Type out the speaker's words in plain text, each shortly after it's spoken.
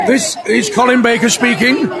This is Colin Baker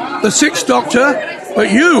speaking, the Sixth Doctor,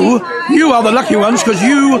 but you are the lucky ones because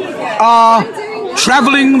you are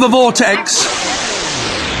travelling the vortex.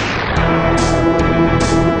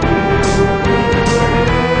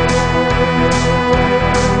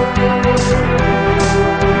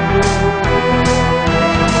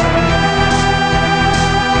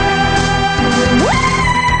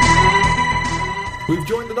 We've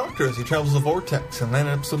joined the Doctor as he travels the vortex and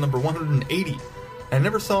landed episode number 180. I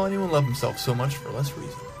never saw anyone love himself so much for less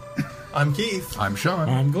reason. I'm Keith. I'm Sean.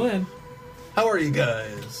 I'm Glenn. How are you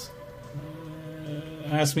guys?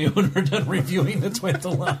 Ask me when we're done reviewing the Twin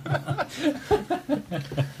Dilemma.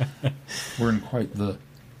 We're in quite the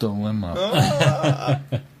dilemma.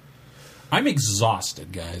 I'm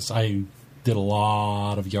exhausted, guys. I did a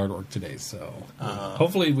lot of yard work today, so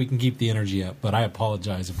hopefully we can keep the energy up. But I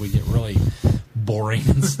apologize if we get really boring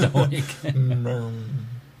and stoic.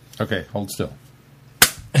 Okay, hold still.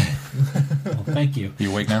 Well, thank you.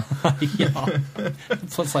 You awake now? Yeah.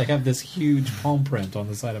 Plus, I have this huge palm print on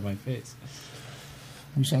the side of my face.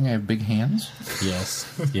 Are you saying I have big hands?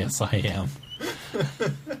 Yes, I am.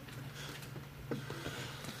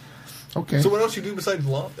 Okay. So what else you do besides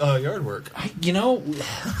yard work? We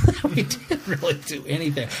didn't really do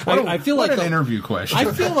anything. I feel what like an interview question. I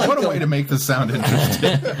feel like what a way to make this sound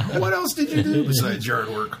interesting. What else did you do besides yard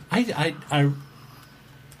work?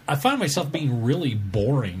 I find myself being really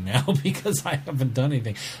boring now because I haven't done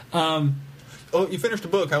anything. You finished a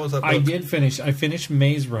book. How was that book? I did finish. I finished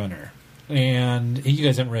Maze Runner, and you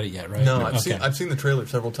guys haven't read it yet, right? No, I've seen the trailer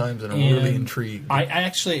several times, and I'm really intrigued. I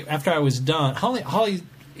actually, after I was done, Holly,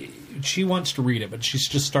 she wants to read it, but she's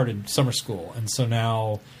just started summer school, and so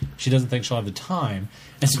now she doesn't think she'll have the time.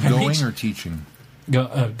 And so Going or teaching?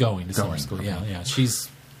 Going to summer school. Okay. Yeah. She's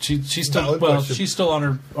still she's still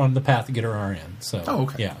on the path to get her RN. So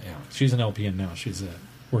okay. Yeah. She's an LPN now. She's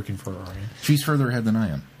working for RN. She's further ahead than I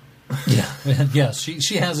am. Yeah. Yes.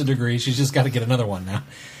 She has a degree. She's just got to get another one now.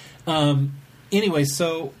 Anyway,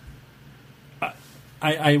 so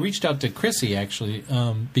I reached out to Chrissy actually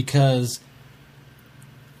because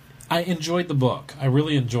I enjoyed the book. I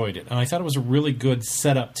really enjoyed it, and I thought it was a really good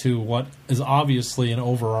setup to what is obviously an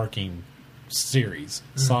overarching series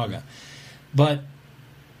saga. But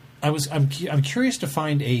I'm curious to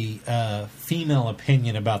find a female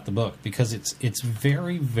opinion about the book because it's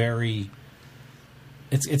very, very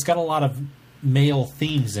it's got a lot of male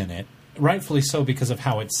themes in it, rightfully so because of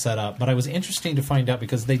how it's set up. But I was interesting to find out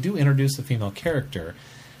because they do introduce a female character,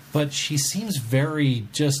 but she seems very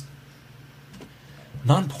just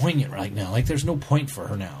non-poignant right now. Like there's no point for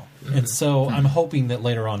her now. And so I'm hoping that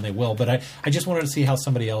later on they will. But I just wanted to see how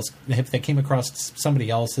somebody else, if they came across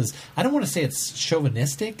somebody else's, I don't want to say it's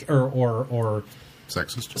chauvinistic or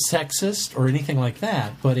sexist or anything like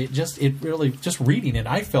that, but it really, just reading it,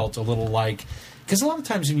 I felt a little like, because a lot of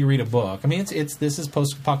times when you read a book, I mean, this is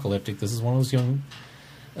post-apocalyptic. This is one of those young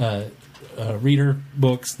reader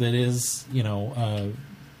books that is,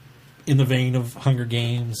 in the vein of Hunger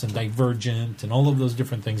Games and Divergent and all of those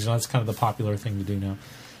different things. That's kind of the popular thing to do now.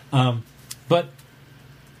 But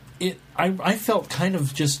I felt kind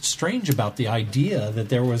of just strange about the idea that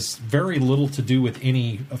there was very little to do with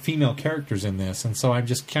any female characters in this. And so I'm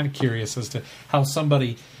just kind of curious as to how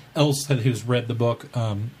somebody else who's read the book,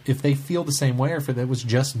 if they feel the same way or if it was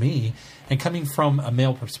just me. And coming from a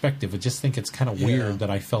male perspective, I just think it's kind of weird that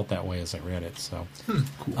I felt that way as I read it. So,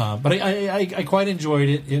 cool. But I quite enjoyed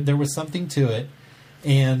it. There was something to it.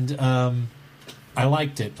 And I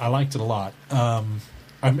liked it. I liked it a lot.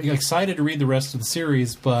 I'm excited to read the rest of the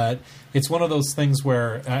series, but it's one of those things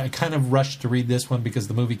where I kind of rushed to read this one because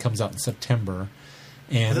the movie comes out in September,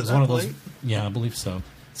 and it was one of those. Yeah, I believe so.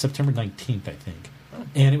 September 19th, I think. Oh.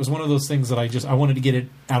 And it was one of those things that I wanted to get it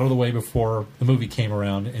out of the way before the movie came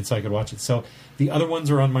around, and so I could watch it. So the other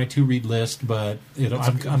ones are on my to-read list, but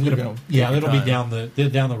I'm going to it'll be down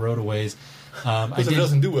the road a ways. Because if it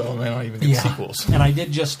doesn't do well, I might even get sequels. And I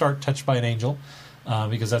did just start Touched by an Angel.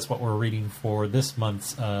 Because that's what we're reading for this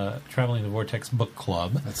month's Traveling the Vortex Book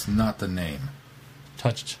Club. That's not the name.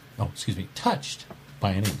 Touched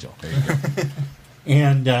by an Angel. There you go.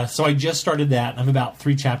 And so I just started that. I'm about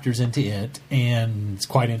 3 chapters into it, and it's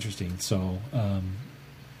quite interesting. So,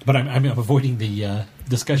 but I'm avoiding the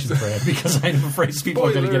discussion thread because I'm afraid people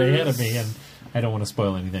are going to get ahead of me, and I don't want to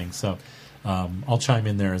spoil anything. So I'll chime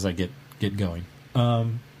in there as I get going.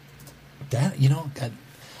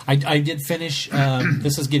 I did finish.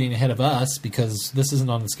 This is getting ahead of us because this isn't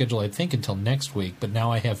on the schedule, I think, until next week. But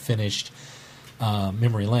now I have finished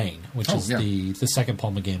Memory Lane, which is the second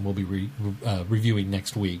Paul McGann we'll be reviewing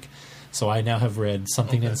next week. So I now have read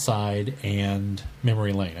Something Inside and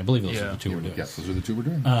Memory Lane. I believe those are the two we're doing. Yes, those are the two we're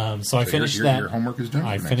doing. So I finished that. Your homework is done.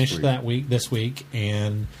 I for finished next week. this week,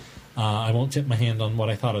 and I won't tip my hand on what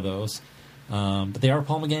I thought of those. But they are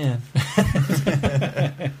Paul McGann.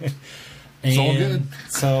 It's all good.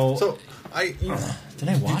 So Did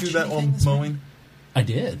I watch Did you do that while anything this mowing? I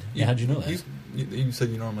did. Yeah, how'd you know that? You said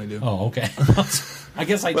you normally do. Oh, okay. I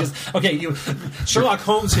guess I just... Okay, Sherlock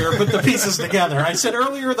Holmes here put the pieces together. I said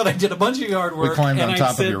earlier that I did a bunch of yard work, climbed on and top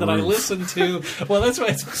I of said your that I roof. listened to... Well, that's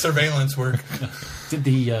why Surveillance work. did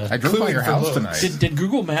the... I drove by your house tonight. Did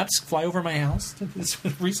Google Maps fly over my house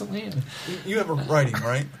recently? You have a writing,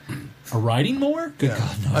 right? A riding mower? Good Yeah.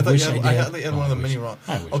 God, no. I thought wish you had, I I did. had, they had Oh, one of the I wish- mini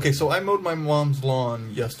I wish Okay, I so I mowed my mom's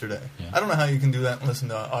lawn yesterday. Yeah. I don't know how you can do that and listen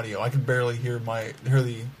to audio. I could barely hear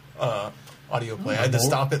the audio play. I had to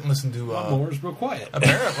stop it and listen to. My mower's real quiet.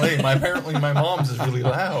 Apparently, my mom's is really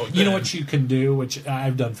loud. You know what you can do, which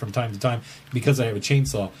I've done from time to time, because I have a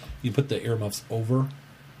chainsaw, you put the earmuffs over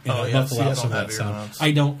and Oh, it'll yeah. muffle See, I out some of don't that have sound. earmuffs.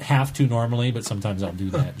 I don't have to normally, but sometimes I'll do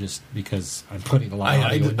that just because I'm putting a lot of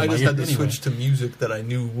audio into I my just ear had to anyway. switch to music that I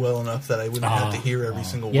knew well enough that I wouldn't have to hear every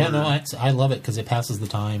single Yeah, word. no, I love it because it passes the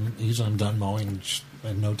time. Usually I'm done mowing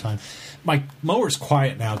in no time. My mower's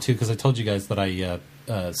quiet now, too, because I told you guys that I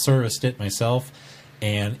serviced it myself,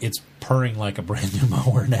 and it's purring like a brand new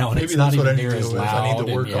mower now, and Maybe it's not that's what I even need near to as do. loud. I need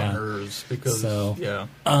to work and, yeah. on hers because So- yeah.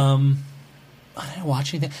 I didn't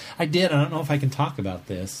watch anything. I did. I don't know if I can talk about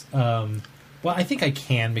this. Well, I think I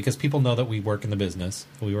can because people know that we work in the business.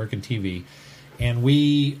 We work in TV. And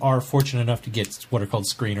we are fortunate enough to get what are called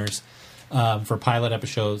screeners for pilot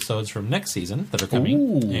episodes from next season that are coming.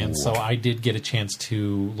 Ooh. And so I did get a chance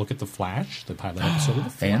to look at The Flash, the pilot episode of The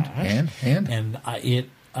Flash. And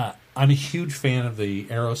I'm a huge fan of the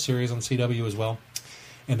Arrow series on CW as well.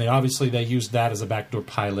 And they used that as a backdoor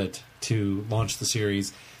pilot to launch the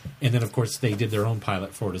series. And then, of course, they did their own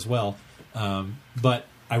pilot for it as well. But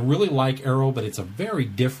I really like Arrow, but it's a very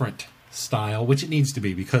different style, which it needs to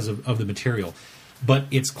be because of the material. But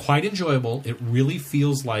it's quite enjoyable. It really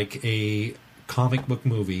feels like a comic book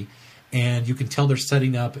movie. And you can tell they're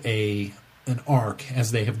setting up an arc,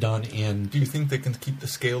 as they have done in... Do you think they can keep the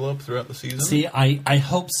scale up throughout the season? See, I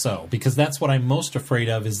hope so, because that's what I'm most afraid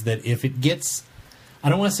of, is that if it gets... I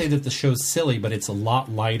don't want to say that the show's silly, but it's a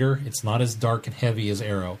lot lighter. It's not as dark and heavy as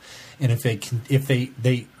Arrow. And if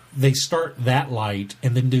they start that light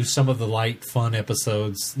and then do some of the light, fun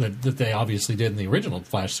episodes that they obviously did in the original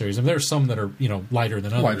Flash series, and there's some that are lighter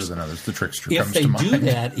than others. lighter than others. The Trickster If comes they to mind. do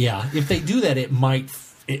that, if they do that,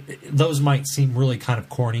 those might seem really kind of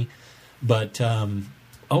corny, but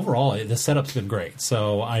overall, the setup's been great.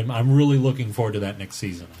 So I'm really looking forward to that next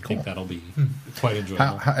season. I think that'll be quite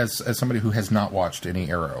enjoyable. As somebody who has not watched any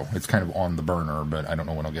Arrow, it's kind of on the burner, but I don't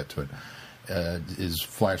know when I'll get to it. Is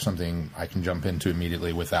Flash something I can jump into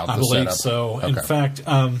immediately without the I believe setup? so. Okay. In fact,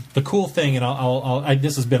 the cool thing, and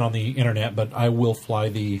this has been on the internet, but I will fly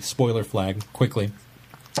the spoiler flag quickly.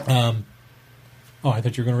 I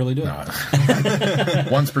thought you were going to really do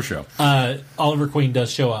it. Once per show. Oliver Queen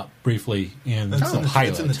does show up briefly in the pilot.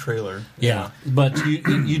 It's in the trailer. Yeah, but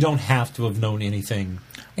you don't have to have known anything.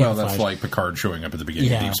 in Well, that's Flash. like Picard showing up at the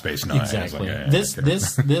beginning of Deep Space Nine. It's Exactly. like, This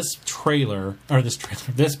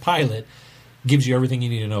this pilot gives you everything you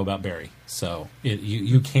need to know about Barry. So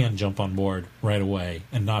you can jump on board right away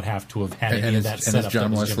and not have to have had any of that and setup. is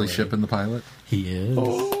John that was Wesley generated. Shipp in the pilot? He is.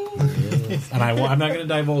 He is. And I'm not going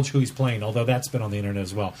to divulge who he's playing, although that's been on the internet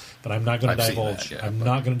as well. But I'm not going to I've seen divulge. that, yeah, I'm but-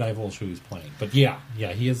 not going to divulge who he's playing. But yeah,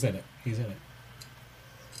 he is in it. He's in it.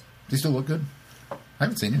 Does he still look good? I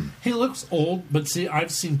haven't seen him. He looks old, but see,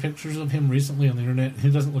 I've seen pictures of him recently on the internet. He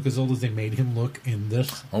doesn't look as old as they made him look in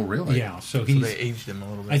this. Oh, really? Yeah, so So he's. they aged him a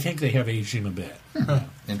little bit. I think they have aged him a bit. Yeah.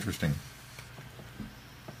 Interesting.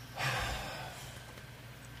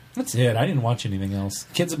 That's it. I didn't watch anything else.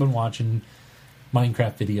 Kids have been watching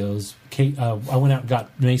Minecraft videos. Kate, I went out and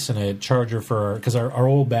got Mason a charger because our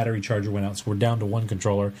old battery charger went out, so we're down to one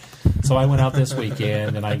controller. So I went out this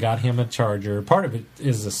weekend and I got him a charger. Part of it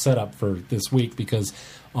is a setup for this week because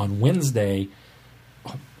on Wednesday,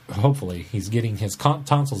 hopefully, he's getting his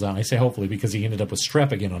tonsils out. I say hopefully because he ended up with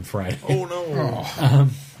strep again on Friday. Oh no!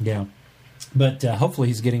 Yeah. But hopefully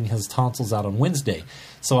he's getting his tonsils out on Wednesday.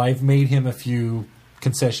 So I've made him a few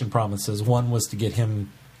concession promises. One was to get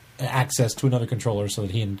him access to another controller so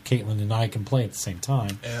that he and Caitlin and I can play at the same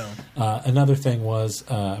time. Yeah. Another thing was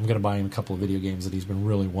I'm going to buy him a couple of video games that he's been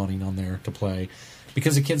really wanting on there to play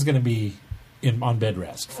because the kid's going to be on bed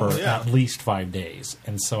rest for at least 5 days.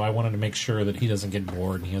 And so I wanted to make sure that he doesn't get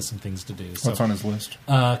bored and he has some things to do. So, What's on his list?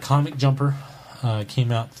 Comic Jumper.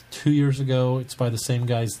 came out 2 years ago. It's by the same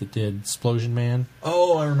guys that did Explosion Man.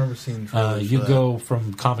 Oh, I remember seeing trailers You for that. go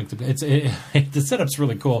from comic to the setup's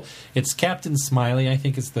really cool. It's Captain Smiley, I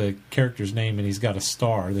think is the character's name, and he's got a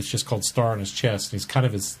star that's just called Star on his chest. And he's kind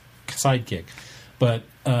of his sidekick. But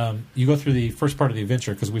you go through the first part of the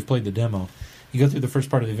adventure because we've played the demo. You go through the first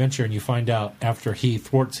part of the adventure, and you find out after he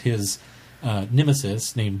thwarts his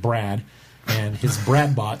nemesis named Brad. And his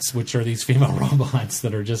Bradbots, which are these female robots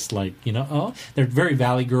that are just like, they're very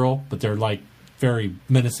Valley Girl, but they're like very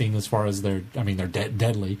menacing as far as they're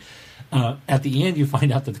deadly. At the end, you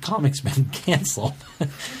find out that the comic's been canceled.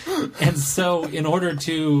 And so in order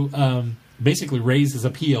to basically raise his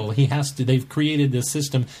appeal, they've created this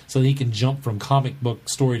system so that he can jump from comic book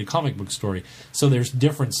story to comic book story. So there's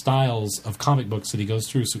different styles of comic books that he goes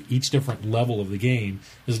through. So each different level of the game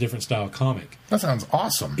is a different style of comic. That sounds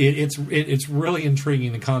awesome. It's really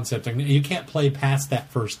intriguing, the concept. I mean, you can't play past that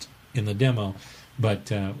first in the demo,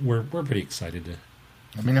 but we're pretty excited to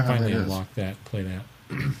Let me know how finally that is. unlock that, play that.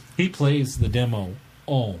 He plays the demo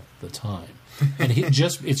all the time. And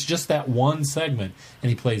it's just that one segment, and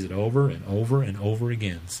he plays it over and over and over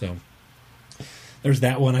again. So there's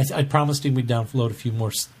that one. I promised him we'd download a few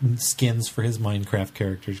more skins for his Minecraft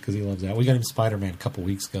characters because he loves that. We got him Spider-Man a couple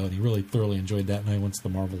weeks ago, and he really thoroughly enjoyed that. And he wants the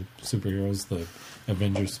Marvel superheroes, the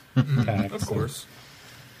Avengers pack. Of course.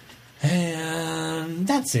 And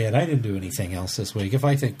that's it. I didn't do anything else this week. If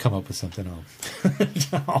I come up with something,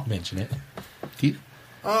 I'll mention it. Keith?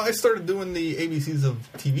 I started doing the ABCs of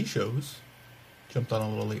TV shows. Jumped on a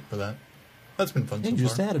little late for that. That's been fun so You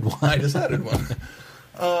just far. added one. I just added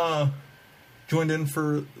one. Joined in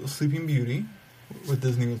for Sleeping Beauty with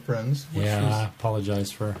Disney with Friends. Which Yeah, I was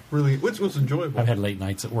apologize for... which was enjoyable. I've had late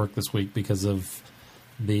nights at work this week because of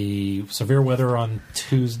the severe weather on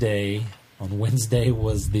Tuesday. On Wednesday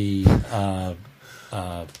was the That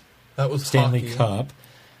was Stanley hockey. Cup.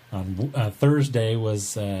 On Thursday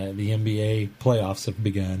was the NBA playoffs have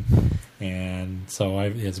begun. And so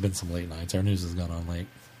it's been some late nights. Our news has gone on late.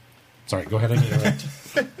 Sorry, go ahead and interrupt.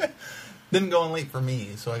 Didn't go on late for me,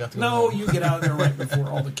 so I got to go No, home. you get out of there right before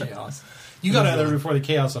all the chaos. You got out of there before the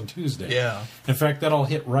chaos on Tuesday. Yeah. In fact, that all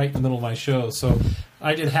hit right in the middle of my show. So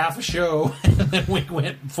I did half a show, and then we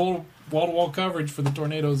went full wall-to-wall coverage for the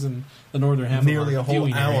tornadoes in the northern half Nearly of a our whole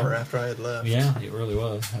viewing hour area. after I had left. Yeah, it really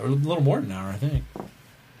was. A little more than an hour, I think.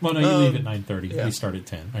 Well, no, you leave at 9:30. yeah. We start at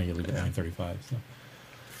 10. You leave at 9:35. So.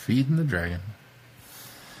 Feeding the dragon.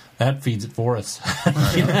 That feeds it for us.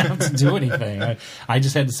 You don't have to do anything. I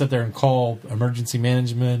just had to sit there and call emergency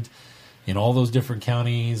management in all those different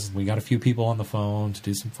counties. We got a few people on the phone to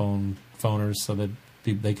do some phoners so that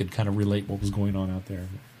they could kind of relate what was going on out there.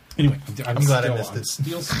 Anyway, I'm glad I missed it.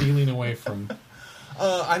 Still stealing away from...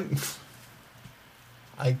 I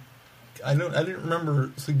didn't remember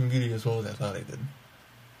Sleeping Beauty as well as I thought I did.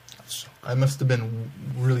 I must have been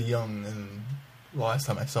really young and the last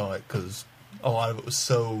time I saw it because a lot of it was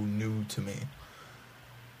so new to me.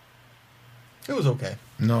 It was okay.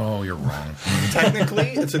 No, you're wrong. Technically,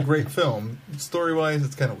 it's a great film. Story-wise,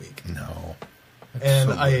 it's kind of weak. No. And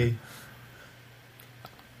so good.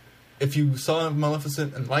 if you saw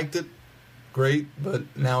Maleficent and liked it, great, but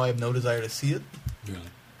now I have no desire to see it. Really?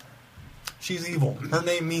 She's evil. Her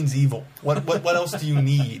name means evil. What else do you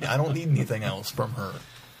need? I don't need anything else from her.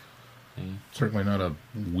 Certainly not a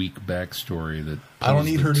weak backstory that... I don't pulls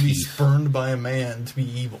need the her to be teeth. spurned by a man to be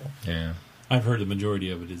evil. Yeah. I've heard the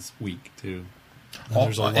majority of it is weak, too. And All-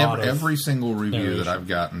 there's a lot of every single review narration. that I've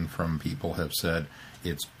gotten from people have said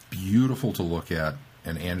it's beautiful to look at,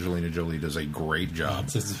 and Angelina Jolie does a great job,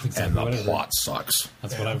 That's exactly and the what I heard. plot sucks.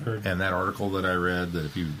 That's what I've heard. And that article that I read, that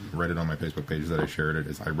if you read it on my Facebook page that I shared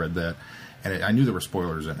it, I read that, and I knew there were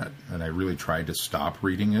spoilers in it, and I really tried to stop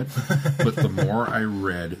reading it, but the more I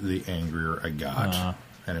read, the angrier I got.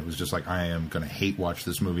 And it was just like, I am going to hate watch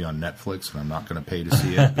this movie on Netflix, and I'm not going to pay to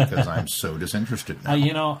see it because I'm so disinterested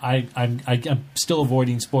now. I'm still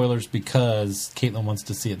avoiding spoilers because Caitlin wants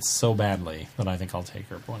to see it so badly that I think I'll take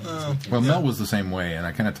her. Well, Mel was the same way, and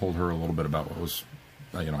I kind of told her a little bit about what was,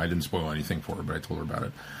 I didn't spoil anything for her, but I told her about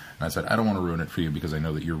it. And I said, I don't want to ruin it for you because I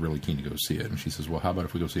know that you're really keen to go see it. And she says, well, how about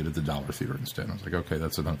if we go see it at the Dollar Theater instead? And I was like, okay,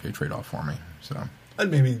 that's an okay trade-off for me. So,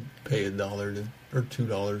 I'd maybe pay $1 or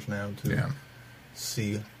 $2 now to yeah.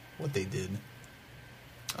 see what they did.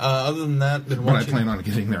 Other than that, been But I watching. plan on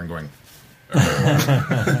getting there and going,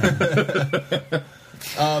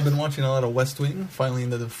 I've been watching a lot of West Wing, finally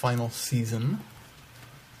into the final season,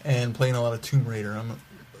 and playing a lot of Tomb Raider. I'm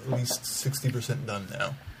at least 60% done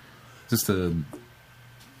now. is this the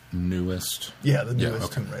newest? Yeah, the Yeah,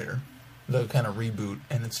 newest okay. Tomb Raider. the kind of reboot,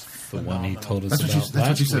 and it's The one he phenomenal. told us That's what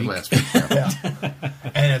about you said last last week. week. Yeah. Yeah,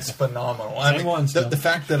 and it's phenomenal. I Same mean, one still. the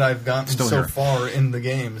fact that I've gotten Still so here. far in the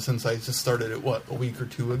game since I just started it, a week or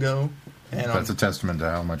two ago, and That's a testament to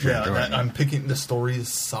how much you're yeah, enjoying it. I'm picking. The story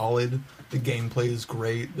is solid. The gameplay is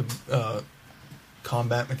great. The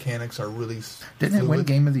combat mechanics are really. Didn't it win fluid.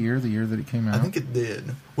 Game of the Year the year that it came out? I think it did.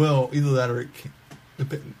 Well, either that or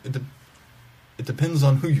it depends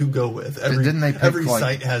on who you go with. Didn't they pick, every like-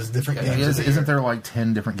 site has different games. of the Isn't year. there like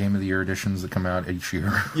 10 different Game of the Year editions that come out each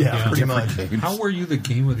year? Yeah, pretty much. Games. How were you the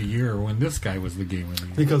game of the year when this guy was the game of the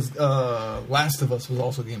year? Because Last of Us was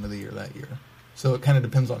also Game of the Year that year. So it kind of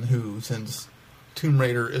depends on who, since Tomb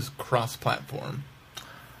Raider is cross-platform.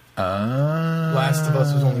 Last of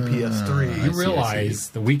Us was only PS3. You realize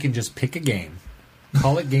that we can just pick a game,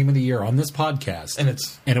 call it Game of the Year on this podcast,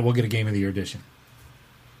 And it will get a Game of the Year edition.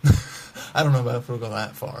 I don't know about if it'll go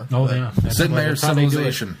that far. Oh, but- yeah. Sid Meier's how they do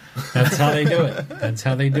it. Civilization. That's how they do it. That's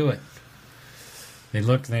how they do it. They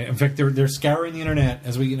look. In fact, they're scouring the internet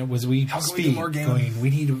as we How can we do speak. more games? Going, we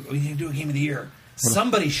need to do a Game of the Year.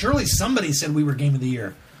 Surely somebody said we were Game of the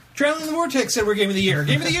Year. Trailing the Vortex said we're Game of the Year.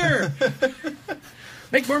 Game of the Year.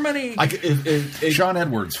 Make more money. Sean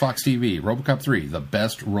Edwards, Fox TV, RoboCop 3, the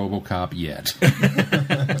best RoboCop yet.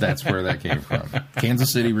 That's where that came from.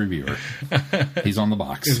 Kansas City reviewer. He's on the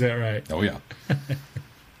box. Is that right? Oh, yeah.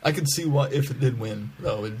 I could see what if it did win,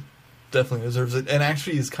 though. It definitely deserves it. And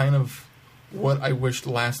actually is kind of what I wished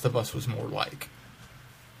Last of Us was more like.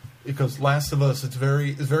 Because Last of Us, it's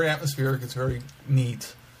very atmospheric, it's very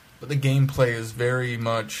neat, but the gameplay is very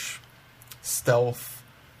much stealth,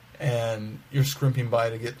 and you're scrimping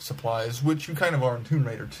by to get supplies, which you kind of are in Tomb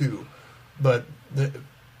Raider too. But the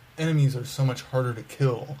enemies are so much harder to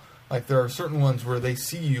kill. Like, there are certain ones where they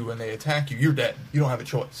see you and they attack you, you're dead. You don't have a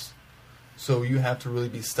choice. So you have to really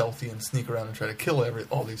be stealthy and sneak around and try to kill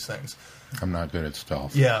all these things. I'm not good at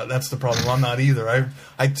stealth. Yeah, that's the problem. I'm not either.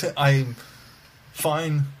 I'm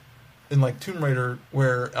fine in like Tomb Raider,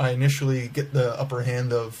 where I initially get the upper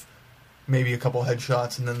hand of maybe a couple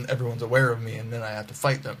headshots, and then everyone's aware of me, and then I have to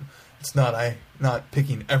fight them. It's not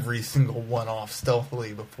picking every single one off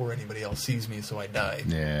stealthily before anybody else sees me, so I die.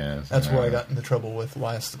 Yeah. That's where I got into trouble with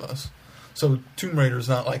Last of Us. So Tomb Raider's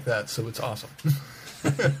not like that, so it's awesome.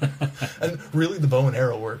 And really, the bow and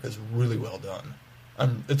arrow work is really well done.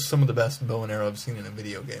 It's some of the best bow and arrow I've seen in a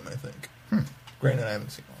video game, I think. Granted, I haven't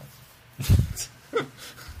seen all.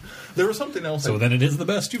 There was something else. So then it is the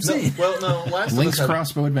best you've seen. Well, no, Last Link's of Us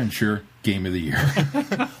Crossbow Adventure, Game of the Year.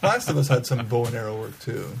 Last of Us had some bow and arrow work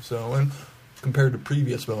too. So, and compared to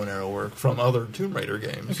previous bow and arrow work from other Tomb Raider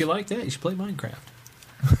games, If you like that, you should play Minecraft.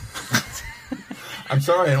 I'm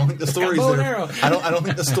sorry, I don't think the story's bow and there. arrow. I don't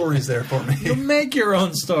think the story's there for You me. make your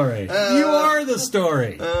own story. You are the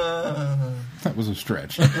story. That was a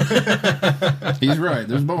stretch. He's right.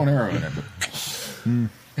 There's bow and arrow in it. But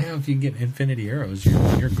Yeah, if you can get infinity arrows,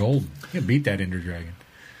 you're golden. You can beat that Ender Dragon.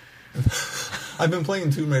 I've been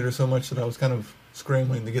playing Tomb Raider so much that I was kind of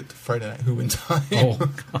scrambling to get to Friday Night Who in time. Oh,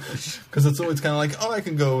 gosh. Because it's always kind of like, oh, I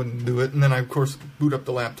can go and do it. And then I, of course, boot up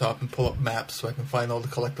the laptop and pull up maps so I can find all the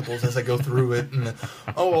collectibles as I go through it. And then,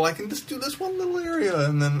 oh, well, I can just do this one little area.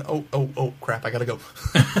 And then, oh, crap, I got to go.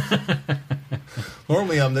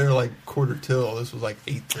 Normally, I'm there like quarter till. This was like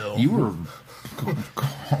 8 till. you were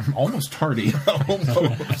almost tardy.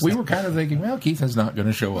 Almost. We were kind of thinking, well, Keith is not going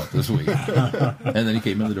to show up this week. And then he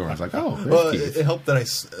came in the door and was like, oh, there's Well, Keith. it helped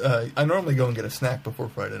that I normally go and get a snack before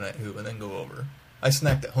Friday Night Who and then go over. I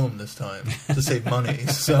snacked at home this time to save money.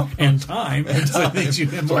 So And time. So it makes you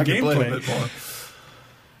have so more I can play a gameplay. bit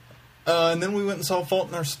more. And then we went and saw Fault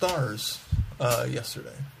in Our Stars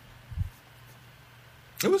yesterday.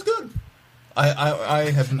 It was good.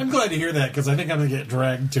 I have. I'm glad to hear that because I think I'm going to get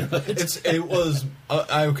dragged to it. It was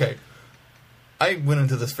okay. I went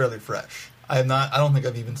into this fairly fresh. I don't think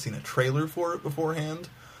I've even seen a trailer for it beforehand.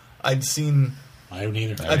 I'd seen I haven't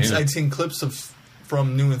either. I'd seen clips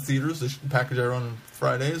from New in Theaters, the package I run on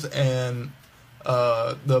Fridays, and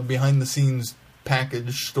the behind the scenes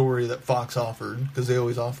package story that Fox offered, because they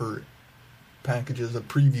always offer packages of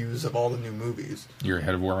previews of all the new movies. You're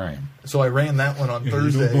ahead of where I am. So I ran that one on You know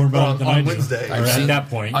Thursday, more about it than I on do. Wednesday. Or I've at seen- that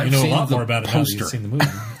point, I've you know a seen lot the more about it now that poster. you've seen the movie.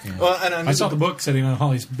 Yeah. Well, and I knew I saw the book sitting on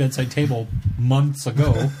Holly's bedside table months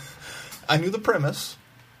ago. I knew the premise,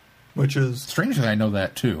 which is Strangely, I know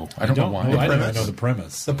that too. I don't know why. I don't premise? know the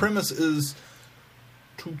premise. the premise is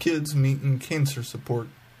two kids meet in cancer support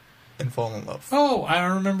and fall in love. Oh, I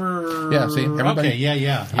remember. Yeah, see, everybody- Okay,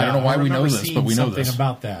 yeah. I don't know why we know remember this, seeing but we know something this.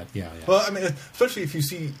 about that. Yeah. Well, I mean, especially if you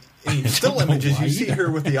see any still don't know images, why you see either.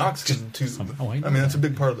 her with the oxygen tube. Somehow I know I mean, that's a that.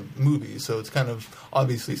 big part of the movie, so it's kind of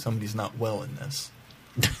obviously somebody's not well in this.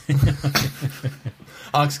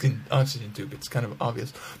 Oxygen tube. It's kind of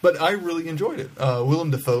obvious, but I really enjoyed it.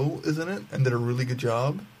 Willem Dafoe is in it and did a really good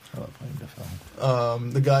job. I love Willem Dafoe.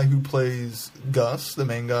 The guy who plays Gus, the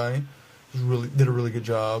main guy, did a really good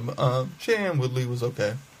job. Shailene Woodley was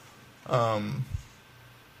okay.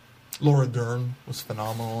 Laura Dern was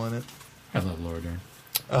phenomenal in it. I love Laura Dern.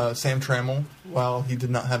 Sam Trammell, while he did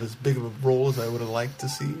not have as big of a role as I would have liked to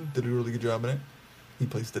see, did a really good job in it. He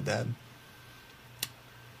plays the dad.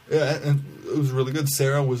 Yeah, and it was really good.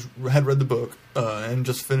 Sarah had read the book and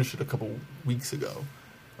just finished it a couple weeks ago,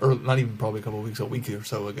 or not even probably a week or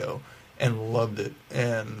so ago, and loved it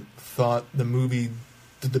and thought the movie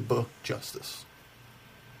did the book justice.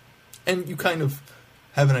 And you kind of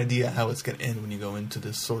have an idea how it's going to end when you go into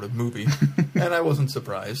this sort of movie, and I wasn't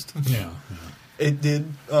surprised. Yeah. It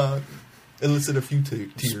did elicit a few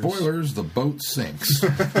tears. Spoilers: the boat sinks.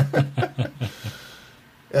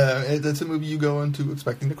 It's a movie you go into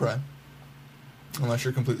expecting to cry, unless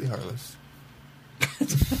you're completely heartless.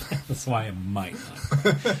 That's why I might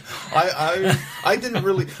not. I didn't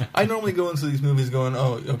really. I normally go into these movies going,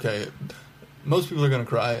 "Oh, okay." Most people are going to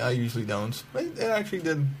cry. I usually don't. It actually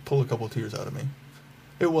did pull a couple of tears out of me.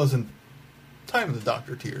 It wasn't Time of the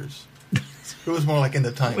Doctor tears. It was more like In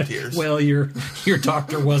the Time tears. Well, your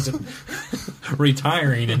doctor wasn't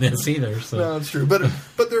retiring in this either. So. No, it's true. But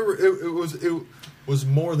it was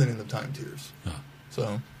more than In the Time tears. Oh.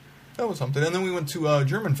 So that was something. And then we went to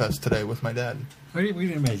German Fest today with my dad. We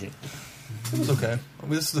didn't make it. It was okay.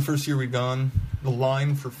 This is the first year we'd gone. The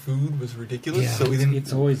line for food was ridiculous, Yeah, so we didn't.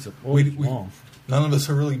 It's always long. None of us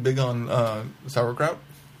are really big on sauerkraut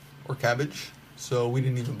or cabbage, so we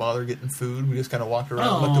didn't even bother getting food. We just kind of walked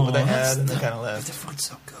around, looked at what they had, and then kind of left. The food's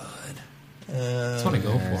so good. That's That's what I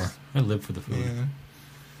go for. I live for the food. Yeah.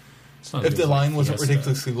 It's not If as the good as line like wasn't Fiesta.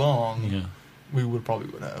 ridiculously long, Yeah. we would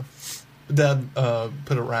have. Dad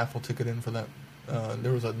put a raffle ticket in for that.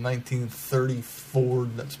 There was a 1930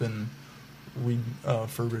 Ford that's been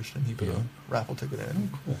refurbished, and he put a raffle ticket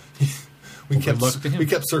in. Cool. We Well, good luck to him.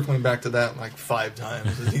 kept circling back to that like 5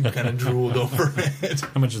 times as he kind of drooled over it.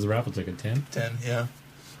 How much is the raffle ticket? 10? 10, yeah.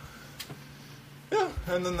 Yeah,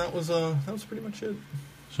 and then that was pretty much it.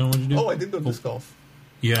 So what did you do? Oh, I did go disc golf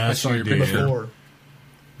Yeah, I saw your did. picture. before.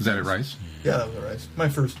 Is that at Rice? Yeah, that was at Rice.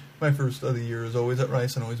 My first of the year is always at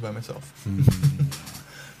Rice and always by myself.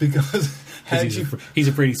 Because had He's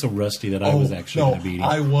afraid he's so rusty that I was actually going to beat him.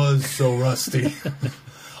 I was so rusty.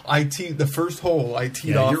 The first hole I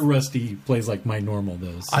teed Yeah, off. your rusty plays like my normal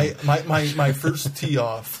does. So. My first tee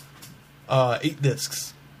off, 8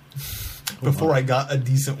 discs before I got a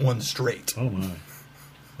decent one straight. Oh my!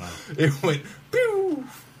 Wow. It went pew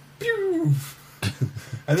pew,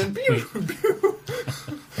 and then pew pew.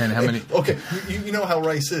 And how many? Okay, you know how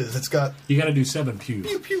Rice is. It's got You got to do 7 pews.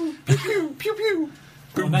 pew pew pew pew pew pew.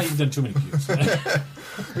 Well, now you've done too many pews.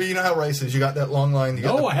 You know how Rice is. You got that long line. You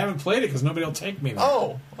got No, I haven't played it because nobody will take me there.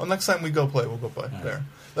 Oh, well, next time we go play, we'll go play there.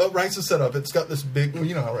 Rice is set up. It's got this big. Well,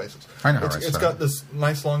 you know how Rice is. I know how It's Rice is. got this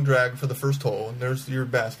nice long drag for the first hole, and there's your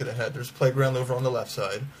basket ahead. There's a playground over on the left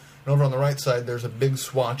side, and over on the right side, there's a big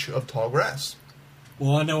swatch of tall grass.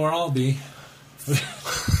 Well, I know where I'll be.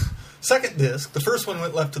 Second disc, the first one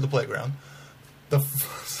went left to the playground. The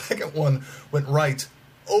second one went right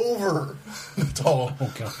over the tall.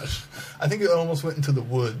 Oh gosh! I think it almost went into the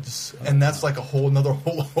woods, and that's like another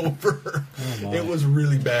hole over. my. It was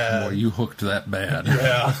really bad. Boy, you hooked that bad.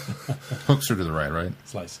 Yeah. Hooks are to the right, right?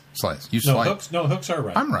 Slice. Slice. You No slice. hooks are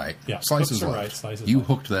right. I'm right. Yeah, Slice hooks is are left. right. Slice is You left.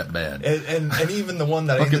 hooked that bad. And even the one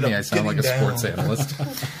that I Look at ended me. up I sound like a getting sports down, analyst.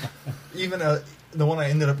 even the one I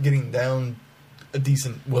ended up getting down a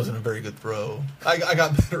decent wasn't a very good throw. I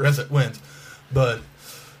got better as it went, but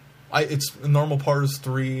it's normal par is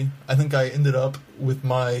 3. I think I ended up with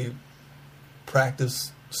my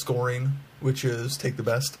practice scoring, which is take the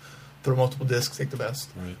best, throw multiple discs, take the best.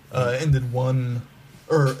 Right. Ended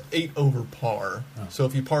 8 over par. Oh. So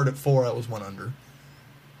if you parred at 4, I was 1 under,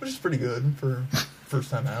 which is pretty good for first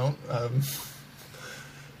time out.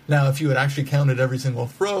 Now, if you had actually counted every single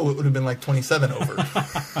throw, it would have been like 27 over.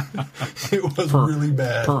 It was really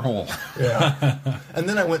bad. Per hole. Yeah. And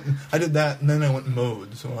then I did that, and then I went and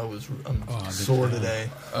mowed, so I'm sore today.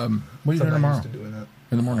 What are you I'm doing not tomorrow? used to doing that.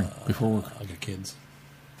 In the morning, before work. I got kids.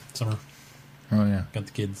 Summer. Oh, yeah. Got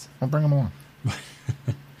the kids. I'll bring them along.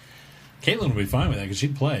 Caitlin would be fine with that because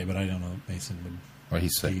she'd play, but I don't know. Mason would. Well,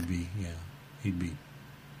 he's sick. He'd be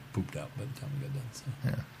pooped out by the time we got done. So.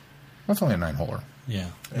 Yeah. Well, it's only a 9-holer. Yeah.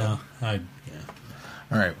 Yeah. No,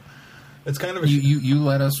 All right. It's kind of a You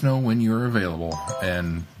let us know when you're available,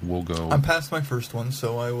 and we'll go. I'm past my first one,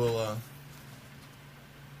 so I will.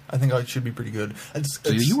 I think I should be pretty good.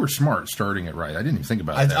 So you were smart starting it right. I didn't even think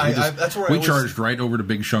about that. That's where we charged right over to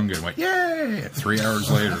Big Shunga and went, yay! 3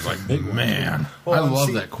 hours later, it's like, man. Well, I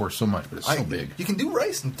love that course so much, but it's so big. You can do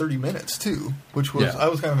rice in 30 minutes, too, which was, I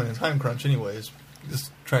was kind of in a time crunch anyways,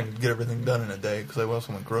 just trying to get everything done in a day, because I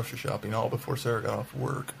also went grocery shopping all before Sarah got off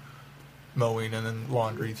work. Mowing and then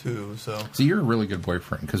laundry, too, so. See, you're a really good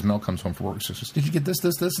boyfriend, because Mel comes home from work and says, did you get this,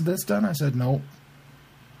 and this done? I said, no.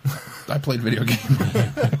 I played video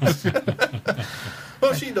games.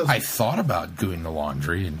 Well, she does. I thought about doing the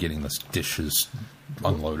laundry and getting the dishes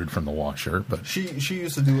unloaded from the washer, but she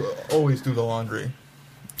used to always do the laundry,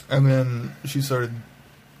 and then she started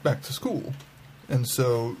back to school, and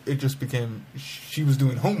so it just became she was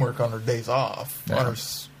doing homework on her days off, on her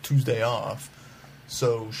Tuesday off,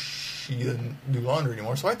 so she didn't do laundry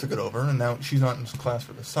anymore. So I took it over, and now she's not in class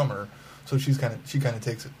for the summer, so she kind of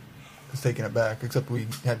takes it. Is taking it back, except we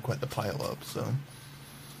had quite the pile up, so.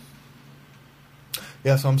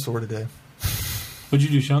 Yeah, so I'm sore today. What'd you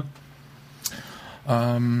do, Sean?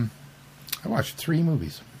 I watched 3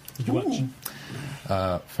 movies. Did you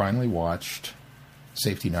watch? Finally watched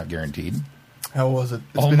Safety Not Guaranteed. How was it?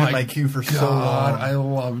 It's been in my queue for so long. I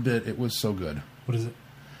loved it. It was so good. What is it?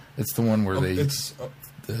 It's the one where they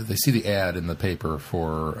see the ad in the paper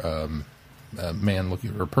for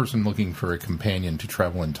a person looking for a companion to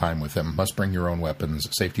travel in time with them. Must bring your own weapons.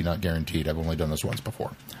 Safety not guaranteed. I've only done this once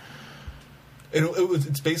before.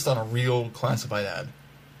 It's based on a real classified ad.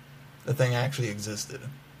 The thing actually existed.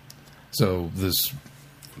 So this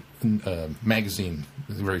magazine,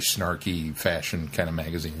 very snarky fashion kind of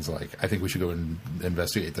magazines, like, I think we should go and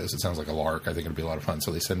investigate this. It sounds like a lark. I think it'll be a lot of fun.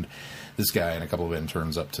 So they send this guy and a couple of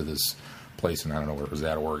interns up to this place, and I don't know where it was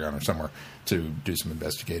at, Oregon or somewhere, to do some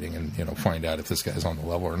investigating and find out if this guy's on the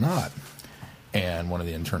level or not. And one of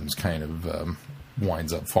the interns kind of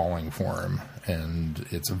winds up falling for him, and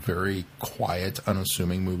it's a very quiet,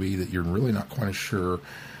 unassuming movie that you're really not quite sure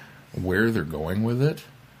where they're going with it.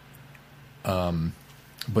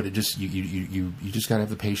 But it just you just gotta have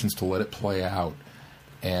the patience to let it play out.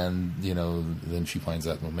 And, then she finds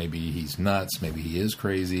out, well, maybe he's nuts, maybe he is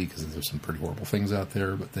crazy, because there's some pretty horrible things out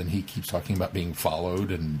there. But then he keeps talking about being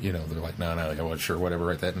followed, and, they're like, no, well, sure, whatever,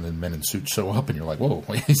 right, that. And then men in suits show up, and you're like, whoa,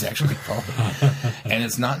 he's actually followed. And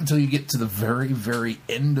it's not until you get to the very, very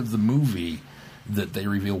end of the movie that they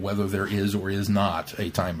reveal whether there is or is not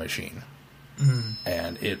a time machine.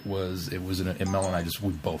 And and Mel and I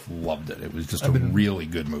we both loved it. It was just a really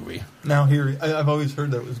good movie. Now I've always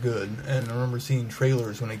heard that it was good, and I remember seeing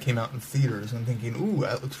trailers when it came out in theaters and thinking, ooh,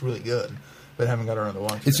 that looks really good, but I haven't got around to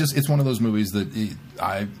watching it. It's one of those movies that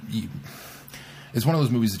it's one of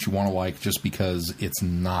those movies that you want to like just because it's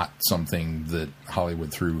not something that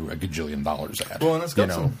Hollywood threw a gajillion dollars at. Well, and it's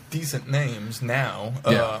got some decent names now.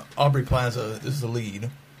 Aubrey Plaza is the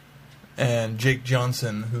lead, and Jake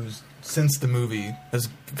Johnson, who's since the movie has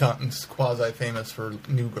gotten quasi-famous for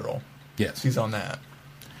New Girl. Yes. He's on that.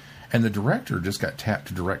 And the director just got tapped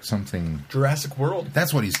to direct something... Jurassic World.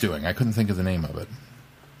 That's what he's doing. I couldn't think of the name of it.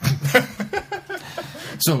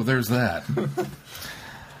 So there's that.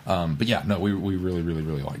 But yeah, no, we really, really,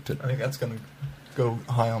 really liked it. I think that's going to go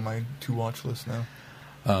high on my to-watch list now.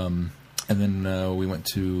 And then we went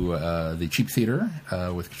to the Cheap Theater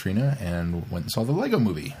with Katrina and went and saw the Lego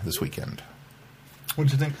Movie this weekend. What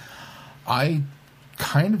did you think? I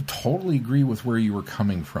kind of totally agree with where you were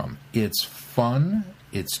coming from. It's fun.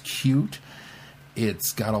 It's cute.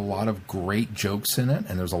 It's got a lot of great jokes in it,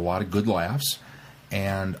 and there's a lot of good laughs.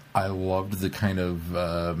 And I loved the kind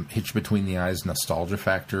of hitch between the eyes nostalgia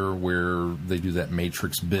factor where they do that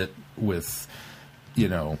Matrix bit with,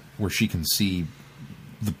 where she can see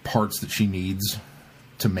the parts that she needs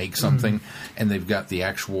to make something, and they've got the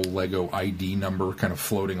actual Lego ID number kind of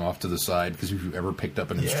floating off to the side, because if you've ever picked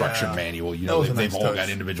up an instruction manual, they've all got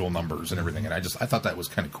individual numbers and everything, and I thought that was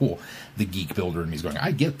kind of cool. The geek builder in me's going,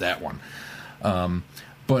 I get that one.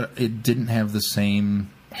 But it didn't have the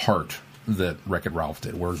same heart that Wreck-It Ralph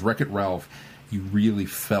did, whereas Wreck-It Ralph, you really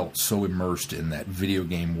felt so immersed in that video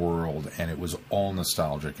game world, and it was all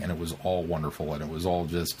nostalgic, and it was all wonderful, and it was all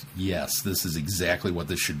just, yes, this is exactly what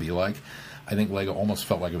this should be like. I think Lego almost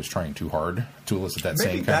felt like it was trying too hard to elicit that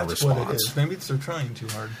same kind of response. Maybe that's what it is. Maybe they're trying too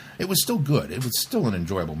hard. It was still good. It was still an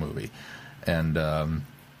enjoyable movie. And a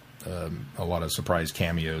lot of surprise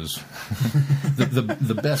cameos.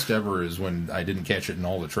 The best ever is when, I didn't catch it in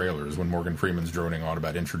all the trailers, when Morgan Freeman's droning on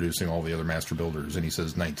about introducing all the other master builders, and he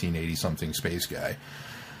says 1980-something space guy.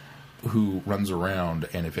 who runs around,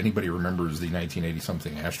 and if anybody remembers the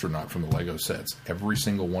 1980-something astronaut from the Lego sets, every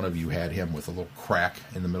single one of you had him with a little crack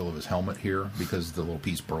in the middle of his helmet here because the little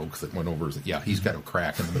piece broke that went over his... Yeah, he's got a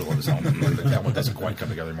crack in the middle of his helmet. The helmet doesn't quite come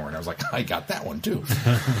together anymore. And I was like, I got that one, too.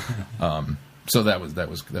 So that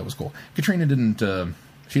was cool. Katrina didn't...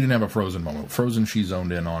 she didn't have a Frozen moment. Frozen, she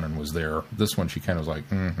zoned in on and was there. This one, she kind of was like,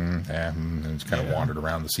 and just kind of wandered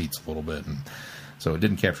around the seats a little bit. And so it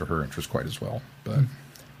didn't capture her interest quite as well.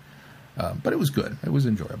 But it was good. It was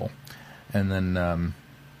enjoyable. And then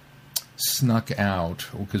snuck out,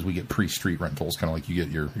 because we get pre-street rentals, kind of like you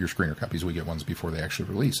get your screener copies. We get ones before they actually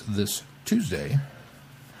release. This Tuesday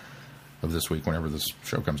of this week, whenever this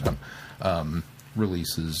show comes out,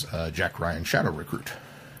 releases Jack Ryan Shadow Recruit.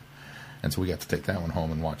 And so we got to take that one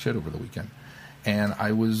home and watch it over the weekend. And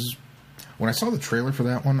when I saw the trailer for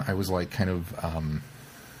that one, I was like kind of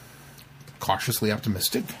cautiously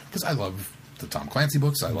optimistic, because I love the Tom Clancy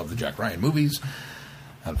books. I love the Jack Ryan movies.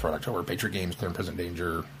 Unfried October, Patriot Games, Clear and Present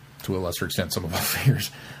Danger, to a lesser extent, some of my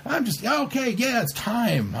favorites. I'm just, okay, yeah, it's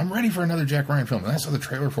time. I'm ready for another Jack Ryan film. And I saw the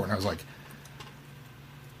trailer for it, and I was like,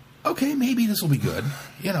 okay, maybe this will be good.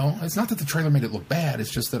 It's not that the trailer made it look bad.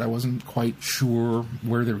 It's just that I wasn't quite sure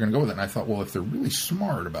where they were going to go with it. And I thought, well, if they're really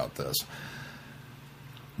smart about this,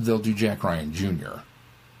 they'll do Jack Ryan Jr.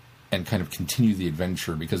 and kind of continue the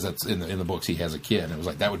adventure, because that's in the books he has a kid. And it was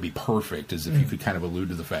like, that would be perfect, as if you could kind of allude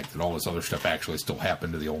to the fact that all this other stuff actually still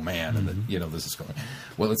happened to the old man, and that, this is going.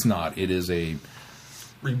 Well, it's not. It is a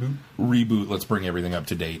reboot. Let's bring everything up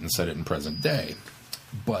to date and set it in present day.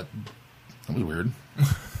 But that was weird.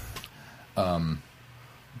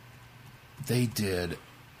 They did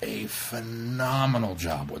a phenomenal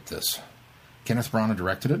job with this. Kenneth Branagh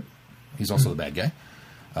directed it. He's also the bad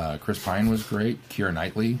guy. Chris Pine was great. Keira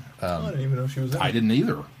Knightley. I didn't even know she was in it. I didn't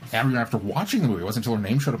either. And after watching the movie, it wasn't until her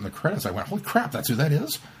name showed up in the credits, I went, holy crap, that's who that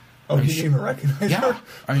is? Oh, you didn't even recognize her?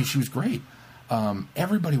 Yeah. She was great.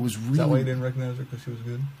 Everybody was really... Is that why you didn't recognize her? Because she was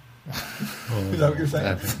good? Is that what you're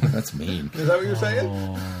saying? That's mean. Is that what you're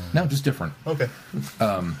saying? No, just different. Okay.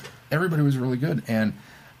 Everybody was really good, and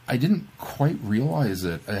I didn't quite realize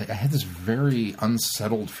it. I had this very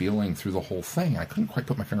unsettled feeling through the whole thing. I couldn't quite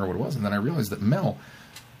put my finger on what it was, and then I realized that Mel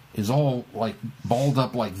is all like balled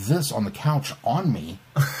up like this on the couch on me,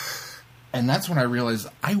 and that's when I realized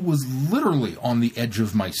I was literally on the edge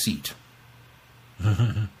of my seat.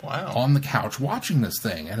 Wow. On the couch watching this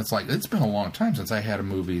thing, and it's like, it's been a long time since I had a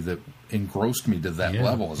movie that engrossed me to that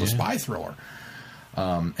level as a spy thriller.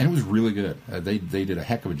 And it was really good. They did a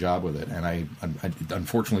heck of a job with it, and I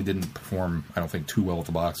unfortunately didn't perform, I don't think, too well at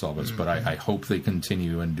the box office, but I hope they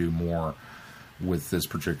continue and do more with this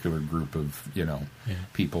particular group of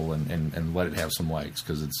people and let it have some legs,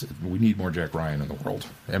 because we need more Jack Ryan in the world.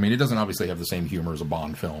 I mean, it doesn't obviously have the same humor as a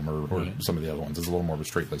Bond film or some of the other ones. It's a little more of a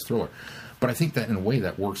straight-laced thriller. But I think that in a way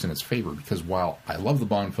that works in its favor, because while I love the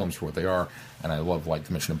Bond films for what they are, and I love like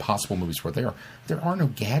the Mission Impossible movies for what they are, there are no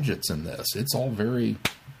gadgets in this. It's all very,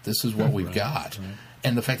 this is what we've got. Right.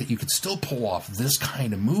 And the fact that you could still pull off this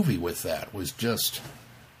kind of movie with that was just,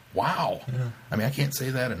 wow. Yeah. I mean, I can't say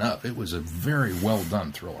that enough. It was a very well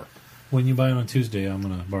done thriller. When you buy it on Tuesday, I'm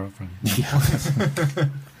going to borrow it from you. Yeah.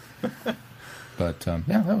 But,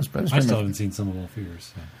 that was I still haven't seen some of the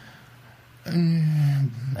Fears. So.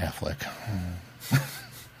 Affleck.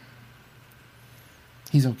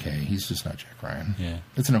 He's okay. He's just not Jack Ryan. Yeah.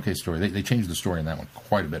 It's an okay story. They changed the story in that one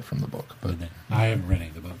quite a bit from the book. But I haven't read any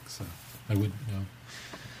of the books, so I wouldn't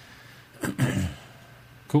know.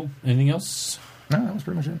 Cool. Anything else? No, that was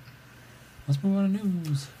pretty much it. Let's move on to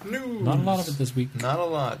news. Not a lot of it this week. Not a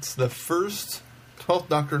lot. The first 12th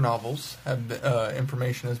Doctor novels have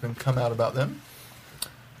information has been come out about them.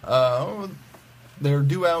 They're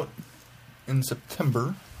due out in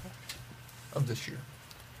September of this year.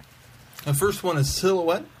 The first one is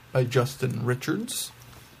Silhouette by Justin Richards.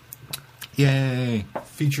 Yay!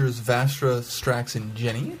 Features Vastra, Strax, and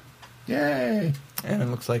Jenny. Yay! And it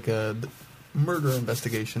looks like a murder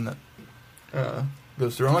investigation that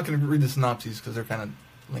goes through. I'm not going to read the synopses because they're kind of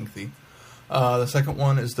lengthy. The second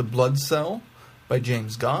one is The Blood Cell by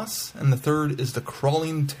James Goss. And the third is The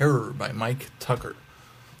Crawling Terror by Mike Tucker.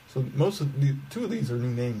 So two of these are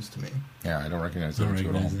new names to me. Yeah, I don't recognize them at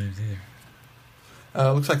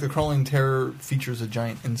all. Looks like The Crawling Terror features a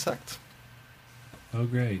giant insect. Oh,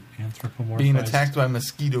 great. Anthropomorphized. Being attacked by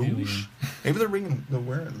mosquitoes. Alien. Maybe they're bringing the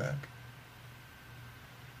wearing back.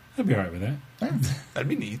 I'd be alright with that. Yeah. That'd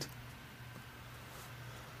be neat.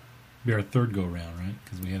 Be our third go-round, right?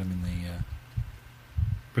 Because we had them in the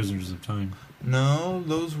Prisoners of Time. No,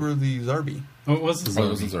 those were the Zarbi. Oh, it was the Zarbi. Oh, it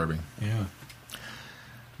was the Zarbi. Yeah.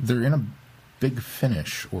 They're in a Big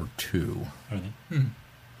Finish or two. Are they?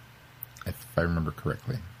 if I remember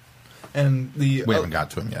correctly. And We haven't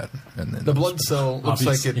got to him yet. And then the blood cell looks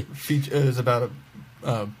like Obviously. it is about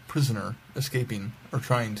a prisoner escaping or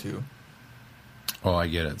trying to. Oh, I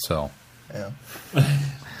get it. Cell. Yeah.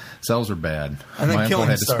 Cells are bad. And then My uncle killing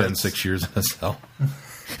had to spend starts. 6 years in a cell.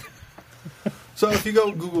 So if you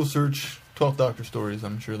go Google search 12th Doctor stories,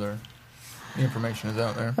 I'm sure the information is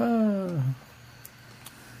out there.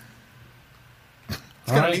 It's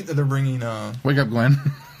kind of right. neat that they're bringing Wake up, Glenn.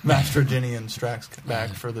 Master Ginny and Strax back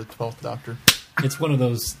for the 12th Doctor. It's one of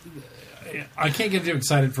those. I can't get too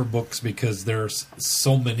excited for books because there's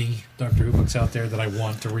so many Doctor Who books out there that I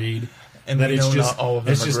want to read. And that we it's know just, not all of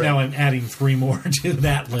them it's are just great. now I'm adding 3 more to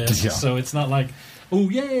that list. Yeah. So it's not like, oh,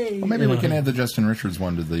 yay. Well, maybe you we know. can add the Justin Richards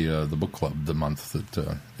one to the book club the month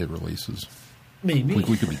that it releases. Maybe.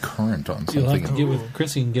 We could be current on You'll have to something get with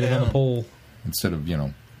Chrissy and get it on Yeah. the poll. instead of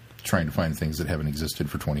trying to find things that haven't existed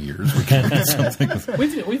for 20 years. We can do something with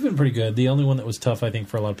We've been pretty good. The only one that was tough, I think,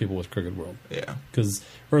 for a lot of people was Crooked World. Yeah. Because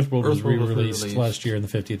Earthworld was Earthworld was re-released re-released. last year in the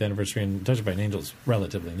 50th anniversary, and Touched by an Angel is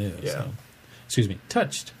relatively new. Yeah. So. Excuse me,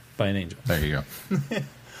 Touched by an Angel. There you go.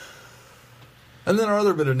 And then our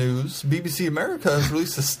other bit of news, BBC America has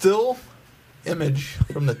released a still image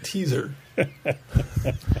from the teaser.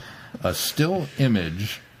 A still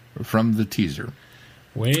image from the teaser.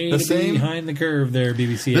 Way The to be same- behind the curve there,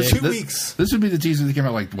 BBC. The 2 This- weeks. This would be the teaser that came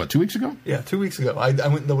out, 2 weeks ago? Yeah, 2 weeks ago. I went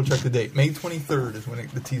and double-checked the date. May 23rd is when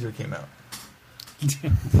the teaser came out.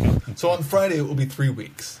 So on Friday, it will be 3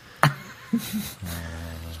 weeks.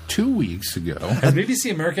 2 weeks ago. Has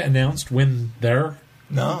BBC America announced when they're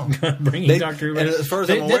No. bringing They- Doctor Who and back? as far as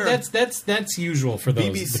I'm aware- that's usual for those.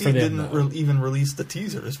 BBC for them, didn't though. even release the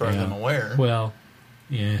teaser, as far as Yeah. I'm aware. Well,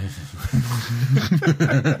 yeah.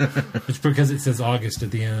 It's because it says August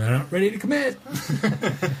at the end. They're not ready to commit.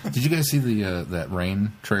 Did you guys see the that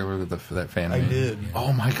Rain trailer that fan I made? did.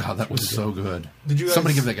 Oh my god, that was so good. Did you guys-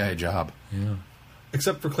 Somebody give that guy a job. Yeah.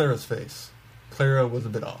 Except for Clara's face. Clara was a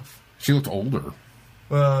bit off. She looked older.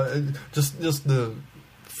 Well, just the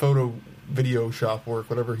photo video shop work,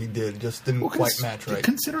 whatever he did, just didn't quite match right.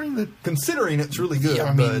 Considering that, Considering it's really good, yeah,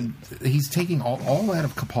 I mean, he's taking all that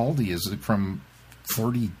of Capaldi is from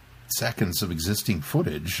 40 seconds of existing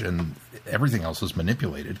footage, and everything else is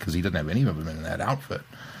manipulated because he doesn't have any of them in that outfit.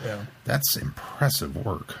 but yeah, That's impressive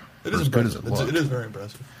work. it for is as good as impressive. it looks. It is very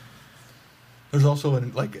impressive. There's also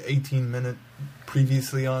an 18-minute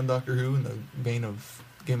previously on Doctor Who in the vein of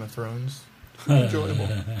Game of Thrones. Enjoyable.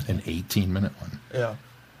 An 18-minute one. Yeah.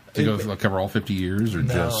 To go cover all 50 years, or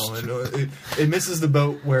No, just it misses the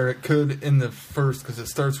boat where it could in the first, because it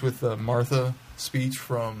starts with the Martha speech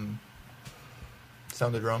from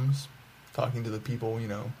Sound of Drums, talking to the people,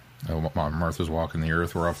 oh, Martha's walking the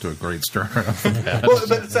earth. We're off to a great start. Well,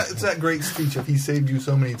 but it's that great speech of "He saved you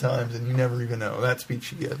so many times and you never even know." That speech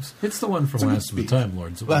she gives. It's the one from a good Last of the speech. Time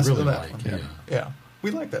Lords that Last we of really that like. one, Yeah. Yeah,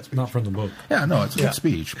 we like that speech. Not from the book. Yeah, no, it's a Yeah. good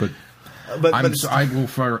speech, but but I'm it's- so, I will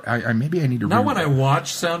fire. I maybe I need to. Not read when I it.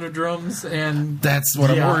 watch Sound of Drums, and That's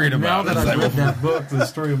what Yeah, I'm worried about. Now that is I've I read will- that book, The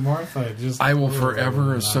Story of Martha, I will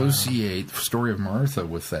forever associate Story of Martha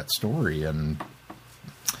with that story, and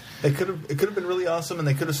it could have been really awesome, and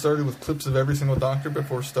they could have started with clips of every single Doctor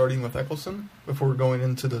before starting with Eccleston, before going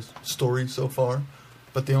into the story so far.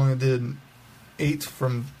 But they only did 8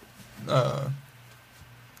 from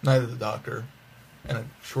Night of the Doctor, and a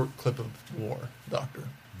short clip of War Doctor,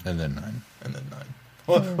 then 9. and then 9.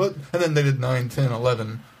 Well, and then they did 9, 10,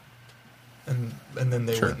 11, and then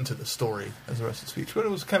they Sure. went into the story as the rest of the speech. But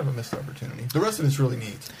it was kind of a missed opportunity. The rest of it's really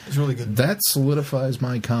neat. It's really good. That solidifies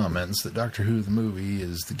my comments that Doctor Who the movie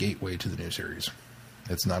is the gateway to the new series.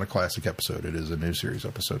 It's not a classic episode; it is a new series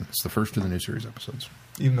episode. It's the first of the new series episodes.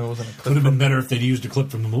 Even though it wasn't a clip Would have been from- better if they'd used a clip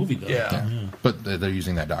from the movie, though. Yeah. But they're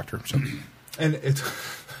using that Doctor. So And it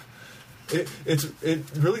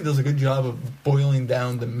really does a good job of boiling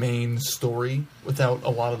down the main story without a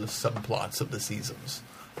lot of the subplots of the seasons.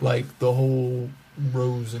 Like the whole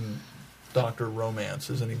Rose and Doctor romance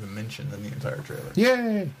isn't even mentioned in the entire trailer.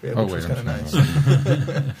 yay! Yeah, Oh which wait, was kind of I'm nice.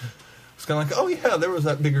 sorry. It's kind of like, oh yeah, there was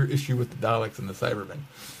that bigger issue with the Daleks and the Cybermen.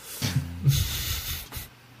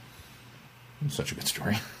 Such a good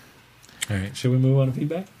story. All right, shall we move on to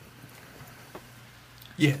feedback?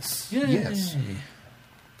 Yes. Yes.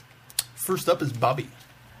 First up is Bobby.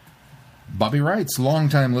 Bobby writes,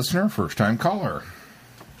 long-time listener, first-time caller.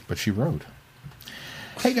 But she wrote,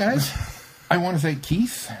 "Hey guys, I want to thank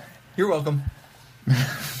Keith." You're welcome.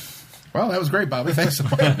 Well, that was great, Bobby. Thanks so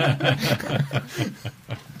much.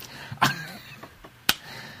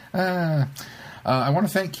 I want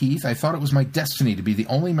to thank Keith. I thought it was my destiny to be the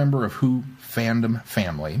only member of Who fandom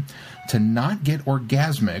family to not get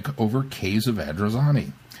orgasmic over K's of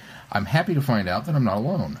Adrazzani. I'm happy to find out that I'm not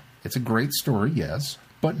alone. It's a great story, yes,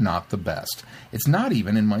 but not the best. It's not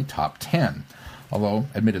even in my top 10. Although,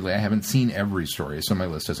 admittedly, I haven't seen every story, so my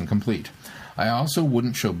list isn't complete. I also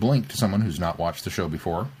wouldn't show Blink to someone who's not watched the show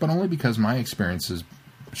before, but only because my experience has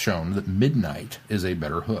shown that Midnight is a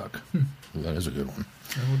better hook. Ooh, that is a good one.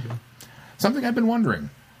 That would be. Something I've been wondering.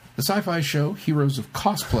 The sci-fi show Heroes of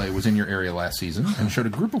Cosplay was in your area last season and showed a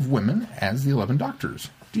group of women as the 11 Doctors.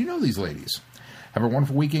 Do you know these ladies? Have a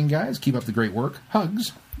wonderful weekend, guys. Keep up the great work.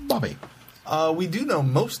 Hugs, Bobby. We do know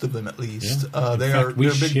most of them, at least. In fact, we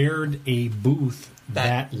shared a booth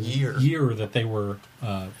that year that they were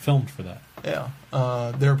filmed for that.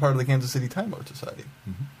 Yeah. They're part of the Kansas City Time Lord Society.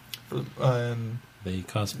 And they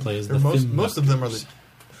cosplay as the most of them are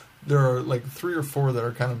there are like 3 or 4 that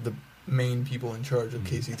are kind of the main people in charge of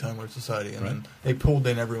KC Time Lord Society, and then they pulled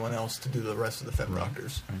in everyone else to do the rest of the Fem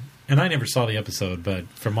Doctors. Right. And I never saw the episode, but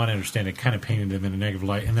from what I understand, it kind of painted them in a negative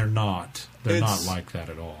light, and they're not. They're not like that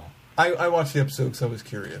at all. I watched the episode because I was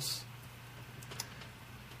curious.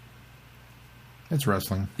 It's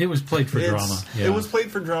wrestling. It was played for drama. Yeah. It was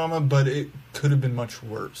played for drama, but it could have been much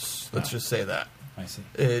worse. Let's just say that. I see.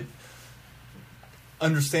 It,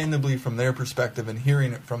 understandably, from their perspective and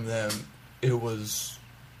hearing it from them, it was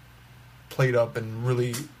played up and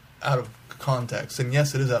really out of context. And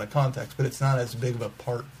yes, it is out of context, but it's not as big of a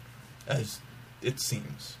part as it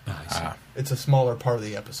seems. I see. It's a smaller part of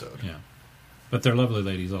the episode. Yeah. But they're lovely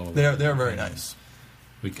ladies, all of them. them. They're very nice.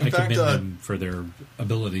 I commend them for their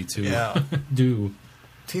ability to do.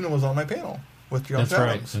 Tina was on my panel with John That's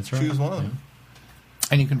Adams. That's right. She was one of them.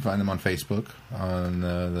 And you can find them on Facebook on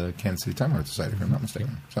the Kansas City Time Lord Society, if I'm not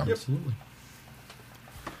mistaken. So, Absolutely.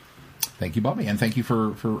 Thank you, Bobby, and thank you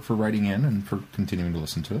for writing in and for continuing to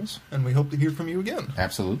listen to us. And we hope to hear from you again.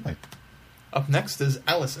 Absolutely. Up next is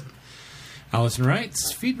Allison. Allison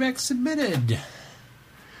writes, feedback submitted.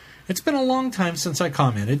 It's been a long time since I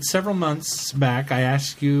commented. Several months back, I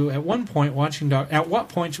asked you at what point watching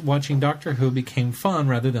Doctor Who became fun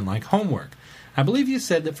rather than like homework. I believe you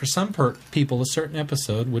said that for some people, a certain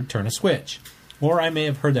episode would turn a switch. Or I may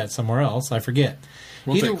have heard that somewhere else. I forget.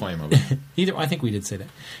 We'll take claim of it. I think we did say that.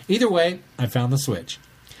 Either way, I found the switch.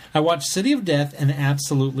 I watched City of Death and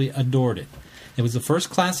absolutely adored it. It was the first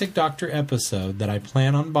classic Doctor episode that I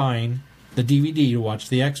plan on buying the DVD to watch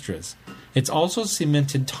the extras. It's also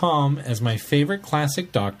cemented Tom as my favorite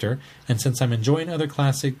classic Doctor, and since then I'm enjoying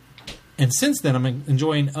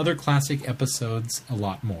other classic episodes a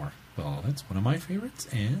lot more. Well, that's one of my favorites,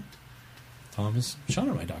 and Tom is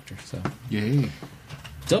Shauna, my Doctor. So yay,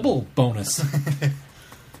 double bonus.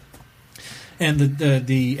 And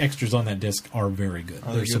the extras on that disc are very good.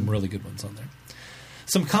 There's some really good ones on there.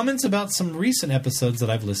 Some comments about some recent episodes that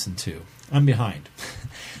I've listened to. I'm behind.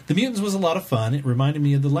 The Mutants was a lot of fun. It reminded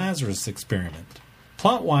me of the Lazarus Experiment.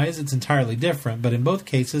 Plot-wise, it's entirely different, but in both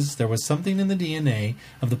cases, there was something in the DNA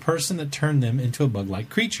of the person that turned them into a bug-like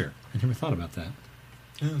creature. I never thought about that.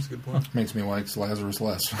 Yeah, that's a good point. Makes me like Lazarus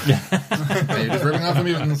less. Hey, just ripping off the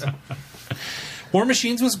Mutants. War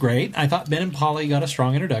Machines was great. I thought Ben and Polly got a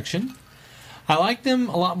strong introduction. I liked them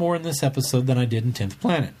a lot more in this episode than I did in 10th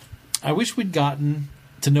Planet. I wish we'd gotten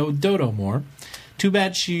to know Dodo more. Too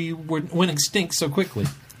bad she went extinct so quickly.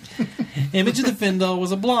 Image of the Findle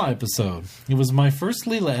was a blah episode. It was my first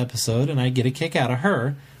Leela episode, and I get a kick out of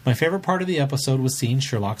her. My favorite part of the episode was seeing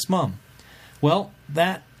Sherlock's mum. Well,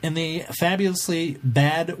 that and the fabulously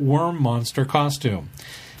bad worm monster costume.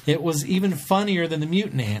 It was even funnier than the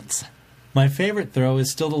mutant ants. My favorite, though,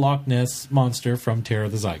 is still the Loch Ness monster from Terror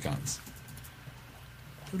of the Zygons.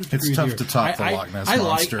 It's tough to top the Loch Ness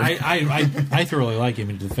monster. I thoroughly like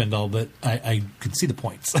Image of the Findle, but I can see the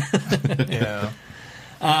points. Yeah.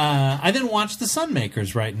 I then watched The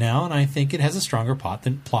Sunmakers right now, and I think it has a stronger plot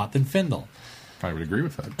than Findle. I would agree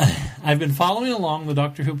with that. I've been following along the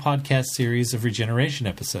Doctor Who podcast series of Regeneration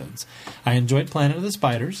episodes. I enjoyed Planet of the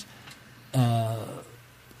Spiders.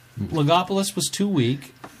 Logopolis was too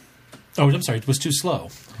weak. Oh, I'm sorry, it was too slow.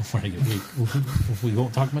 We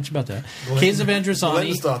won't talk much about that. Caves of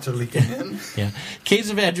Androzani. Thoughts are leaking in. Yeah, Caves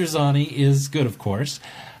of Androzani is good, of course.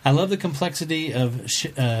 I love the complexity of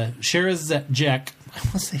Sherazek. I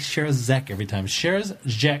want to say Sherazek every time.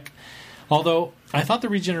 Sherazek. Although I thought the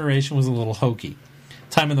regeneration was a little hokey.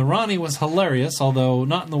 Time in the Rani was hilarious, although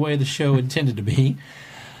not in the way the show intended to be.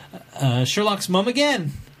 Sherlock's mum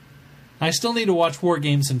again. I still need to watch War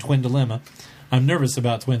Games and Twin Dilemma. I'm nervous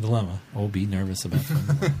about Twin Dilemma. Oh, be nervous about Twin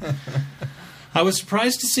Dilemma. I was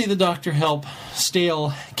surprised to see the Doctor help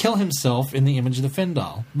Stale kill himself in the Image of the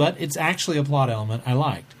Findle, but it's actually a plot element I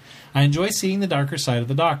liked. I enjoy seeing the darker side of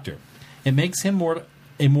the Doctor. It makes him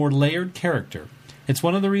a more layered character. It's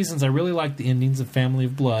one of the reasons I really like the endings of Family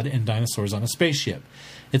of Blood and Dinosaurs on a Spaceship.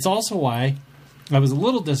 It's also why I was a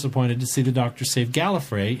little disappointed to see the Doctor save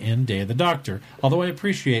Gallifrey in Day of the Doctor, although I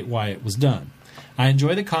appreciate why it was done. I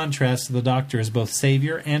enjoy the contrast of the Doctor as both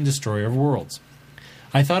savior and destroyer of worlds.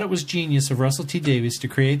 I thought it was genius of Russell T. Davies to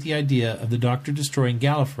create the idea of the Doctor destroying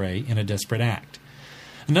Gallifrey in a desperate act.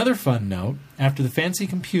 Another fun note, after the fancy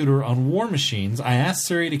computer on War Machines, I asked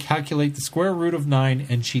Siri to calculate the square root of 9,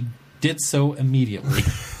 and she did so immediately.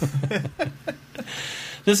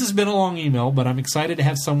 This has been a long email, but I'm excited to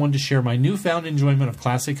have someone to share my newfound enjoyment of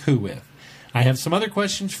Classic Who with. I have some other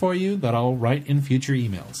questions for you that I'll write in future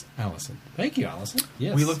emails. Allison. Thank you, Allison.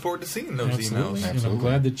 Yes. We look forward to seeing those Absolutely. emails. And I'm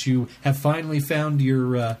glad that you have finally found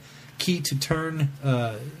your key to turn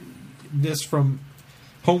this from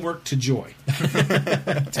homework to joy.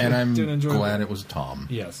 And I'm to enjoy glad it. it was Tom.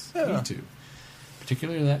 Yes, Yeah. me too.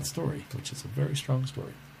 Particularly that story, which is a very strong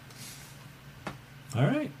story. All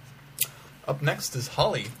right. Up next is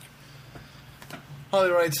Holly. Holly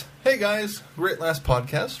writes, "Hey guys, great last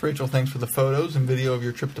podcast. Rachel, thanks for the photos and video of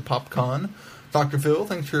your trip to PopCon. Dr. Phil,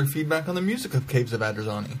 thanks for your feedback on the music of Caves of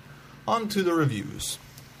Adrazani. On to the reviews.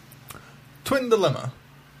 Twin Dilemma.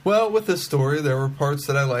 Well, with this story, there were parts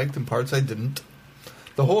that I liked and parts I didn't.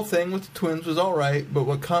 The whole thing with the twins was alright, but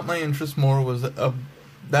what caught my interest more was that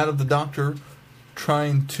of the Doctor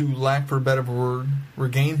trying to, lack for a better word,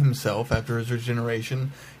 regain himself after his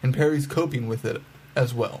regeneration, and Perry's coping with it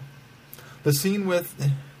as well. The scene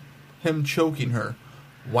with him choking her.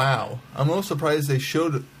 Wow. I'm a little surprised they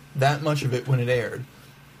showed that much of it when it aired.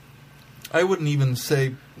 I wouldn't even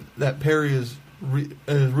say that Perry is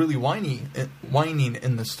really whining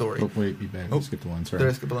in this story. Oh, wait, be bad. Oh, Skip the line, sorry. Did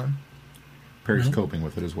I skip a line? Perry's No. coping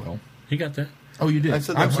with it as well. He got that. Oh, you did? I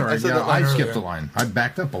said that I'm one- sorry. I said Yeah, that line I skipped earlier. the line. I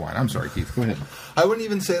backed up a line. I'm sorry, Keith. Go ahead. I wouldn't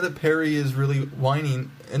even say that Perry is really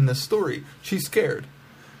whining in this story. She's scared.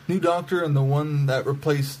 New Doctor and the one that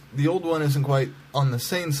replaced the old one isn't quite on the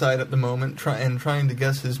sane side at the moment, trying to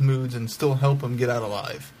guess his moods and still help him get out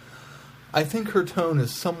alive. I think her tone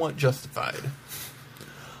is somewhat justified.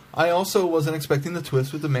 I also wasn't expecting the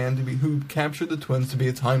twist with the man who captured the twins to be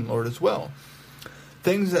a Time Lord as well.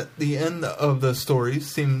 Things at the end of the story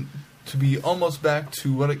seem to be almost back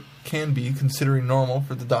to what it can be, considering normal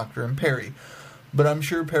for the Doctor and Perry. But I'm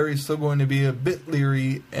sure Perry's still going to be a bit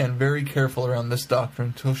leery and very careful around this Doctor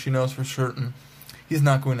until she knows for certain he's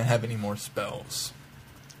not going to have any more spells.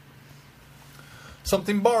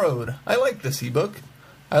 Something Borrowed. I like this ebook.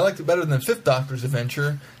 I liked it better than Fifth Doctor's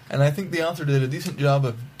adventure, and I think the author did a decent job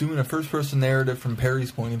of doing a first-person narrative from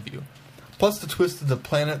Perry's point of view. Plus the twist of the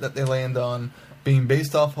planet that they land on being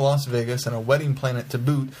based off of Las Vegas and a wedding planet to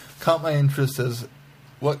boot caught my interest as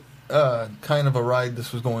what kind of a ride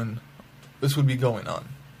this would be going on.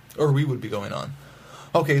 Or we would be going on.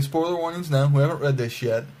 Okay, spoiler warnings now. Who haven't read this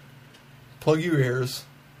yet, plug your ears.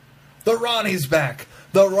 The Ronnie's back!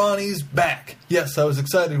 The Ronnie's back! Yes, I was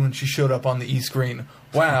excited when she showed up on the E-screen.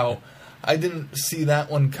 Wow. I didn't see that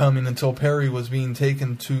one coming until Perry was being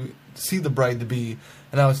taken to see the bride-to-be,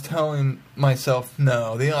 and I was telling myself,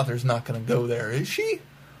 no, the author's not going to go there, is she?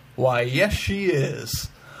 Why, yes, she is.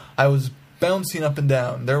 I was bouncing up and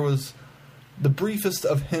down. There was the briefest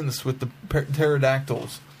of hints with the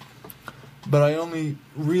pterodactyls, but I only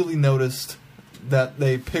really noticed that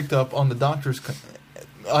they picked up on the Doctor's...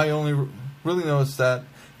 I only really noticed that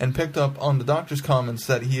and picked up on the Doctor's comments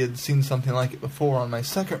that he had seen something like it before on my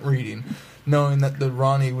second reading, knowing that the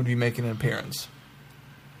Ronnie would be making an appearance.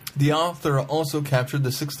 The author also captured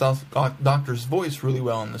the Sixth Doctor's voice really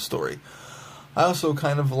well in the story. I also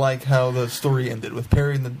kind of like how the story ended, with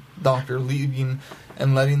Perry and the Doctor leaving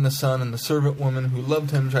and letting the son and the servant woman who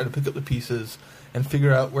loved him try to pick up the pieces and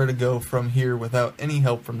figure out where to go from here without any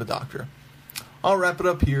help from the Doctor. I'll wrap it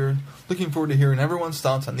up here. Looking forward to hearing everyone's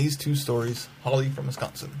thoughts on these two stories. Holly from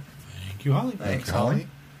Wisconsin. Thank you, Holly. Thanks, you, Holly. Holly.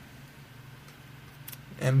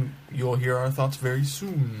 And you'll hear our thoughts very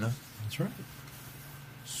soon. That's right.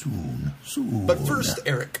 Soon. But first,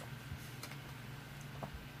 Eric.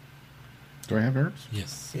 Do I have Eric's?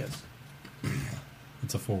 Yes. Yes.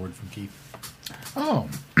 It's a forward from Keith. Oh.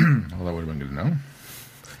 Well, that would have been good to know.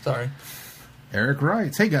 Sorry. Eric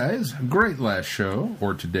writes, "Hey guys, great last show,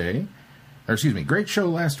 or today. Or excuse me, great show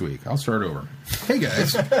last week. I'll start over. Hey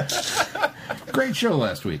guys, great show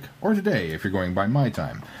last week, or today if you're going by my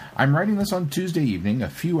time. I'm writing this on Tuesday evening, a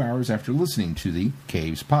few hours after listening to the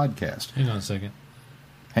Caves podcast. Hang on a second.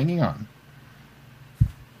 Hanging on.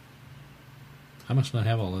 I must not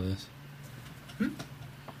have all of this.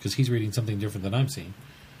 Because he's reading something different than I'm seeing.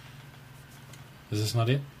 Is this not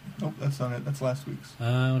it? Nope, that's not it. That's last week's.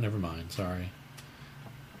 Oh, never mind. Sorry.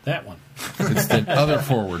 That one. It's the other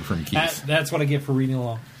forward from Keith. That's what I get for reading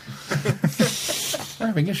along. We're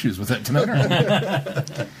having issues with that tonight,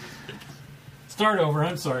 aren't we? Start over.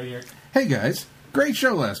 I'm sorry, Eric. Hey guys, great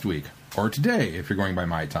show last week. Or today, if you're going by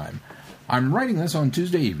my time. I'm writing this on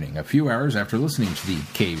Tuesday evening, a few hours after listening to the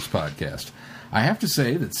Caves podcast. I have to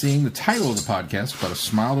say that seeing the title of the podcast put a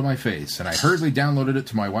smile to my face, and I hurriedly downloaded it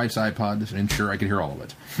to my wife's iPod to ensure I could hear all of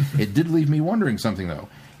it. It did leave me wondering something, though.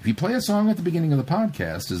 If you play a song at the beginning of the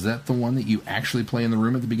podcast, is that the one that you actually play in the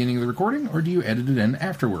room at the beginning of the recording, or do you edit it in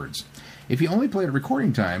afterwards? If you only play at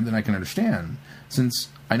recording time, then I can understand, since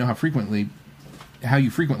I know how you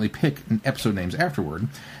frequently pick episode names afterward,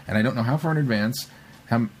 and I don't know how far in advance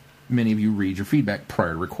how many of you read your feedback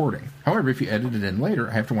prior to recording. However, if you edit it in later,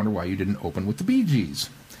 I have to wonder why you didn't open with the Bee Gees.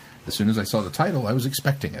 As soon as I saw the title, I was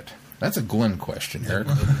expecting it. That's a Glenn question, Eric.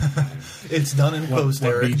 It's done in post, What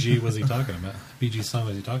Eric. BG was he talking about? BG song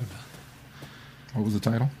was he talking about? What was the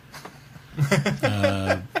title?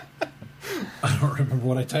 I don't remember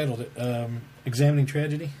what I titled it. Examining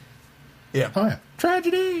Tragedy? Yeah. Oh, yeah.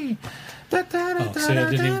 Tragedy! Oh, see,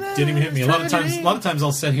 it didn't even hit me. A lot of times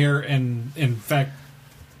I'll sit here and, in fact,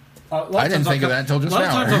 I didn't think of that until just now. A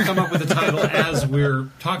lot of times I'll come up with a title as we're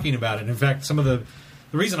talking about it. In fact, some of the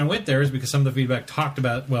reason I went there is because some of the feedback talked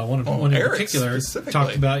about, well, one in Eric particular specifically.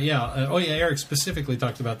 talked about, Eric specifically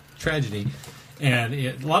talked about Tragedy. And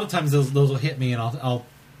a lot of times those will hit me, and I'll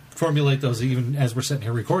formulate those even as we're sitting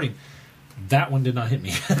here recording. That one did not hit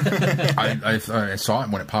me. I saw it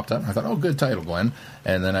when it popped up, and I thought, oh, good title, Glenn.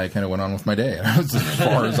 And then I kind of went on with my day. That was as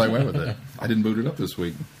far as I went with it. I didn't boot it up this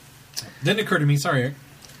week. Didn't occur to me. Sorry, Eric.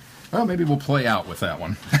 Well, maybe we'll play out with that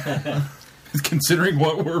one. Considering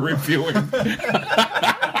what we're reviewing.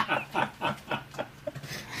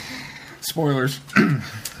 Spoilers.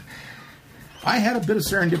 I had a bit of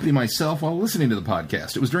serendipity myself while listening to the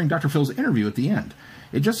podcast. It was during Dr. Phil's interview at the end.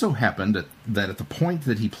 It just so happened that at the point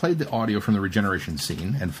that he played the audio from the regeneration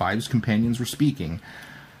scene and Five's companions were speaking,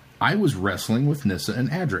 I was wrestling with Nissa and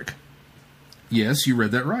Adric. Yes, you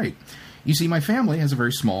read that right. You see, my family has a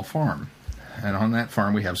very small farm. And on that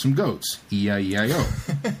farm we have some goats. E-I-E-I-O.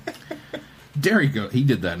 Dairy goat. He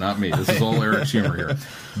did that, not me. This is all Eric's humor here.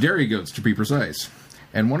 Dairy goats, to be precise.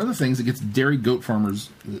 And one of the things that dairy goat farmers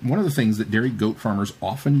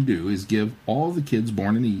often do is give all the kids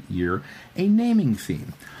born in a year a naming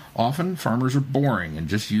theme. Often farmers are boring and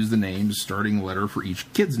just use the names starting letter for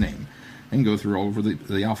each kid's name and go through all over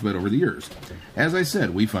the alphabet over the years. As I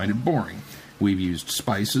said, we find it boring. We've used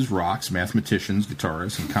spices, rocks, mathematicians,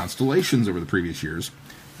 guitarists, and constellations over the previous years.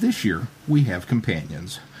 This year, we have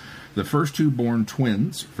companions. The first two born,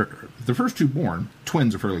 twins are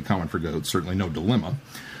fairly common for goats, certainly no dilemma,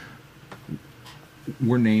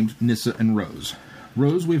 were named Nissa and Rose.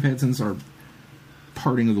 Rose we've had since our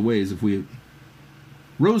parting of the ways.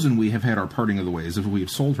 Rose and we have had our parting of the ways if we have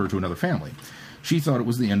sold her to another family. She thought it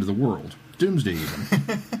was the end of the world. Doomsday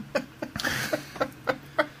even.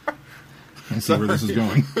 I see where this is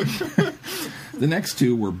going. The next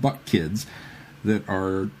two were buck kids that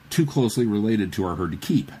are too closely related to our herd to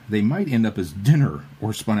keep. They might end up as dinner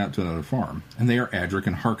or spun out to another farm, and they are Adric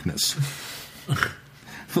and Harkness.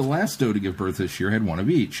 The last doe to give birth this year had one of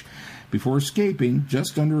each, before escaping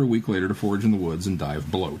just under a week later to forage in the woods and die of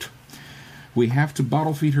bloat. We have to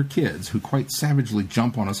bottle feed her kids, who quite savagely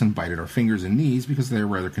jump on us and bite at our fingers and knees because they are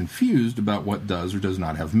rather confused about what does or does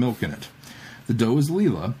not have milk in it. The doe is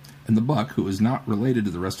Leela, and the buck, who is not related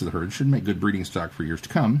to the rest of the herd, should make good breeding stock for years to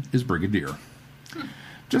come, is Brigadier.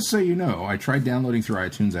 Just so you know, I tried downloading through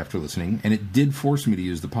iTunes after listening, and it did force me to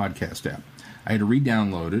use the podcast app. I had to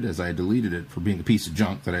re-download it as I had deleted it for being a piece of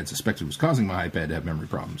junk that I had suspected was causing my iPad to have memory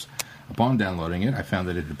problems. Upon downloading it, I found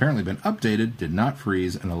that it had apparently been updated, did not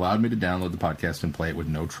freeze, and allowed me to download the podcast and play it with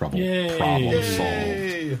no trouble. Yay. Problem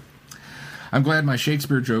solved. I'm glad my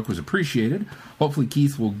Shakespeare joke was appreciated. Hopefully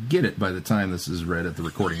Keith will get it by the time this is read at the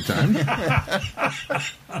recording time.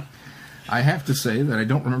 I have to say that I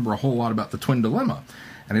don't remember a whole lot about the Twin Dilemma,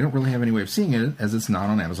 and I don't really have any way of seeing it as it's not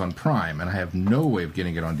on Amazon Prime, and I have no way of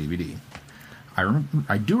getting it on DVD.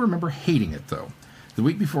 I do remember hating it, though. The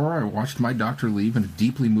week before, I watched my doctor leave in a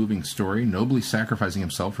deeply moving story, nobly sacrificing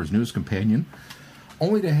himself for his newest companion,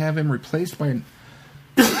 only to have him replaced by an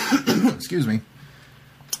excuse me,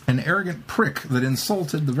 an arrogant prick that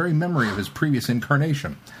insulted the very memory of his previous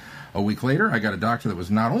incarnation. A week later, I got a doctor that was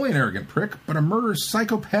not only an arrogant prick, but a murderous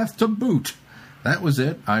psychopath to boot. That was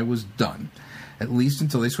it. I was done. At least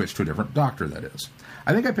until they switched to a different doctor, that is.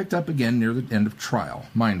 I think I picked up again near the end of Trial.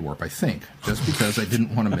 Mind Warp, I think. Just because I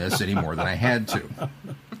didn't want to miss any more than I had to.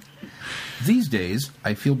 These days,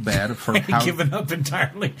 I feel bad for how... Given up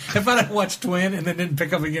entirely. If I'd have watched Twin and then didn't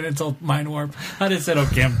pick up again until Mind Warp, I'd have said,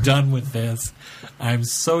 okay, I'm done with this. I'm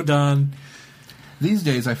so done. These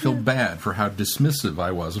days, I feel bad for how dismissive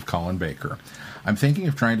I was of Colin Baker. I'm thinking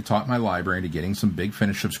of trying to talk my library into getting some Big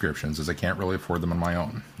Finish subscriptions, as I can't really afford them on my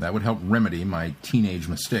own. That would help remedy my teenage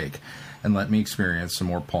mistake and let me experience some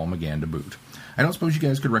more Paul McGann to boot. I don't suppose you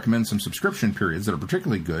guys could recommend some subscription periods that are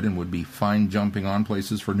particularly good and would be fine jumping on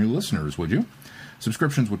places for new listeners, would you?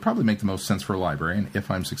 Subscriptions would probably make the most sense for a library, and if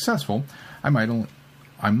I'm successful, I might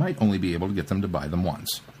only be able to get them to buy them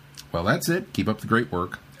once. Well, that's it. Keep up the great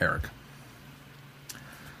work. Eric.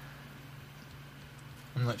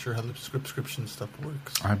 I'm not sure how the subscription stuff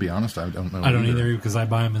works. I'll be honest, I don't know. I don't either because I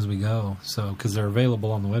buy them as we go. So because they're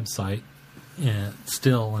available on the website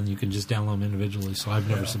still, and you can just download them individually. So I've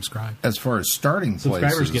never subscribed. As far as starting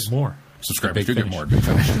Subscribers places... get more. Subscribers do Big get more. Big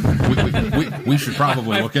Finish. we should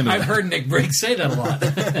probably look into that. I've heard Nick Briggs say that a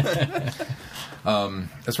lot.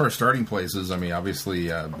 As far as starting places, I mean,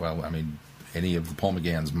 obviously, any of the Paul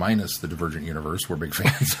McGanns minus the Divergent Universe we're big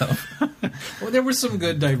fans of. Well, there was some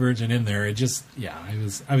good Divergent in there. It just,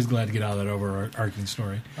 I was glad to get out of that overarching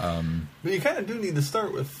story. But you kind of do need to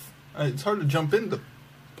start with... it's hard to jump into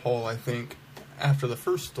Paul, I think, after the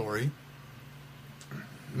first story.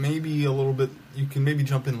 Maybe a little bit... You can maybe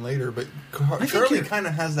jump in later, but Charlie kind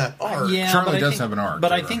of has that arc. Yeah, Charlie does have an arc.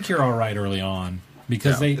 But I think you're all right early on.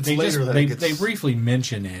 Because they briefly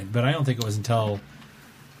mention it, but I don't think it was until...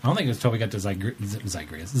 I don't think it was until we got to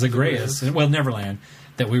Zagreus. Well, Neverland,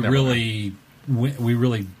 that we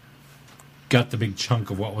really got the big chunk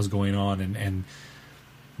of what was going on and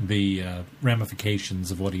the ramifications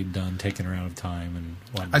of what he'd done, taken her out of time and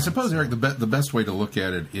whatnot. I suppose, Eric, the best way to look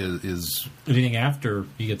at it is anything after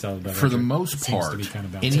he gets out of bed. For the most part,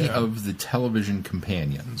 any out. of the television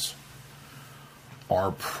companions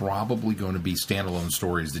are probably going to be standalone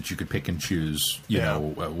stories that you could pick and choose,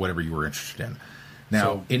 whatever you were interested in. Now,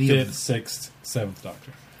 so any 5th, of the, 6th, 7th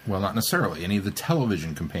Doctor. Well, not necessarily. Any of the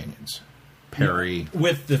television companions. Perry. Yeah,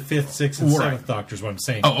 with the 5th, 6th, and 7th Doctor is what I'm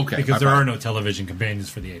saying. Oh, okay. Because there are no television companions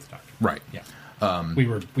for the 8th Doctor. Right. Yeah.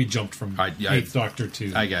 We jumped from 8th Doctor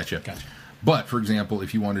to... I gotcha. But, for example,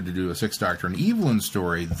 if you wanted to do a 6th Doctor and Evelyn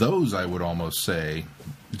story, those I would almost say,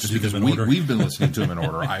 just because we've been listening to them in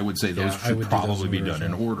order, I would say those should probably be done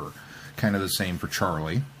in order. Kind of the same for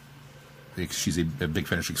Charlie. She's a Big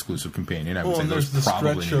Finish exclusive companion. I would say those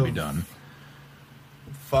probably need to be done.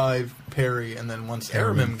 5 Perry, and then once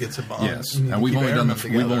Aramim gets a bomb. Yes, and we've only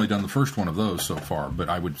done the first one of those so far, but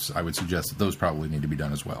I would suggest that those probably need to be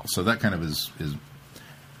done as well. So that kind of is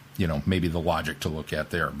maybe the logic to look at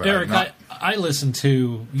there. But Eric, I listened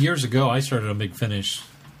to years ago. I started on Big Finish.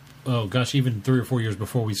 Oh gosh, even 3 or 4 years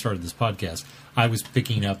before we started this podcast, I was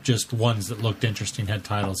picking up just ones that looked interesting, had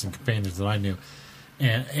titles and companions that I knew,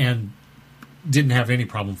 and didn't have any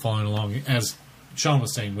problem following along, as Sean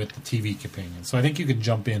was saying, with the TV companions. So I think you can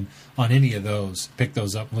jump in on any of those, pick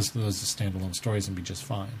those up, and listen to those as standalone stories and be just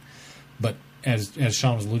fine. But as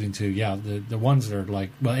Sean was alluding to, the ones that are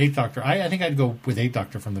like, well, 8th Doctor, I think I'd go with 8th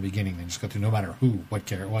Doctor from the beginning and just go through no matter who,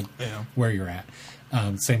 where you're at.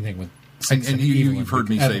 Same thing with... And you've heard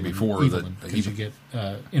me say before that you get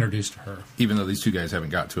introduced to her. Even though these two guys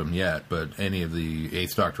haven't got to him yet, but any of the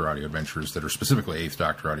 8th Doctor audio adventures that are specifically 8th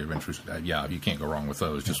Doctor audio adventures, you can't go wrong with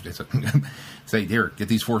those. Just say, here, get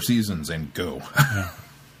these 4 seasons and go. Yeah.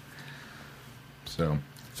 So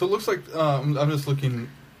it looks like I'm just looking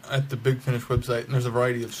at the Big Finish website, and there's a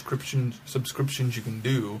variety of subscriptions you can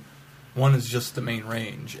do. One is just the main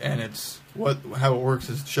range, and how it works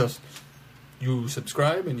is just you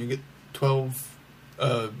subscribe and you get 12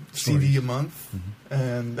 CD a month,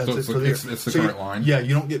 and that's it for the year. It's the current line? Yeah,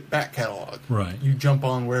 you don't get back catalog. Right. You jump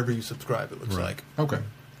on wherever you subscribe, it looks like. Okay.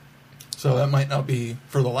 So that might not be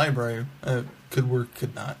for the library. Could work,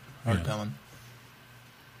 could not. Hard telling.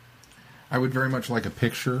 I would very much like a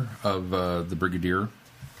picture of the Brigadier,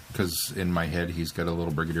 because in my head he's got a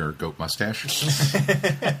little Brigadier goat mustache.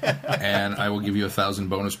 And I will give you 1,000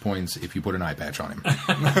 bonus points if you put an eye patch on him.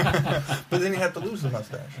 But then you have to lose the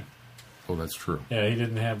mustache. Oh, that's true. Yeah, he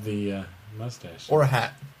didn't have the mustache. Or a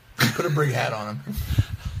hat. Put a brig hat on him.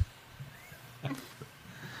 I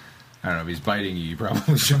don't know, if he's biting you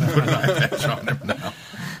probably shouldn't put an eye patch on him now.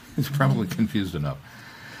 He's probably confused enough.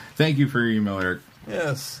 Thank you for your email, Eric.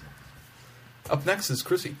 Yes. Up next is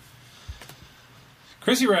Chrissy.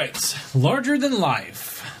 Chrissy writes, larger than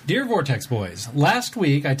life. Dear Vortex Boys, last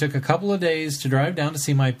week I took a couple of days to drive down to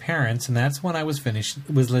see my parents, and that's when I was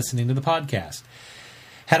listening to the podcast.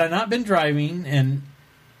 Had I not been driving and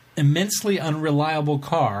immensely unreliable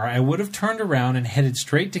car, I would have turned around and headed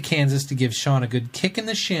straight to Kansas to give Sean a good kick in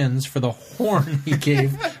the shins for the horn he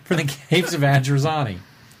gave for the Caves of Adrazani.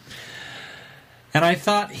 And I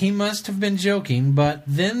thought he must have been joking, but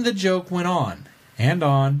then the joke went on, and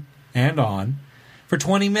on, and on, for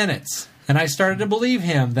 20 minutes. And I started to believe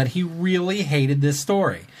him that he really hated this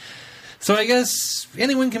story. So I guess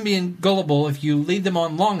anyone can be gullible if you lead them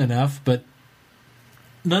on long enough, but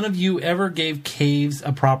none of you ever gave Caves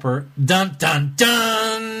a proper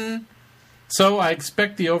dun-dun-dun. So I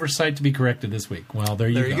expect the oversight to be corrected this week. Well, there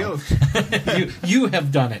you go. you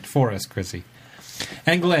have done it for us, Chrissy.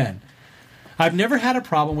 And Glenn, I've never had a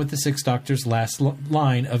problem with the Sixth Doctor's last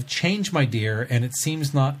line of "change, my dear, and it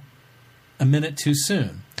seems not a minute too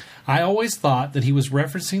soon." I always thought that he was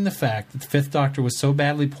referencing the fact that the Fifth Doctor was so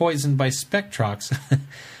badly poisoned by Spectrox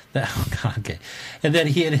and that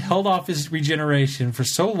he had held off his regeneration for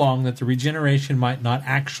so long that the regeneration might not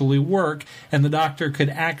actually work and the Doctor could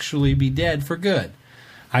actually be dead for good.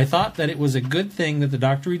 I thought that it was a good thing that the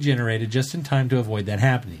Doctor regenerated just in time to avoid that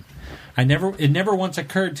happening. It never once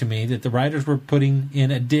occurred to me that the writers were putting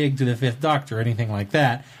in a dig to the Fifth Doctor or anything like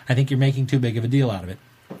that. I think you're making too big of a deal out of it.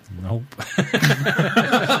 Nope.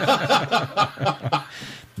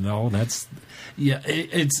 No, that's... Yeah,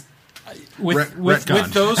 it's... With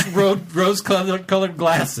those rose-colored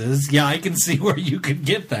glasses, yeah, I can see where you could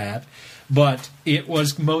get that. But it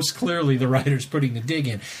was most clearly the writers putting the dig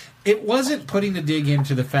in. It wasn't putting the dig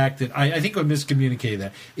into the fact that... I think I miscommunicated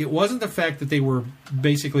that. It wasn't the fact that they were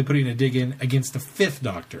basically putting a dig in against the Fifth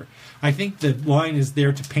Doctor. I think the line is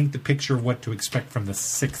there to paint the picture of what to expect from the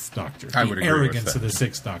Sixth Doctor. I would the agree arrogance with that. of the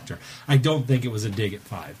Sixth Doctor. I don't think it was a dig at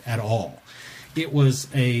 5 at all. It was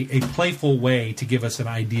a playful way to give us an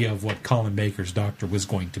idea of what Colin Baker's Doctor was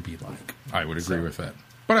going to be like. I would agree with that.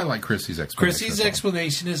 But I like Chrissy's explanation. Chrissy's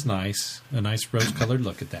explanation is nice. A nice rose-colored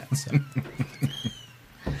look at that. So.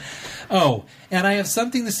 Oh, and I have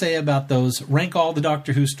something to say about those rank all the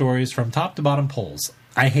Doctor Who stories from top to bottom polls.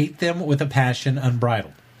 I hate them with a passion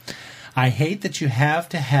unbridled. I hate that you have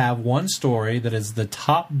to have one story that is the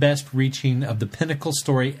top best reaching of the pinnacle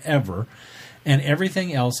story ever, and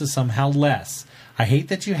everything else is somehow less. I hate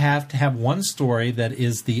that you have to have one story that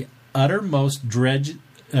is the uttermost dregs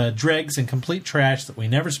and complete trash that we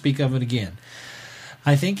never speak of it again.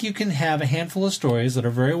 I think you can have a handful of stories that are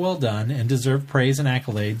very well done and deserve praise and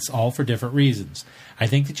accolades, all for different reasons. I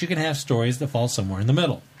think that you can have stories that fall somewhere in the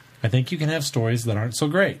middle. I think you can have stories that aren't so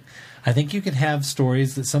great. I think you can have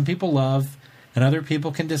stories that some people love and other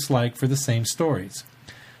people can dislike for the same stories.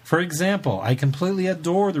 For example, I completely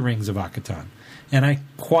adore The Rings of Akhaton, and I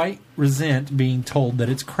quite resent being told that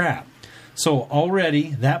it's crap. So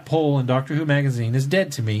already, that poll in Doctor Who magazine is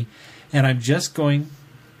dead to me, and I'm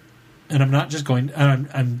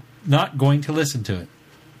not going to listen to it.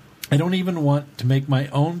 I don't even want to make my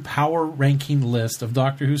own power ranking list of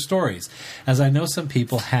Doctor Who stories, as I know some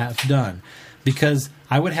people have done, because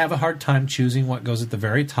I would have a hard time choosing what goes at the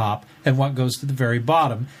very top and what goes to the very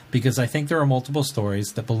bottom, because I think there are multiple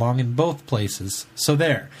stories that belong in both places. So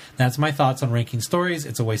there. That's my thoughts on ranking stories.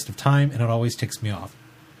 It's a waste of time, and it always ticks me off.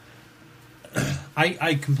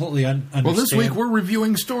 I completely understand. Well, this week we're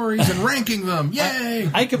reviewing stories and ranking them.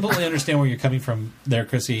 Yay! I completely understand where you're coming from there,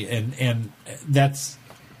 Chrissy, and that's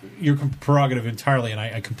your prerogative entirely, and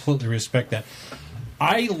I completely respect that.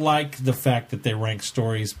 I like the fact that they rank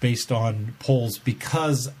stories based on polls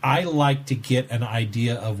because I like to get an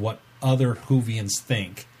idea of what other Whovians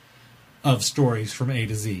think of stories from A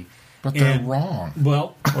to Z. But they're wrong.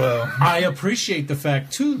 Well, I appreciate the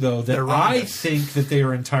fact, too, though, that I think that they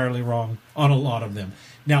are entirely wrong on a lot of them.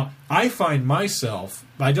 Now, I find myself,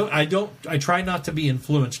 I try not to be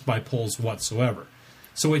influenced by polls whatsoever.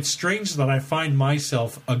 So it's strange that I find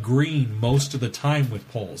myself agreeing most of the time with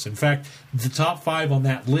polls. In fact, the top 5 on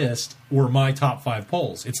that list were my top 5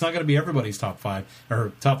 polls. It's not going to be everybody's top 5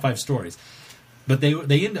 or top 5 stories. But they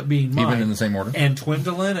end up being mine. Even in the same order? And Twin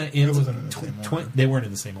Dilemma... They weren't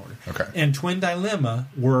in the same order. Okay. And Twin Dilemma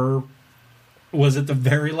was at the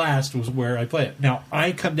very last was where I play it. Now,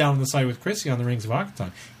 I come down on the side with Chrissy on the Rings of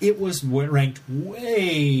Akhaton. It was ranked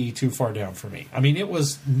way too far down for me. I mean, it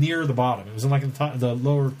was near the bottom. It was in like the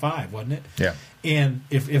lower 5, wasn't it? Yeah. And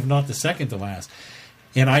if not the second to last.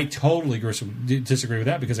 And I totally disagree with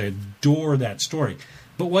that because I adore that story.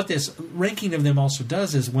 But what this ranking of them also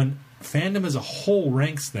does is when fandom as a whole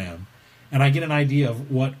ranks them, and I get an idea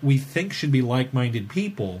of what we think should be like-minded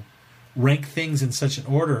people, rank things in such an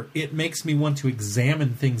order, it makes me want to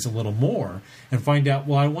examine things a little more and find out,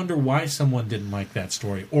 well, I wonder why someone didn't like that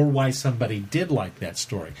story or why somebody did like that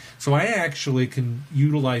story. So I actually can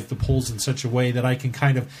utilize the polls in such a way that I can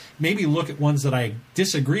kind of maybe look at ones that I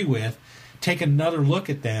disagree with, take another look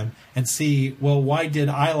at them and see, well, why did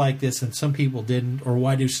I like this and some people didn't, or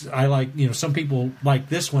why do I like, some people like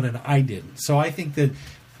this one and I didn't. So I think that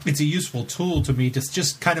it's a useful tool to me to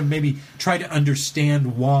just kind of maybe try to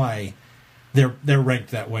understand why they're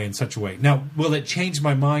ranked that way in such a way. Now, will it change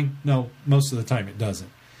my mind? No, most of the time it doesn't.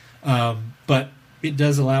 But it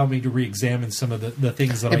does allow me to re-examine some of the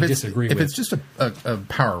things that I disagree with. If it's just a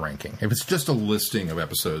power ranking, if it's just a listing of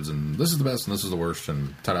episodes and this is the best and this is the worst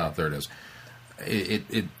and ta-da, there it is.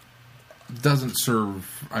 It doesn't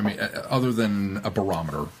serve, other than a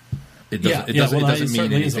barometer. It doesn't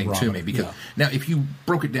mean anything to me because now if you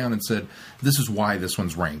broke it down and said this is why this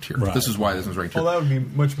one's ranked here, this is why this one's ranked here. Well, that would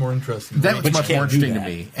be much more interesting. That was much more interesting to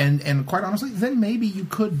me, and quite honestly, then maybe you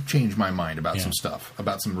could change my mind about some stuff,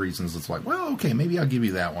 about some reasons. It's like, well, okay, maybe I'll give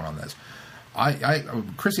you that one on this.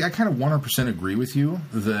 Chrissy, I kind of 100% agree with you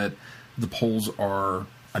that the polls are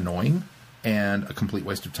annoying and a complete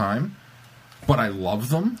waste of time, but I love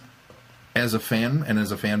them as a fan and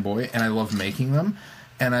as a fanboy, and I love making them.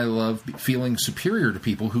 And I love feeling superior to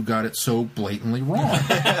people who got it so blatantly wrong.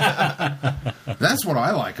 That's what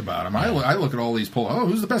I like about them. I look at all these polls. Oh,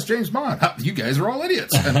 who's the best James Bond? Oh, you guys are all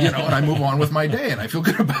idiots. And and I move on with my day, and I feel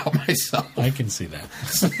good about myself. I can see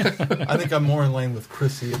that. I think I'm more in line with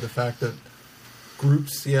Chrissy. The fact that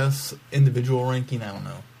groups, yes, individual ranking, I don't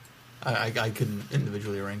know. I couldn't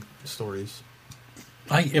individually rank stories.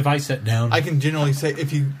 If I sit down, I can generally say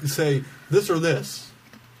if you say this or this,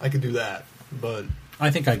 I could do that, but. I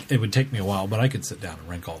think it would take me a while, but I could sit down and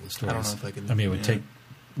rank all the stories. I don't know if I could. It would take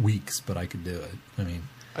weeks, but I could do it.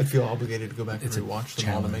 I'd feel obligated to go back and rewatch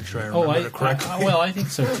them all to make sure I remember it correctly. Well, I think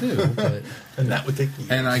so too. But and that would take years.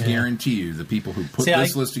 And I guarantee you, the people who put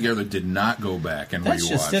this list together did not go back and that's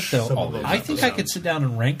rewatch. That's just it, though. I think I could sit down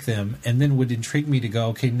and rank them, and then would intrigue me to go,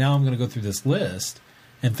 okay, now I'm going to go through this list,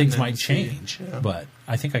 and things might change. Yeah. But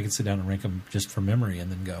I think I could sit down and rank them just from memory,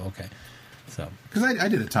 and then go, okay. Because I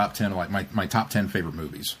did a top 10 of like my top 10 favorite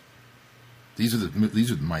movies. These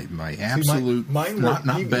are my absolute mine not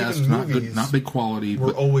best, not good, not big quality.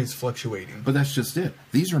 We're always fluctuating. But that's just it.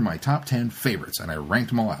 These are my top 10 favorites, and I ranked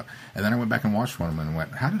them all out. And then I went back and watched one of them and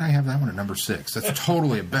went, how did I have that one at number 6? That's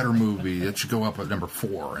totally a better movie. That should go up at number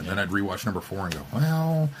 4. And then I'd rewatch number 4 and go,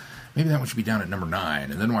 well, maybe that one should be down at number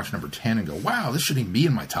 9. And then watch number 10 and go, wow, this shouldn't even be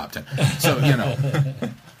in my top 10. So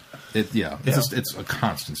it's a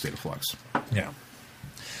constant state of flux. Yeah.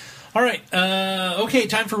 All right. Okay,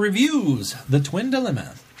 time for reviews. The Twin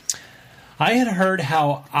Dilemma. I had heard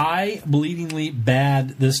how eye-bleedingly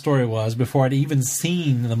bad this story was before I'd even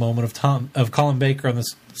seen the moment of Colin Baker on the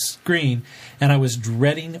screen, and I was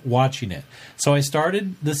dreading watching it. So I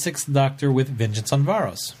started The Sixth Doctor with Vengeance on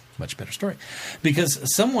Varos. Much better story. Because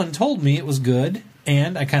someone told me it was good,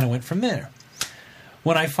 and I kind of went from there.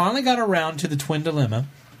 When I finally got around to The Twin Dilemma,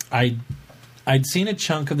 I'd seen a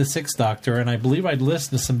chunk of The Sixth Doctor, and I believe I'd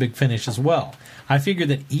listened to some Big Finish as well. I figured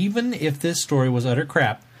that even if this story was utter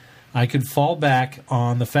crap, I could fall back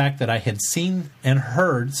on the fact that I had seen and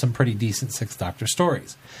heard some pretty decent Sixth Doctor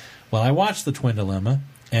stories. Well, I watched The Twin Dilemma,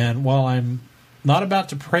 and while I'm not about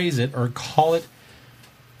to praise it or call it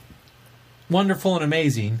wonderful and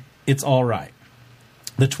amazing, it's all right.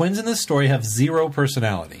 The twins in this story have zero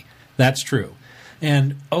personality. That's true.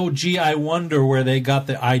 And, oh, gee, I wonder where they got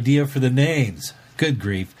the idea for the names. Good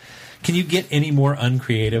grief. Can you get any more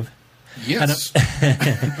uncreative? Yes.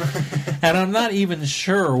 And I'm not even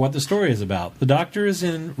sure what the story is about. The Doctor is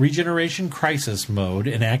in regeneration crisis mode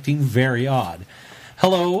and acting very odd.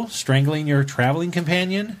 Hello, strangling your traveling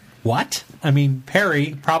companion? What?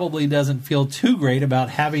 Perry probably doesn't feel too great about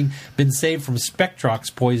having been saved from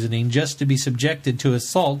Spectrox poisoning just to be subjected to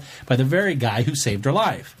assault by the very guy who saved her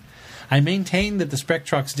life. I maintain that the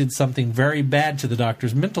Spectrox did something very bad to the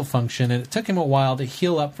Doctor's mental function, and it took him a while to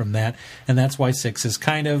heal up from that, and that's why 6 is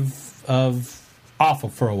kind of awful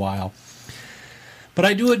for a while. But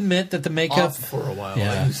I do admit that the makeup... Off for a while.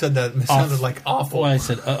 Yeah. You said that, it sounded like awful. Well, I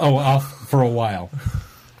said, off for a while.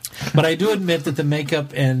 But I do admit that the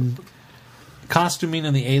makeup and costuming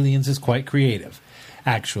on the aliens is quite creative,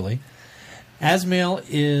 actually. Asmail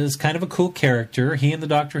is kind of a cool character. He and the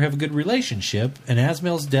Doctor have a good relationship, and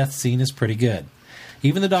Asmail's death scene is pretty good.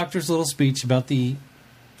 Even the Doctor's little speech at the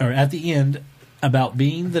end about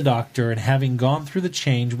being the Doctor and having gone through the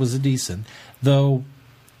change was decent, though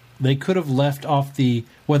they could have left off the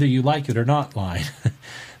whether you like it or not line.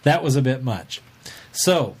 That was a bit much.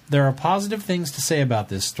 So, there are positive things to say about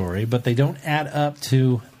this story, but they don't add up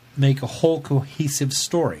to make a whole cohesive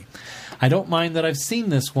story. I don't mind that I've seen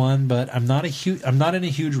this one, but I'm not in a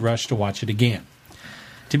huge rush to watch it again.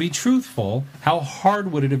 To be truthful, how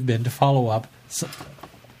hard would it have been to follow up...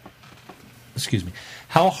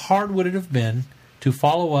 How hard would it have been to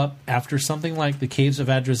follow up after something like The Caves of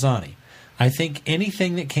Adrazzani? I think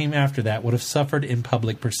anything that came after that would have suffered in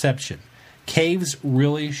public perception. Caves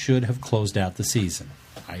really should have closed out the season.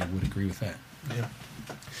 I would agree with that. Yeah.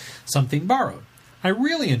 Something Borrowed. I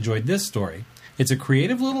really enjoyed this story. It's a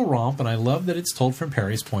creative little romp, and I love that it's told from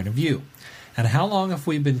Perry's point of view. And how long have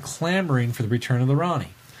we been clamoring for the return of the Rani?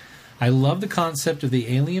 I love the concept of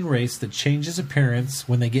the alien race that changes appearance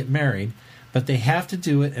when they get married, but they have to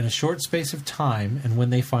do it in a short space of time and when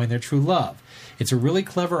they find their true love. It's a really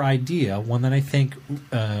clever idea, one that I think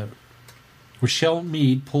Rochelle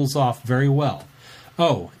Mead pulls off very well.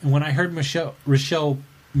 Oh, and when I heard Rochelle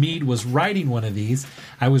Mead was writing one of these,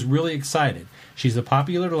 I was really excited. She's a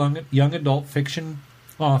popular young adult fiction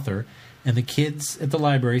author, and the kids at the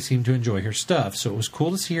library seem to enjoy her stuff, so it was cool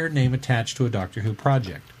to see her name attached to a Doctor Who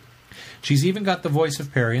project. She's even got the voice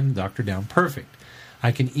of Perry and the Doctor down perfect.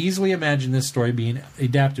 I can easily imagine this story being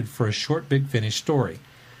adapted for a short Big Finish story.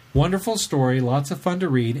 Wonderful story, lots of fun to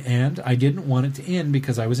read, and I didn't want it to end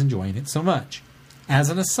because I was enjoying it so much. As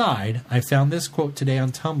an aside, I found this quote today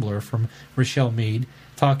on Tumblr from Rochelle Mead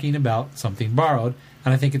talking about Something Borrowed,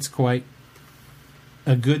 and I think it's quite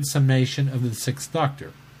a good summation of the Sixth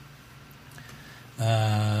Doctor.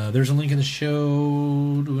 There's a link in the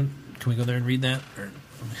show. Can we go there and read that? Or,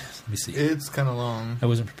 let me see. It's kind of long. I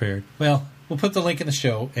wasn't prepared. Well, we'll put the link in the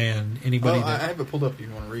show, and anybody Well, I that... have it pulled up if you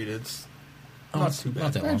want to read it. It's not too bad.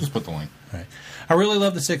 Not that I long. just put the link. Right. I really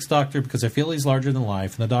love the Sixth Doctor because I feel he's larger than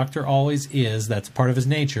life, and the Doctor always is. That's part of his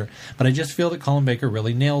nature. But I just feel that Colin Baker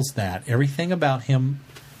really nails that. Everything about him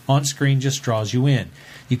on screen just draws you in.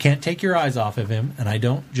 You can't take your eyes off of him, and I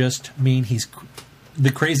don't just mean he's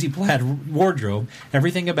the crazy plaid wardrobe.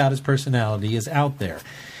 Everything about his personality is out there.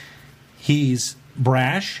 He's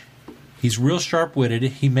brash. He's real sharp-witted.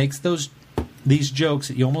 He makes these jokes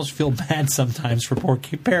that you almost feel bad sometimes for poor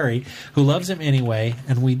Perry, who loves him anyway,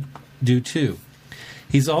 and we do too.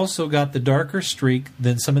 He's also got the darker streak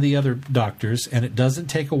than some of the other Doctors, and it doesn't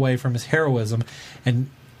take away from his heroism and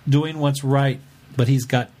doing what's right, but he's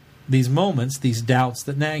got these moments, these doubts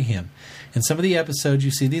that nag him. In some of the episodes,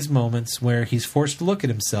 you see these moments where he's forced to look at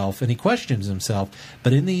himself, and he questions himself,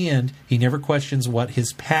 but in the end, he never questions what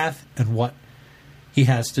his path and what he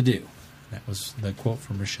has to do. That was the quote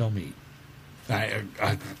from Rochelle Mead. I'm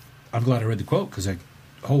glad I read the quote because I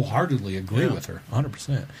wholeheartedly agree with her,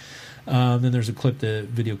 100%. Then there's a clip, the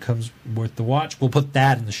video comes worth the watch. We'll put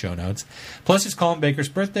that in the show notes. Plus, it's Colin Baker's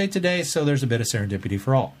birthday today, so there's a bit of serendipity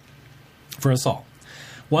for us all.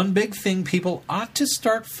 One big thing, people ought to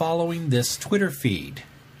start following this Twitter feed.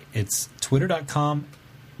 It's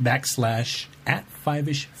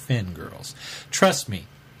twitter.com/@5ishfangirls. Trust me,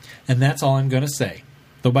 and that's all I'm going to say.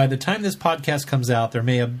 Though by the time this podcast comes out, there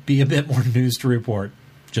may be a bit more news to report.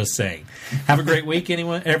 Just saying. Have a great week,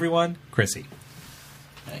 everyone. Chrissy.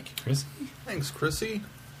 Thank you, Chrissy. Thanks, Chrissy.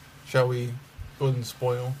 Shall we go ahead and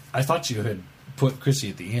spoil? I thought you had put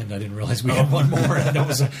Chrissy at the end. I didn't realize we had one more.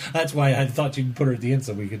 That's why I thought you'd put her at the end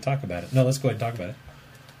so we could talk about it. No, let's go ahead and talk about it.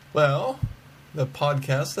 Well, the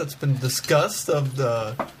podcast that's been discussed of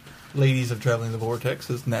the ladies of Traveling the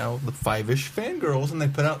Vortex is now the 5-ish Fangirls, and they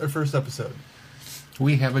put out their first episode.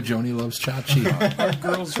 We have a Joni Loves Chachi. Our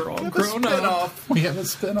girls are all grown up. We have a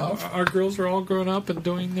spin-off. Our girls are all grown up and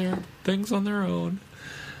doing their things on their own.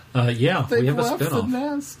 We have a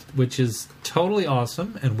spinoff, which is totally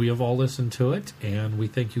awesome, and we have all listened to it, and we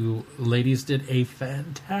think you ladies did a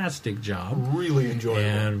fantastic job. Really enjoyable.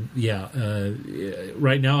 And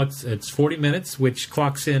right now it's 40 minutes, which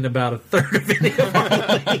clocks in about a third of any of our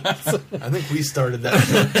leads. I think we started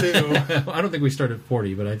that too. I don't think we started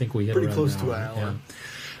 40, but I think we hit Pretty around close an to hour.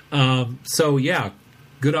 an hour. Yeah.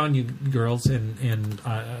 Good on you, girls, and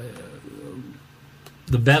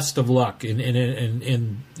the best of luck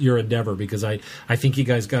in your endeavor, because I think you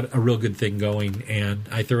guys got a real good thing going, and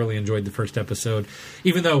I thoroughly enjoyed the first episode.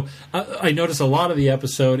 Even though I notice a lot of the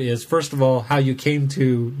episode is, first of all, how you came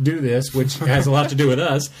to do this, which has a lot to do with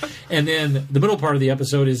us, and then the middle part of the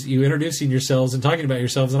episode is you introducing yourselves and talking about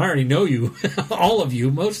yourselves, and I already know you, all of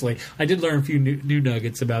you, mostly. I did learn a few new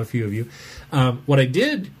nuggets about a few of you. What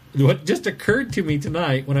just occurred to me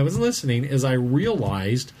tonight when I was listening is I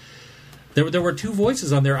realized there were two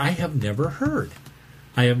voices on there I have never heard.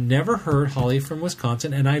 I have never heard Holly from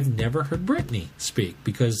Wisconsin, and I've never heard Brittany speak,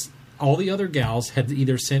 because all the other gals had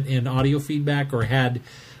either sent in audio feedback or had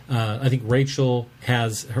I think Rachel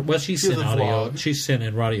has her. Well, she's She has sent a audio. vlog. She's sent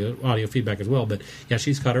in audio feedback as well. But yeah,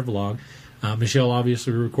 she's got her vlog. Michelle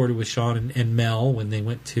obviously recorded with Sean and Mel when they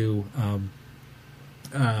went to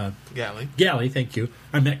Galley. Galley. Thank you.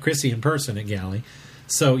 I met Chrissy in person at Galley.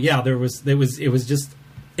 So yeah, it was just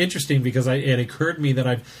interesting because it occurred to me that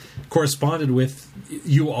I've corresponded with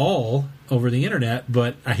you all over the internet,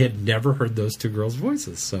 but I had never heard those two girls'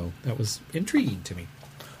 voices. So that was intriguing to me.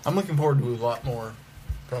 I'm looking forward to a lot more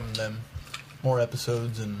from them, more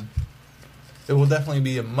episodes, and it will definitely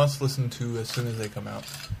be a must listen to as soon as they come out.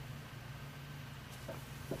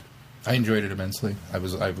 I enjoyed it immensely. I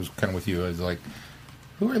was kind of with you. I was like,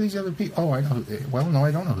 who are these other people? Oh, I know. Well, no,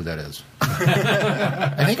 I don't know who that is.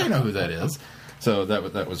 I think I know who that is. So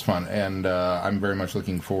that was fun, and I'm very much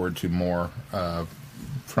looking forward to more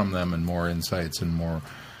from them and more insights and more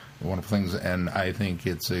wonderful things. And I think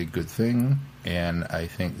it's a good thing. And I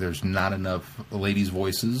think there's not enough ladies'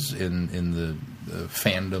 voices in the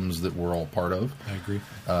fandoms that we're all part of. I agree.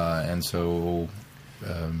 And so.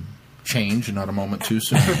 Change, not a moment too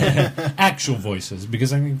soon. Actual voices,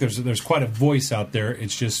 because I think there's quite a voice out there.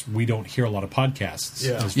 It's just we don't hear a lot of podcasts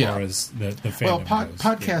as far as the fandom well, goes.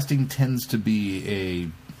 podcasting tends to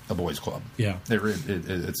be a boys' club. Yeah.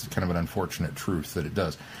 It's kind of an unfortunate truth that it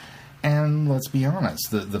does. And let's be honest,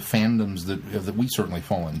 the fandoms that we certainly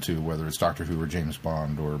fall into, whether it's Doctor Who or James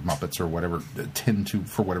Bond or Muppets or whatever, tend to,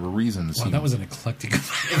 for whatever reason, Wow, seem... that was an eclectic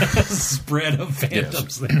spread of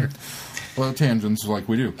fandoms there. Well, tangents like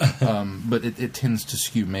we do, but it tends to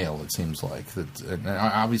skew male. It seems like that. And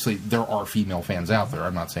obviously, there are female fans out there.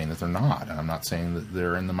 I'm not saying that they're not, and I'm not saying that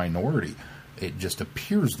they're in the minority. It just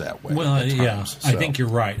appears that way. Well, at times, yeah, so. I think you're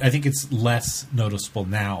right. I think it's less noticeable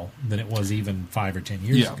now than it was even 5 or 10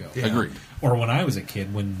 years ago. Yeah. Agreed. Or when I was a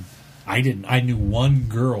kid, when I knew one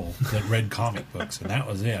girl that read comic books, and that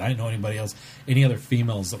was it. I didn't know anybody else, any other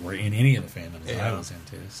females that were in any of the fandoms that I was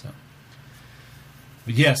into. So.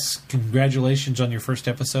 But yes, congratulations on your first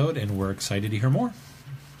episode, and we're excited to hear more.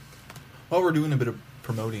 While we're doing a bit of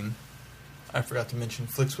promoting, I forgot to mention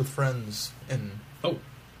Flicks with Friends and what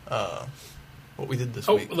we did this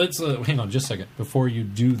week. Let's hang on just a second. Before you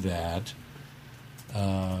do that,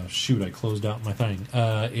 I closed out my thing.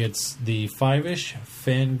 It's the Five-ish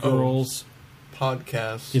Fangirls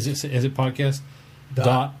Podcast. Is it podcast?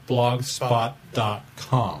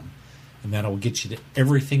 .blogspot.com. And that'll get you to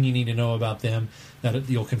everything you need to know about them.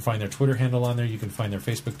 You can find their Twitter handle on there. You can find their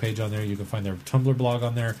Facebook page on there. You can find their Tumblr blog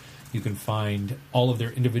on there. You can find all of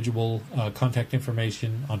their individual contact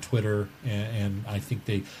information on Twitter. And I think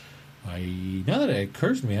now that it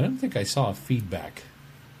occurs to me, I don't think I saw feedback.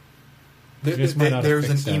 There's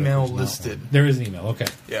an email listed. There is an email, okay.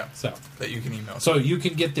 Yeah, so that you can email. So you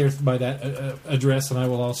can get there by that address, and I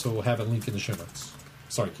will also have a link in the show notes.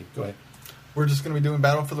 Sorry, Keith, go ahead. We're just going to be doing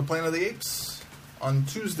Battle for the Planet of the Apes on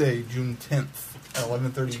Tuesday, June 10th at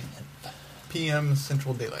 11:30 p.m.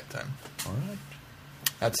 Central Daylight Time. All right.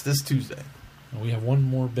 That's this Tuesday. And we have one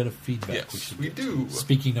more bit of feedback. Yes, we do.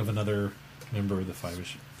 Speaking of another member of the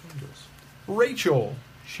Five-ish Fangirls. Rachel.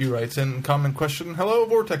 She writes in comment question, "Hello,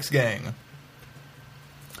 Vortex Gang.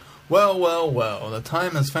 Well, the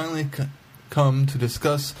time has finally come to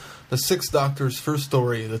discuss the Sixth Doctor's first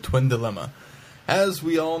story, The Twin Dilemma. As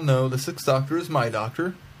we all know, the Sixth Doctor is my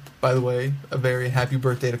doctor. By the way, a very happy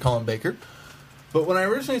birthday to Colin Baker. But when I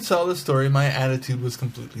originally saw this story, my attitude was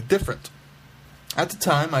completely different. At the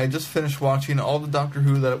time, I had just finished watching all the Doctor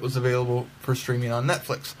Who that was available for streaming on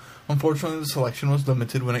Netflix. Unfortunately, the selection was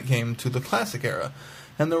limited when it came to the classic era,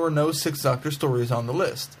 and there were no Sixth Doctor stories on the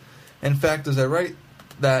list. In fact, as I write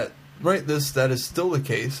this, that is still the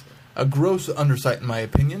case. A gross undersight in my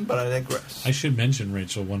opinion, but I digress. I should mention,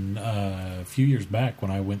 Rachel, a few years back when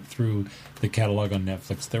I went through the catalog on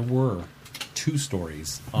Netflix, there were 2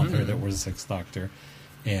 stories on there that were the Sixth Doctor,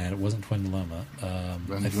 and it wasn't Twin Dilemma. I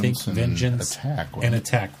think Vengeance and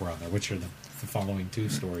Attack were on there, which are the following 2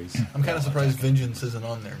 stories. I'm kind of surprised Vengeance isn't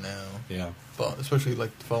on there now. Yeah. But especially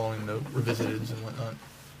following the Revisiteds and whatnot.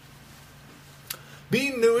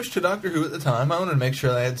 Being newish to Doctor Who at the time, I wanted to make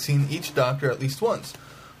sure that I had seen each Doctor at least once.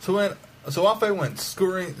 So off I went,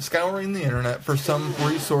 scouring the internet for some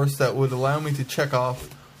resource that would allow me to check off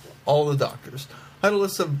all the Doctors. I had a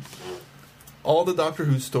list of all the Doctor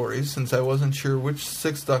Who stories. Since I wasn't sure which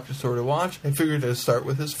Sixth Doctor story to watch, I figured I'd start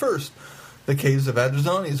with his first, The Caves of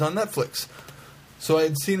Adrezzanes on Netflix. So I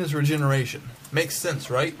had seen his regeneration. Makes sense,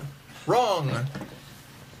 right? Wrong!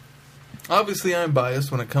 Obviously I'm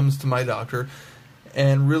biased when it comes to my Doctor,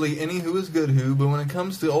 and really any Who is good Who, but when it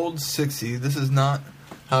comes to old 60, this is not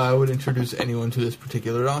how I would introduce anyone to this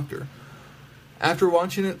particular Doctor. After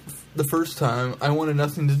watching it the first time, I wanted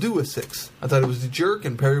nothing to do with Six. I thought he was a jerk,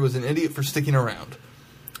 and Perry was an idiot for sticking around.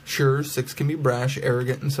 Sure, Six can be brash,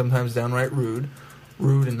 arrogant, and sometimes downright rude.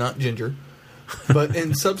 Rude and not ginger. But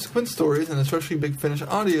in subsequent stories, and especially Big Finish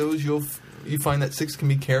audios, you find that Six can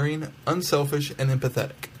be caring, unselfish, and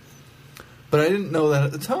empathetic. But I didn't know that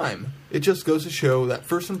at the time. It just goes to show that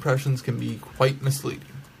first impressions can be quite misleading.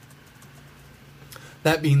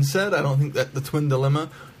 That being said, I don't think that The Twin Dilemma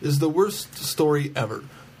is the worst story ever,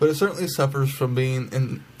 but it certainly suffers from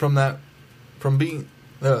being from that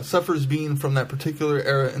particular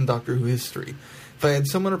era in Doctor Who history. If I had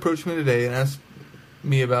someone approach me today and ask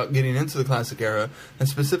me about getting into the classic era, and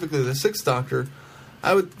specifically the Sixth Doctor,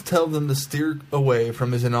 I would tell them to steer away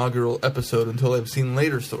from his inaugural episode until they've seen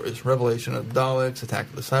later stories. Revelation of the Daleks, Attack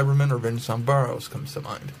of the Cybermen, or Vengeance on Barrows comes to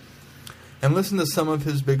mind. And listen to some of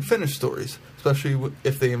his Big Finish stories, especially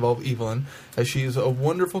if they involve Evelyn, as she is a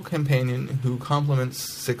wonderful companion who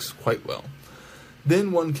complements Six quite well.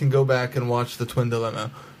 Then one can go back and watch The Twin Dilemma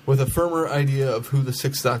with a firmer idea of who the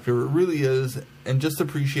Sixth Doctor really is, and just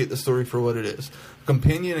appreciate the story for what it is. A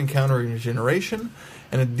companion encountering a generation,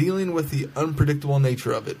 and a dealing with the unpredictable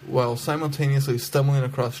nature of it, while simultaneously stumbling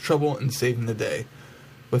across trouble and saving the day.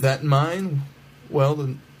 With that in mind,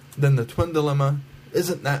 well, then The Twin Dilemma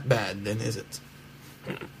isn't that bad, then, is it?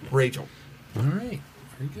 Rachel. All right.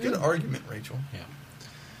 Very good. Good argument, Rachel. Yeah.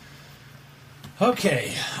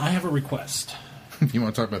 Okay, I have a request. You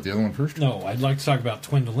want to talk about the other one first? No, I'd like to talk about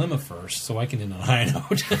Twin Dilemma first, so I can end on a high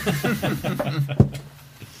note.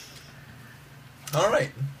 All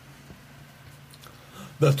right.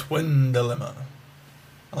 The Twin Dilemma.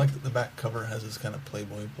 I like that the back cover has this kind of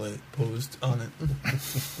Playboy posed on it.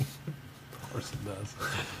 Of course it does.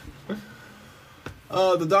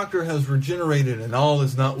 The Doctor has regenerated and all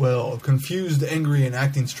is not well. Confused, angry, and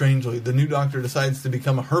acting strangely, the new Doctor decides to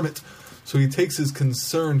become a hermit. So he takes his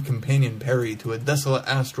concerned companion Perry to a desolate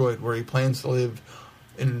asteroid where he plans to live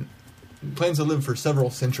for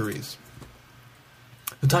several centuries.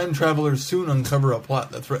 The time travelers soon uncover a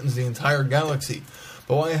plot that threatens the entire galaxy.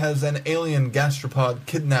 But why has an alien gastropod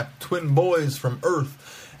kidnapped twin boys from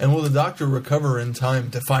Earth? And will the Doctor recover in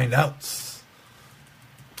time to find out?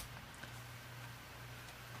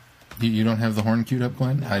 You don't have the horn queued up,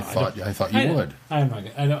 Glenn? No, I thought you would. I'm not.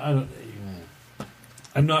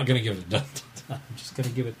 I'm not going to give it a dun. I'm just going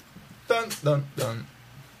to give it dun dun dun.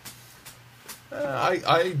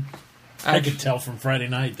 I could tell from Friday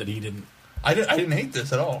night that he didn't. I didn't hate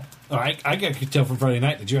this at all. I could tell from Friday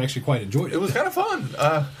night that you actually quite enjoyed it. It was kind of fun.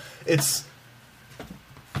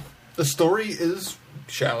 The story is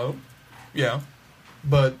shallow, yeah,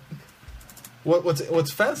 but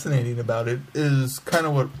what's fascinating about it is kind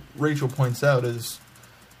of what Rachel points out is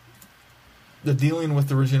the dealing with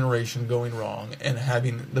the regeneration going wrong and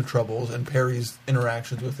having the troubles and Perry's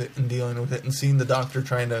interactions with it and dealing with it and seeing the Doctor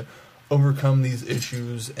trying to overcome these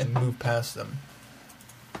issues and move past them.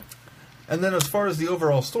 And then as far as the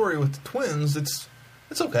overall story with the twins, it's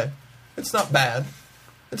okay. It's not bad.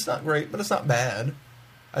 It's not great, but it's not bad.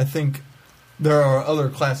 I think there are other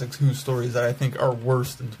classics Who stories that I think are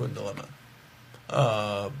worse than Twin Dilemma.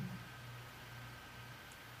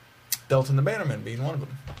 Delta and the Bannermen being one of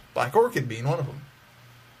them. Black Orchid being one of them.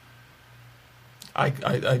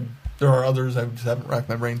 There are others. I just haven't racked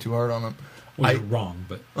my brain too hard on them. Well, you're wrong,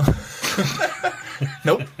 but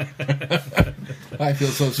nope. I feel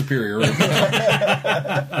so superior.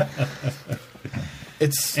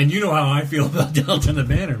 And you know how I feel about Delta and the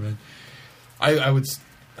Bannermen. I would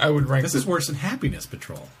rank this is worse than Happiness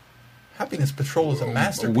Patrol. Happiness Patrol is a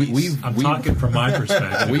masterpiece. I'm talking from my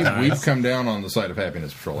perspective. We've come down on the side of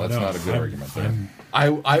Happiness Patrol. That's not a good argument there.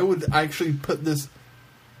 I would actually put this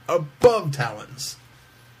above Talons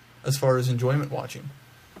as far as enjoyment watching.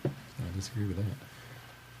 I disagree with that.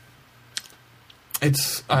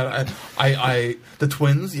 It's the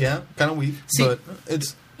twins, yeah, kind of weak, but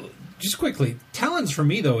it's just quickly. Talons for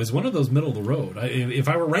me though is one of those middle of the road. If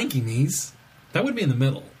I were ranking these, that would be in the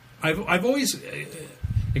middle. I've always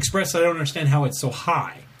expressed I don't understand how it's so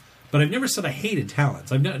high, but I've never said I hated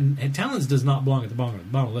Talons. Talons does not belong at the bottom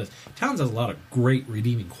of the list. Talons has a lot of great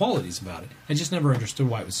redeeming qualities about it. I just never understood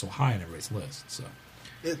why it was so high on everybody's list. So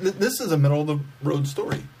this is a middle of the road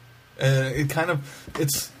story.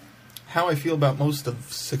 It's how I feel about most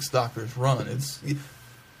of Sixth Doctor's run. It's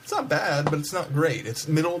not bad, but it's not great. It's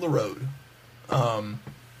middle of the road.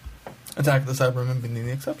 Attack of the Cybermen being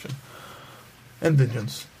the exception, and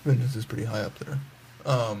Vengeance is pretty high up there.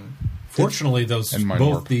 Fortunately,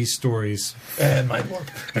 these stories and Mind Warp.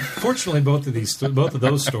 Fortunately, both of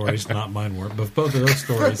those stories, not Mind Warp, but both of those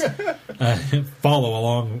stories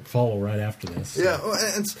follow right after this. So. Yeah,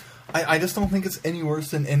 I just don't think it's any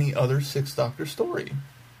worse than any other Sixth Doctor story.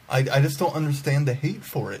 I just don't understand the hate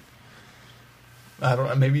for it. I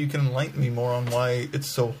don't. Maybe you can enlighten me more on why it's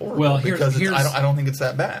so horrible. Well, because I don't think it's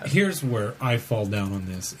that bad. Here's where I fall down on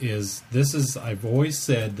this. I've always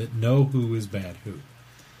said that know who is bad who.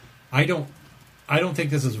 I don't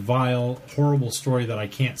think this is a vile, horrible story that I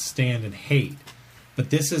can't stand and hate. But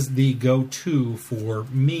this is the go-to for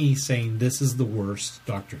me saying this is the worst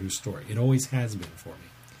Doctor Who story. It always has been for me.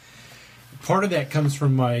 Part of that comes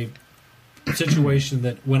from my situation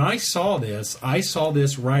that when I saw this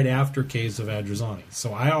right after Caves of Androzani.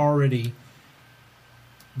 So I already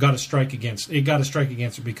got a strike against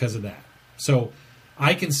it because of that. So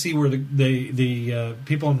I can see where the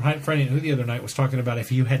people on Friday Night Who the other night was talking about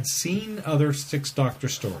if you had seen other Sixth Doctor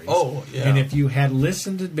stories, and if you had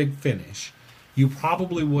listened to Big Finish, you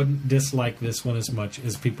probably wouldn't dislike this one as much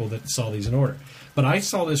as people that saw these in order. But I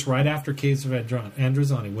saw this right after Caves of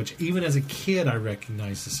Androzani, which even as a kid I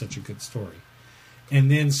recognized as such a good story. And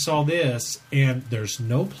then saw this, and there's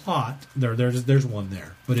no plot. There's one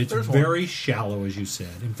there, but it's very shallow, as you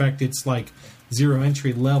said. In fact, it's like zero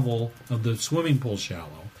entry level of the swimming pool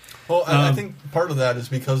shallow. Well, I think part of that is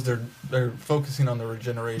because they're focusing on the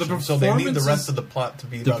regeneration, so they need the rest of the plot to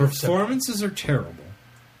be. The performances are terrible,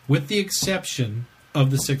 with the exception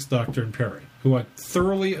of the Sixth Doctor and Perry, who I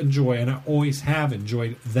thoroughly enjoy, and I always have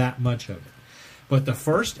enjoyed that much of it. But the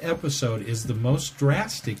first episode is the most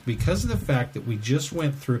drastic because of the fact that we just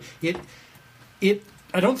went through it.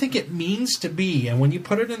 I don't think it means to be, and when you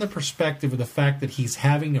put it in the perspective of the fact that he's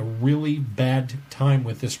having a really bad time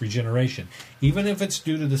with this regeneration, even if it's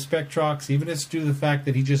due to the Spectrox, even if it's due to the fact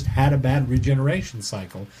that he just had a bad regeneration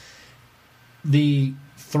cycle, the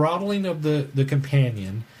throttling of the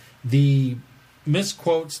companion, the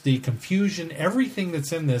misquotes, the confusion, everything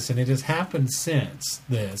that's in this, and it has happened since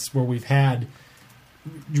this, where we've had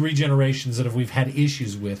regenerations that we've had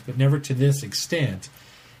issues with, but never to this extent.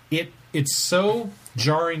 It's so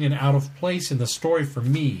jarring and out of place in the story for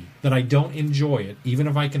me that I don't enjoy it. Even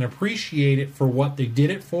if I can appreciate it for what they did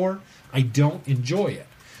it for, I don't enjoy it.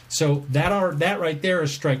 So that right there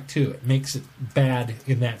is strike two. It makes it bad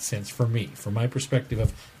in that sense for me, from my perspective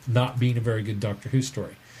of not being a very good Doctor Who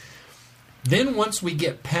story. Then once we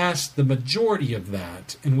get past the majority of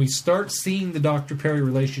that, and we start seeing the Doctor-Perry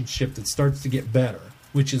relationship that starts to get better,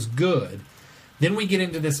 which is good, then we get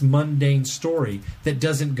into this mundane story that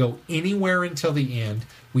doesn't go anywhere until the end.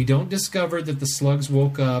 We don't discover that the slugs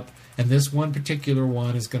woke up and this one particular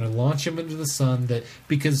one is going to launch him into the sun,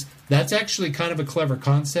 because that's actually kind of a clever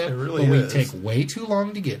concept. It really but is. We take way too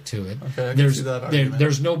long to get to it. Okay, I can see that argument.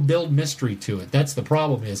 There's no build mystery to it. That's the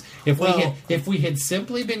problem. Is if we had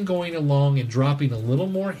simply been going along and dropping a little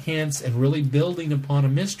more hints and really building upon a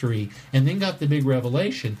mystery, and then got the big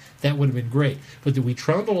revelation, that would have been great. But that we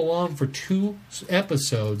trundle along for 2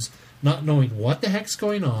 episodes, not knowing what the heck's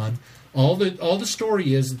going on. All the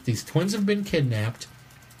story is that these twins have been kidnapped.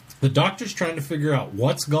 The Doctor's trying to figure out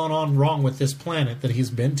what's gone on wrong with this planet that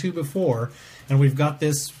he's been to before, and we've got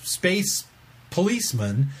this space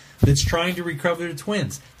policeman that's trying to recover the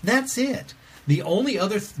twins. That's it. The only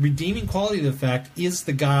other redeeming quality of the fact is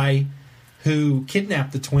the guy who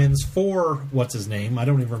kidnapped the twins for, what's his name? I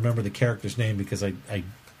don't even remember the character's name because I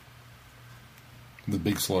the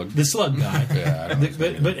big slug. The slug guy. Yeah, I don't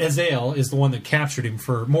know but Azael is the one that captured him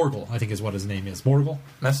for Morgul, I think is what his name is. Morgul?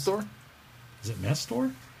 Mestor? Is it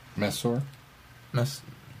Mestor? Messor?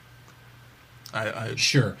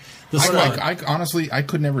 Sure. The slug. I honestly, I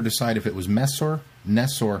could never decide if it was Messor,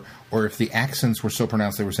 Nessor, or if the accents were so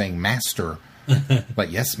pronounced they were saying master.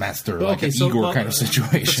 Like, yes, master, like an Igor kind of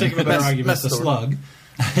situation. Let's take a better argument, the Mestor. slug.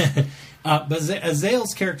 But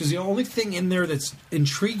Azael's character is the only thing in there that's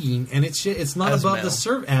intriguing, and it's not Asmael. above the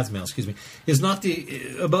surface. Asmael, excuse me, is not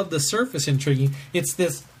the above the surface intriguing. It's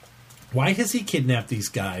this: why has he kidnapped these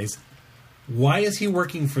guys? Why is he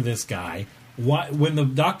working for this guy? Why, when the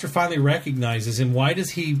Doctor finally recognizes him, why does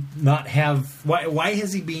he not have? Why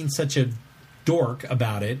is he being such a dork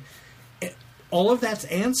about it? All of that's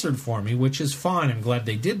answered for me, which is fine. I'm glad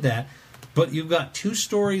they did that. But you've got 2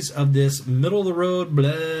 stories of this middle-of-the-road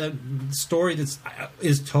blah story that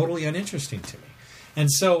is totally uninteresting to me.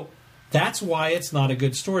 And so that's why it's not a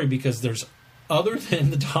good story, because there's, other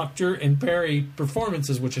than the Doctor and Perry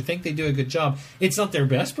performances, which I think they do a good job, it's not their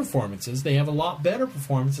best performances. They have a lot better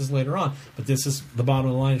performances later on. But this is the bottom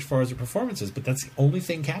of the line as far as their performances. But that's the only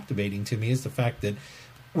thing captivating to me, is the fact that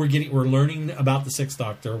we're learning about the Sixth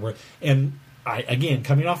Doctor. Again,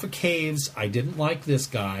 coming off of Caves, I didn't like this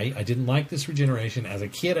guy. I didn't like this regeneration. As a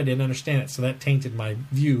kid, I didn't understand it, so that tainted my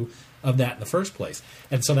view of that in the first place.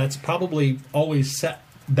 And so that's probably always set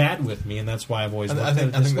bad with me, and that's why I've always looked at it I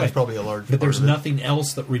this think way. that's probably a large But part there's of it. nothing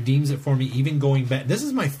else that redeems it for me, even going back. This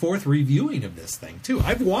is my 4th reviewing of this thing, too.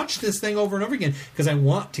 I've watched this thing over and over again because I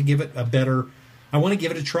want to give it a better... I want to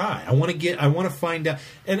give it a try. I want to find out...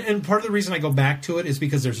 And part of the reason I go back to it is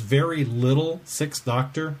because there's very little Sixth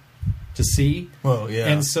Doctor to see. Well, yeah.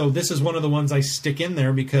 And so this is one of the ones I stick in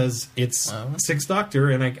there because it's Sixth Doctor,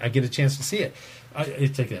 and I get a chance to see it. I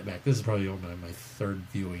take that back. This is probably my 3rd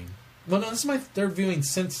viewing. Well, no, this is my 3rd viewing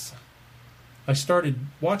since I started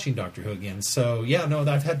watching Doctor Who again. So, yeah, no,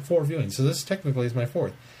 I've had 4 viewings. So this technically is my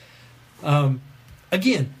 4th.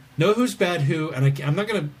 Again, know who's bad who, and I'm not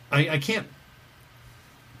going to... I can't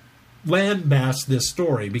lambast this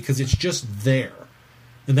story because it's just there.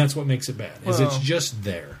 And that's what makes it bad. It's just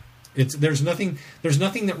there. There's nothing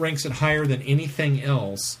that ranks it higher than anything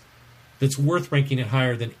else that's worth ranking it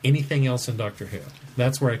higher than anything else in Doctor Who.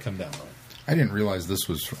 That's where I come down on it. I didn't realize this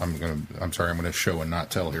was. I'm sorry. I'm going to show and not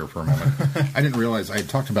tell here for a moment. I didn't realize I had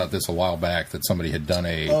talked about this a while back that somebody had done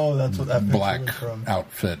a that's what that black picture was from.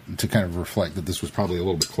 outfit to kind of reflect that this was probably a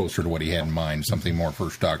little bit closer to what he had in mind, something more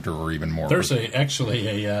First Doctor or even more. There's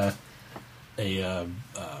actually a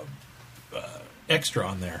extra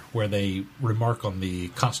on there where they remark on the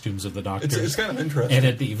costumes of the Doctors. It's kind of interesting. And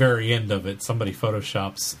at the very end of it, somebody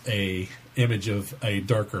photoshops a image of a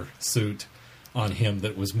darker suit on him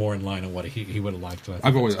that was more in line with what he would have liked.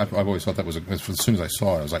 I've always thought that was as soon as I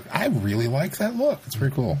saw it, I was like, I really like that look. It's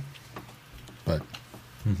very cool, but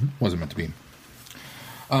wasn't meant to be.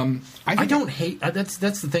 I don't hate. That's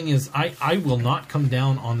the thing is I will not come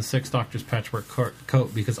down on the Sixth Doctor's patchwork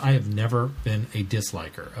coat because I have never been a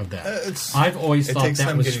disliker of that. I've always it thought takes that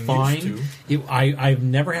time was getting fine. used I've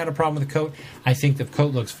never had a problem with the coat. I think the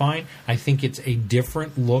coat looks fine. I think it's a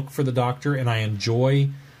different look for the Doctor, and I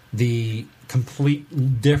enjoy the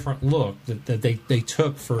complete different look that they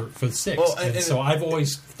took for the Sixth. Well, and so I've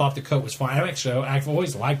always thought the coat was fine. I've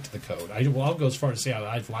always liked the coat. I'll go as far as to say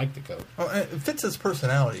I've liked the coat. Well, it fits his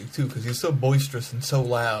personality too, because he's so boisterous and so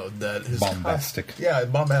loud that his Bombastic.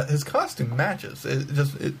 His costume matches.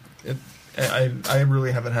 I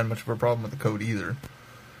really haven't had much of a problem with the coat either.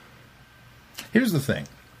 Here's the thing.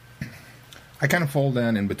 I kind of fall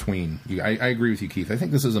down in between. I agree with you, Keith. I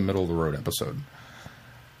think this is a middle of the road episode.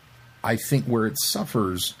 I think where it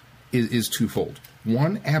suffers is twofold.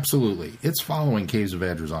 One, absolutely, it's following Caves of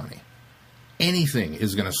Adrozani. Anything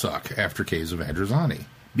is going to suck after Caves of Adrozani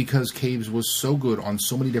because Caves was so good on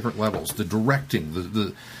so many different levels. The directing,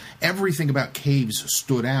 the everything about Caves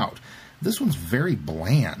stood out. This one's very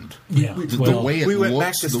bland. Yeah, The way it we went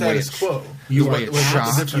looks, back to the way status quo. the way it's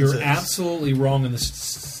shot. You're absolutely wrong in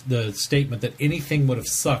the statement that anything would have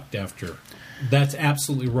sucked after. That's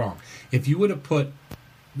absolutely wrong. If you would have put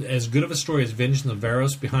as good of a story as Vengeance of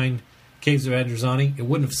Varos behind Caves of Adrozani, it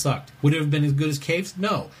wouldn't have sucked. Would it have been as good as Caves?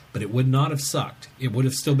 No, but it would not have sucked. It would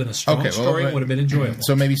have still been a strong story. It would have been enjoyable.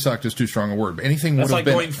 So maybe sucked is too strong a word, but anything That's would like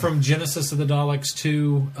have been going from Genesis of the Daleks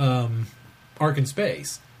to Ark in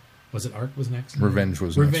Space. Was it Ark was next? Revenge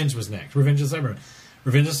was Revenge was next. Revenge of Cybermen.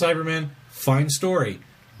 Revenge of Cybermen, fine story.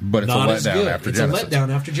 But it's Not a as letdown good. after It's Genesis. a letdown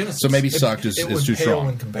after Genesis. So maybe sucked It is would too pale strong.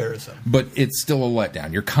 in comparison. But it's still a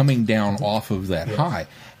letdown. You're coming down off of that high.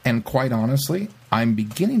 And quite honestly, I'm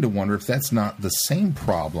beginning to wonder if that's not the same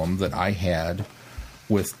problem that I had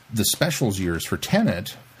with the specials years for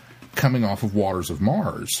Tenet coming off of Waters of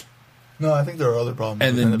Mars. No, I think there are other problems.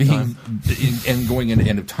 And with then End of Time. and going into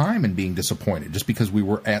End of Time and being disappointed just because we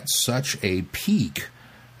were at such a peak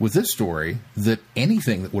with this story that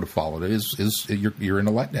anything that would have followed it is you're in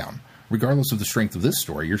a letdown. Regardless of the strength of this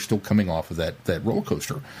story, you're still coming off of that roller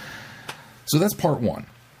coaster. So that's part one.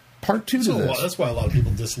 Part two to this. That's why a lot of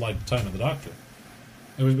people disliked Time of the Doctor.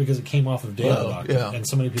 It was because it came off of Day of the Doctor, and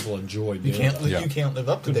so many people enjoyed Day of the Doctor. You can't live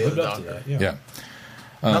up to Day of the Lived up to Doctor. that, Yeah.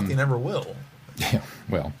 Nothing ever will. Yeah.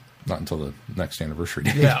 Well, not until the next anniversary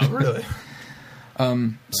date. Yeah, really.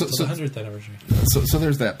 So the 100th anniversary. So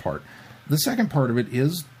there's that part. The second part of it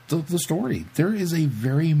is the story. There is a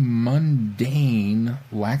very mundane,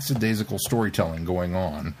 lackadaisical storytelling going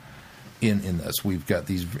on in this. We've got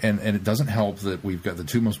these, and it doesn't help that we've got the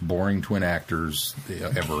two most boring twin actors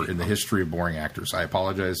ever in the history of boring actors. I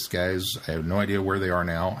apologize, guys. I have no idea where they are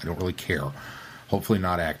now. I don't really care. Hopefully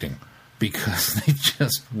not acting, because they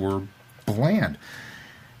just were bland.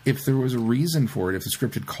 If there was a reason for it, if the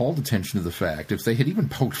script had called attention to the fact, if they had even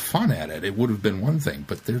poked fun at it, it would have been one thing.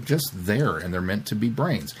 But they're just there, and they're meant to be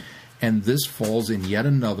brains. And this falls in yet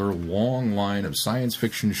another long line of science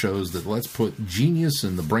fiction shows that let's put genius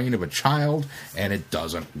in the brain of a child, and it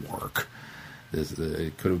doesn't work.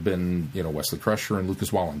 It could have been, Wesley Crusher and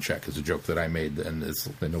Lucas Wallencheck is a joke that I made, and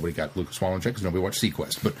nobody got Lucas Wallencheck because nobody watched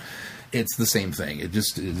Sequest. But it's the same thing. It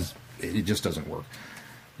just doesn't work.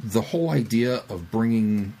 The whole idea of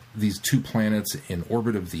bringing these two planets in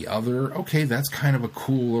orbit of the other, okay, that's kind of a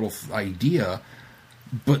cool little idea.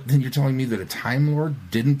 But then you're telling me that a Time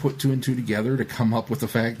Lord didn't put two and two together to come up with the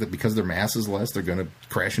fact that because their mass is less, they're going to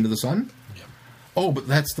crash into the sun? Yep. Oh, but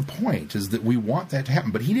that's the point, is that we want that to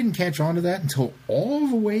happen. But he didn't catch on to that until all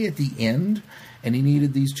the way at the end, and he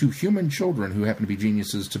needed these two human children who happen to be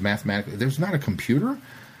geniuses to mathematically... There's not a computer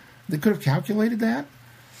that could have calculated that?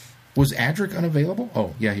 Was Adric unavailable?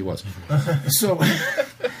 Oh, yeah, he was. So...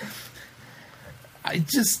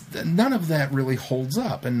 none of that really holds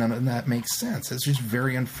up, and none of that makes sense. It's just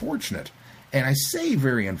very unfortunate. And I say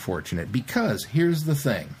very unfortunate because here's the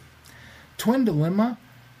thing. Twin Dilemma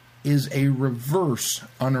is a reverse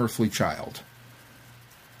Unearthly Child.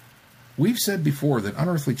 We've said before that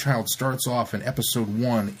Unearthly Child starts off in episode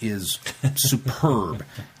 1 is superb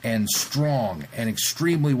and strong and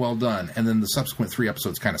extremely well done, and then the subsequent 3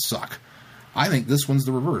 episodes kind of suck. I think this one's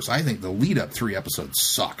the reverse. I think the lead-up 3 episodes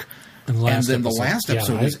suck. And then the last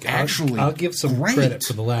episode is actually I'll give some great. Credit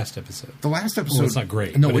for the last episode. The last episode... Well, it's not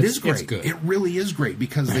great. No, but it is great. It's good. It really is great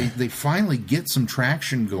because they finally get some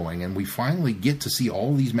traction going, and we finally get to see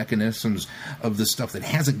all these mechanisms of this stuff that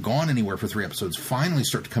hasn't gone anywhere for 3 episodes finally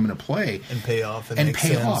start to come into play. And pay off.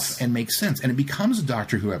 And make sense. And it becomes a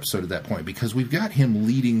Doctor Who episode at that point because we've got him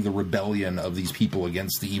leading the rebellion of these people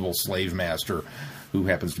against the evil slave master who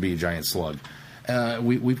happens to be a giant slug.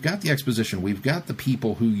 We've got the exposition. We've got the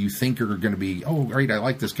people who you think are going to be, oh, great, I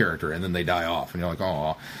like this character, and then they die off, and you're like,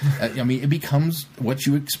 oh. I mean, it becomes what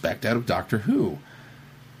you expect out of Doctor Who.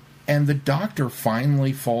 And the Doctor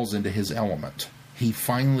finally falls into his element. He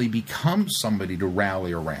finally becomes somebody to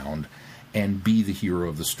rally around and be the hero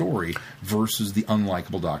of the story versus the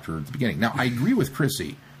unlikable Doctor at the beginning. Now, I agree with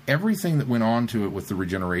Chrissy. Everything that went on to it with the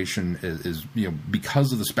regeneration is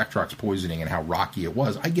because of the Spectrox poisoning and how rocky it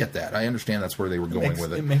was. I get that. I understand that's where they were going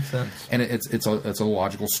with it. It makes sense. And it's a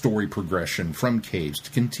logical story progression from Caves to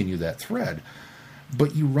continue that thread.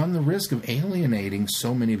 But you run the risk of alienating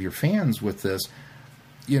so many of your fans with this,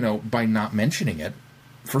 by not mentioning it.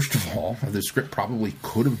 First of all, the script probably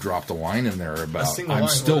could have dropped a line in there about I'm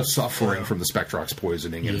still suffering from the Spectrox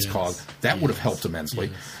poisoning and its cause. That would have helped immensely.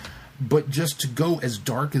 Yes. But just to go as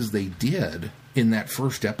dark as they did in that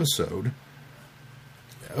first episode,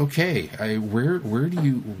 okay, where do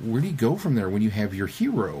you go from there when you have your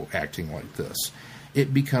hero acting like this?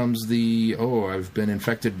 It becomes I've been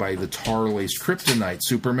infected by the tar-laced kryptonite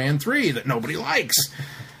Superman 3 that nobody likes.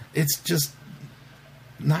 It's just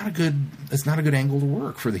not a good angle to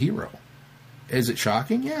work for the hero. Is it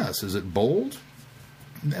shocking? Yes. Is it bold?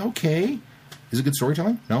 Okay. Is it good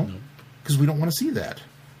storytelling? No. Because we don't want to see that.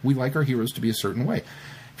 We like our heroes to be a certain way.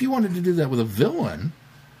 If you wanted to do that with a villain,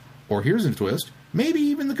 or here's a twist, maybe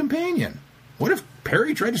even the companion. What if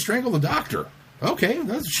Perry tried to strangle the Doctor? Okay,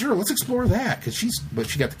 sure, let's explore that. But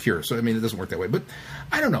she got the cure, so I mean, it doesn't work that way. But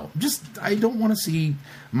I don't know. I don't want to see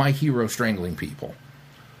my hero strangling people.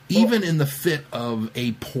 Even in the fit of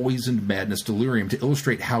a poisoned madness delirium to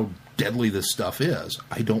illustrate how deadly this stuff is.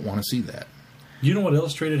 I don't want to see that. You know what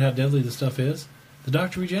illustrated how deadly this stuff is? The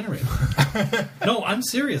Doctor regenerated. No, I'm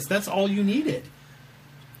serious. That's all you needed.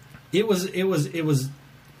 It was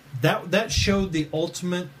that showed the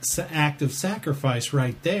ultimate act of sacrifice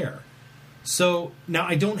right there. So now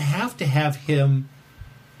I don't have to have him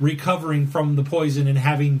recovering from the poison and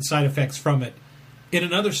having side effects from it in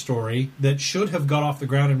another story that should have got off the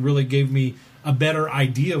ground and really gave me a better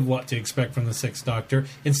idea of what to expect from the Sixth Doctor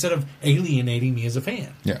instead of alienating me as a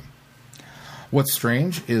fan. Yeah. What's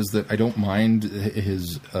strange is that I don't mind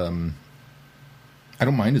his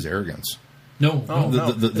arrogance. No.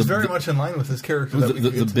 It's very much in line with his character.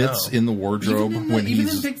 The bits in the wardrobe when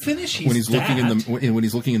he's Big Finish, looking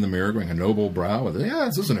in the mirror, going a noble brow.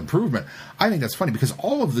 This is an improvement. I think that's funny because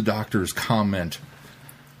all of the Doctors comment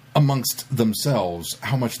amongst themselves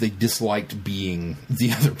how much they disliked being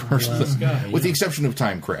the other person, with the exception of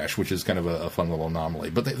Time Crash, which is kind of a fun little anomaly.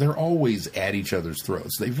 But they're always at each other's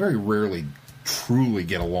throats. They very rarely truly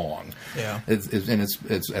get along. Yeah. It's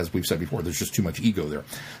as we've said before, there's just too much ego there.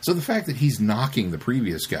 So the fact that he's knocking the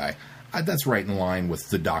previous guy, that's right in line with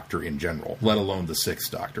the Doctor in general, let alone the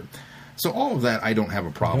Sixth Doctor. So all of that I don't have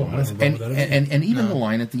a problem with. And even the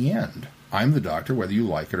line at the end, I'm the Doctor whether you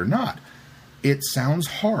like it or not. It sounds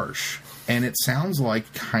harsh, and it sounds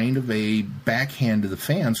like kind of a backhand to the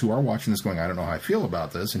fans who are watching this going, I don't know how I feel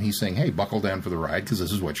about this, and he's saying, hey, buckle down for the ride because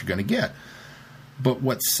this is what you're going to get. But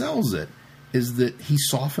what sells it is that he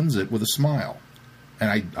softens it with a smile. And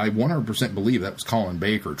I 100% believe that was Colin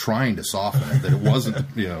Baker trying to soften it, that it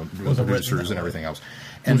wasn't, the producers and everything else.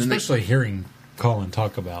 And then especially hearing Colin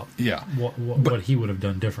talk about Yeah. what he would have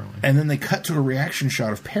done differently. And then they cut to a reaction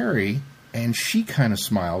shot of Perry, and she kind of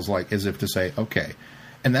smiles, like as if to say, "Okay."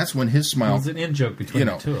 And that's when his smile. It's an in joke between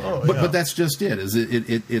the two. But that's just it. Is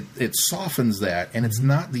it softens that, and it's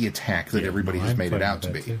not the attack that everybody has made it out to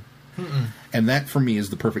be. And that, for me, is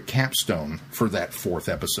the perfect capstone for that fourth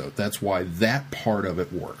episode. That's why that part of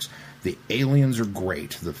it works. The aliens are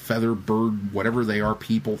great. The feather bird, whatever they are,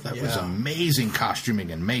 people, that was amazing costuming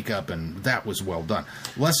and makeup, and that was well done.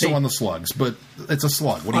 Less so on the slugs, but it's a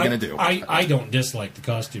slug. What are you going to do? I don't dislike the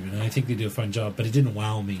costume, and I think they do a fine job, but it didn't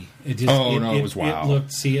wow me. It just, it was wow.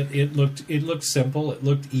 It looked simple. It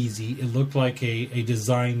looked easy. It looked like a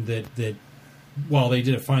design that while they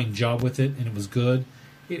did a fine job with it, and it was good,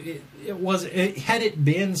 had it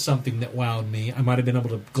been something that wowed me, I might have been able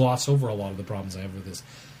to gloss over a lot of the problems I have with this.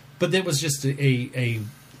 But that was just a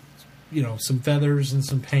some feathers and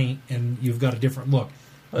some paint, and you've got a different look.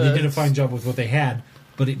 They did a fine job with what they had,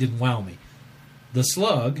 but it didn't wow me. The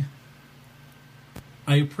slug,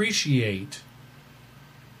 I appreciate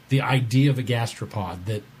the idea of a gastropod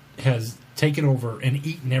that has taken over and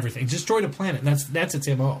eaten everything, destroyed a planet. And that's its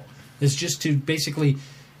MO. It's just to basically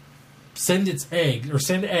send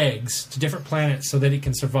eggs to different planets so that it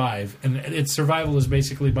can survive, and its survival is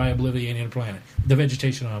basically by obliterating a planet, the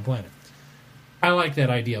vegetation on a planet. I like that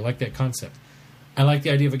idea. I like that concept. I like the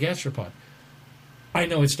idea of a gastropod. I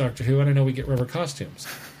know it's Doctor Who, and I know we get rubber costumes.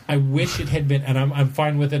 I wish it had been, and I'm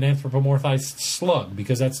fine with an anthropomorphized slug,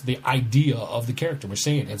 because that's the idea of the character. We're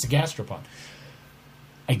saying it's a gastropod.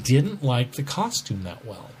 I didn't like the costume that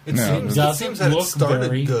well. It seems that it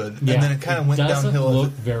started good, and then it kind of went downhill. It doesn't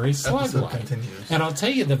look very slug-like. And I'll tell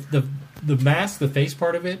you, the mask, the face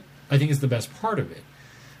part of it, I think is the best part of it.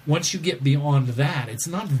 Once you get beyond that, it's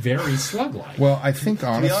not very slug-like. Well, I think,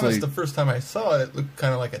 honestly... To be honest, the first time I saw it, it looked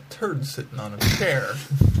kind of like a turd sitting on a chair.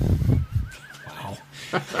 Wow.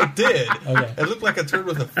 It did. Okay. It looked like a turd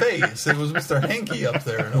with a face. It was Mr. Hanky up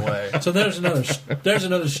there, in a way. So there's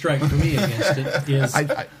another strike for me against it. Is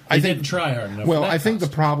I didn't try hard enough. Well, I think the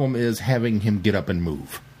problem is having him get up and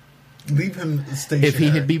move. Leave him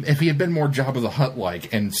stationary. If he had been more Jabba the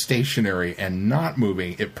Hutt-like and stationary and not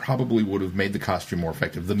moving, it probably would have made the costume more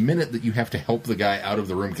effective. The minute that you have to help the guy out of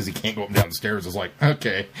the room because he can't go up and down the stairs is like,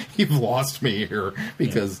 okay, you've lost me here,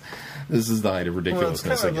 because this is the height of ridiculousness.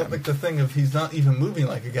 Well, it's kind of like the thing of he's not even moving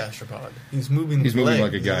like a gastropod. He's moving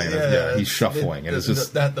like a guy. He's shuffling. And it's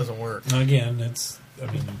just that doesn't work. Again,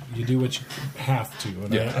 you do what you have to.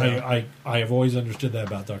 And I have always understood that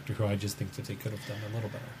about Doctor Who. I just think that they could have done a little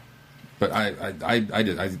better. But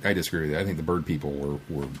I disagree with you. I think the bird people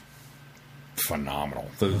were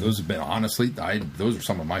phenomenal. Those have been, honestly, those are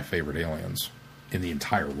some of my favorite aliens in the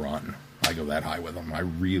entire run. I go that high with them. I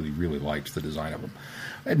really, really liked the design of them.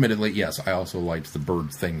 Admittedly, yes, I also liked the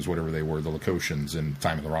bird things, whatever they were, the Lacosians in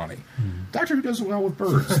Time of the Rani. Doctor Who does well with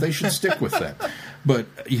birds. They should stick with that. But,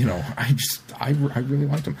 I really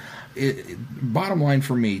liked them. Bottom line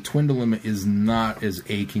for me, Twindalum is not as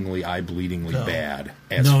achingly, eye-bleedingly bad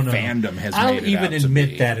as fandom has made it out to be. I'll even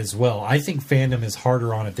admit that as well. I think fandom is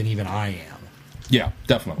harder on it than even I am. Yeah,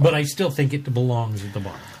 definitely. But I still think it belongs at the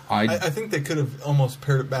bottom. I think they could have almost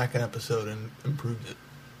pared it back an episode and improved it.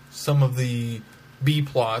 Some of the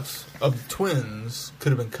B-plots of the twins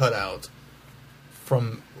could have been cut out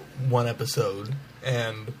from one episode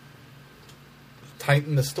and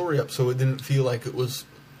tightened the story up so it didn't feel like it was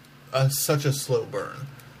such a slow burn.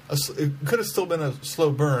 It could have still been a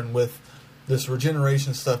slow burn with this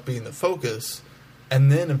regeneration stuff being the focus, and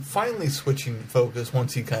then finally switching focus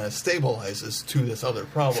once he kind of stabilizes to this other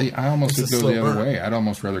problem. See, I almost would go the other way. I'd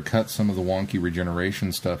almost rather cut some of the wonky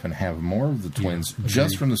regeneration stuff and have more of the twins,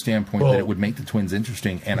 just from the standpoint that it would make the twins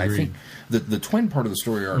interesting. And I think the twin part of the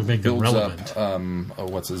story arc builds up. I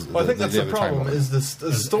think that's the problem. Is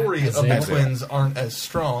the story of the twins aren't as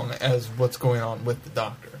strong as what's going on with the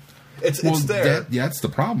Doctor. It's there. That's the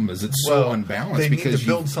problem. Is it's so unbalanced. They because need to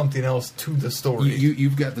build something else to the story.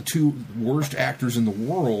 You've got the two worst actors in the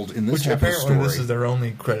world in this type of story. This is their only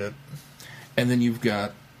credit. And then you've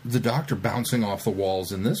got the Doctor bouncing off the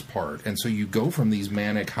walls in this part, and so you go from these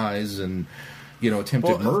manic highs and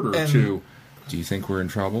attempted murder to, do you think we're in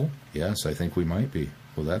trouble? Yes, I think we might be.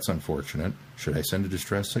 Well, that's unfortunate. Should I send a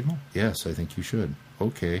distress signal? Yes, I think you should.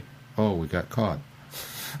 Okay. Oh, we got caught.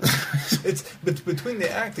 It's between the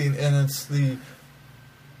acting and it's the,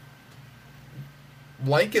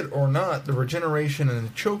 like it or not, the regeneration and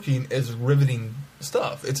the choking is riveting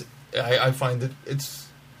stuff. I find that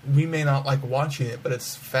we may not like watching it, but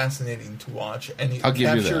it's fascinating to watch, and it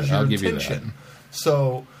captures your attention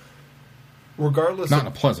So, regardless, Not in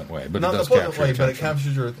a pleasant way, but not it in a does pleasant capture way, but it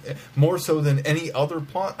attention. captures your more so than any other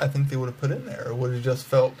plot. I think they would have put in there. It would have just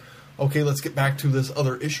felt, okay, let's get back to this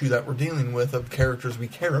other issue that we're dealing with of characters we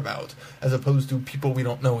care about, as opposed to people we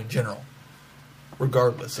don't know in general,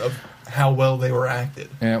 regardless of how well they were acted.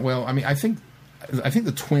 Yeah, well, I mean, I think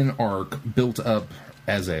the twin arc built up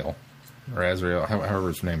Azrael, or Azrael, however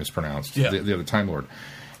his name is pronounced, Yeah. the other Time Lord,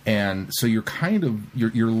 and so you're kind of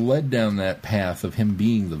you're led down that path of him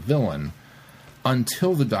being the villain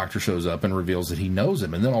until the Doctor shows up and reveals that he knows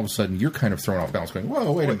him, and then all of a sudden you're kind of thrown off balance, going,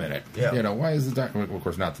 "Whoa, wait a minute! Yeah. You know, why is the Doctor?" Well, of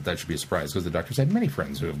course, not that should be a surprise, because the Doctor's had many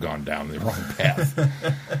friends who have gone down the wrong path.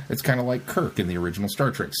 It's kind of like Kirk in the original Star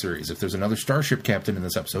Trek series. If there's another starship captain in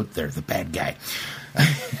this episode, they're the bad guy.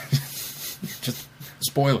 Just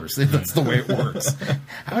spoilers. That's the way it works.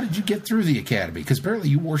 How did you get through the Academy? Because apparently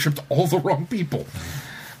you worshipped all the wrong people.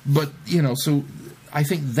 But, you know, so I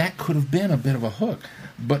think that could have been a bit of a hook.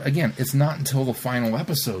 But again, it's not until the final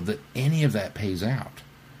episode that any of that pays out.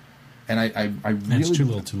 And I really... It's too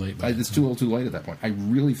little too late. It's too little too late at that point. I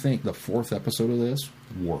really think the fourth episode of this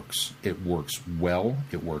works. It works well.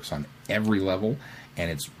 It works on every level. And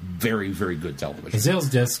it's very, very good television. Azrael's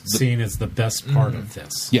death scene is the best part of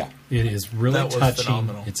this. Yeah. It is really That was touching.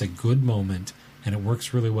 phenomenal. It's a good moment, and it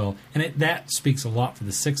works really well. And that speaks a lot for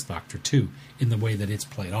the Sixth Doctor, too, in the way that it's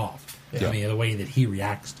played off. Yeah. I mean, the way that he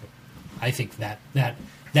reacts to it. I think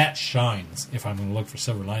that shines, if I'm going to look for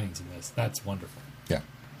silver linings in this. That's wonderful. Yeah.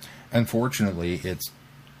 Unfortunately, it's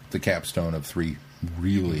the capstone of 3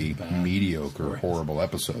 really Bad mediocre, stories. horrible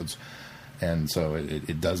episodes. And so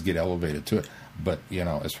it does get elevated to it. But, you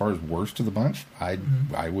know, as far as worst of the bunch, I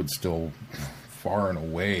would still far and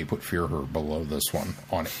away put Fear Her below this one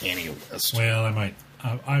on any list. Well, I might.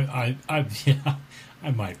 I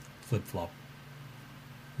might flip flop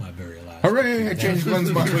my very last. Hooray! I changed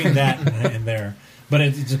Glenn's mind. between that and there. But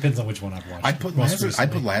it depends on which one I've watched. I'd put most Lazarus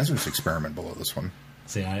recently. Experiment below this one.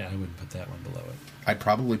 See, I wouldn't put that one below it. I'd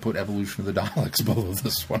probably put Evolution of the Daleks below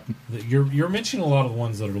this one. You're mentioning a lot of the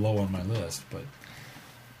ones that are low on my list, but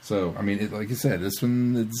So, I mean, like you said, this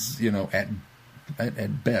one, it's, you know,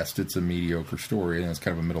 at best, it's a mediocre story, and it's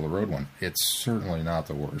kind of a middle-of-the-road one. It's certainly not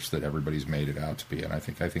the worst that everybody's made it out to be, and I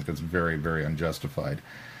think that's very, very unjustified.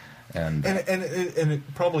 And it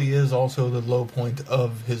probably is also the low point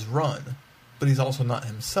of his run, but he's also not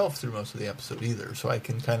himself through most of the episode either, so I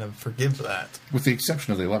can kind of forgive that. with the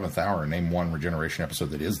exception of the 11th hour, name one Regeneration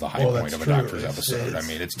episode that is the high Well, point that's of a true. Doctor's It's- episode. it's- I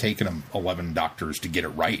mean, it's taken them 11 Doctors to get it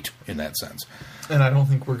right in that sense. And I don't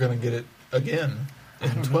think we're going to get it again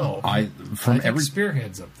in 12. I think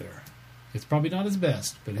Spearhead's up there. It's probably not his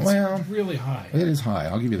best, but it's really high. It is high,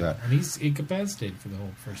 I'll give you that. And he's incapacitated for the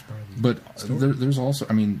whole first part of the But story. there's also,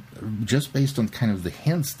 I mean, just based on kind of the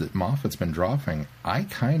hints that Moffat's been dropping, I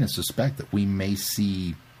kind of suspect that we may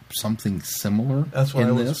see something similar That's what in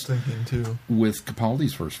I was this thinking too. with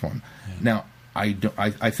Capaldi's first one. Now, I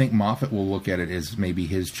think Moffat will look at it as maybe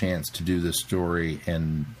his chance to do this story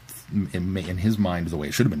in his mind the way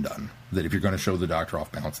it should have been done. That if you're going to show the Doctor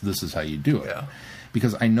off balance, this is how you do it. Yeah.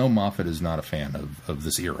 Because I know Moffat is not a fan of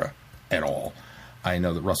this era at all. I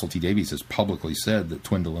know that Russell T. Davies has publicly said that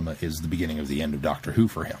Twin Dilemma is the beginning of the end of Doctor Who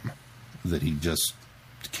for him. That he just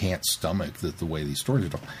can't stomach the way these stories are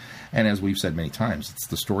told. And as we've said many times, it's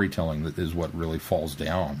the storytelling that is what really falls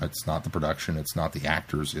down. It's not the production, it's not the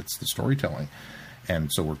actors, it's the storytelling. And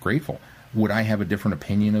so we're grateful. Would I have a different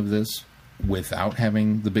opinion of this without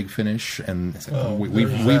having the big finish? And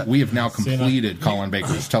we have now completed Colin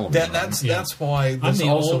Baker's television. That's why I'm this the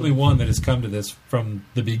also only one that has come to this from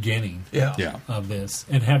the beginning yeah. of this,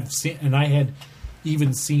 and have seen, and I had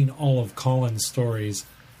even seen all of Colin's stories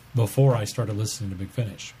before I started listening to Big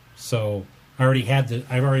Finish. So I already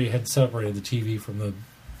had separated the TV from the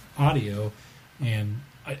audio, and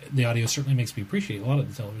the audio certainly makes me appreciate a lot of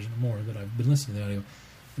the television more that I've been listening to the audio.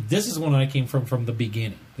 This is one I came from the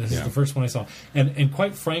beginning. This is the first one I saw, and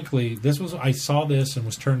quite frankly, I saw this and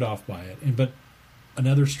was turned off by it. But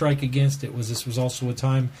another strike against it was this was also a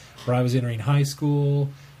time where I was entering high school,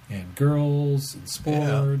 and girls and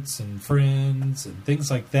sports and friends and things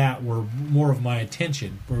like that were more of my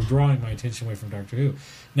attention. Were drawing my attention away from Doctor Who.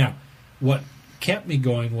 Now, what kept me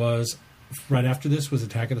going was right after this was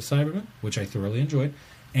Attack of the Cybermen, which I thoroughly enjoyed.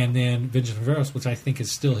 And then Vengeance of Varos, which I think is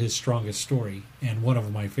still his strongest story and one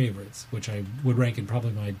of my favorites, which I would rank in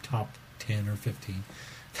probably my top 10 or 15.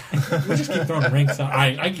 We just keep throwing ranks out.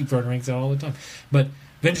 I keep throwing ranks out all the time. But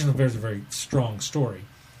Vengeance of Varos is a very strong story.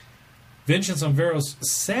 Vengeance on Varos,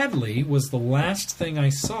 sadly, was the last thing I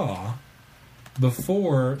saw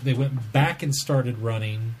before they went back and started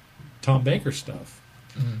running Tom Baker stuff.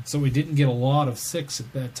 So we didn't get a lot of 6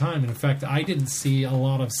 at that time. And in fact, I didn't see a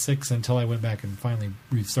lot of 6 until I went back and finally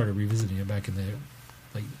started revisiting it back in the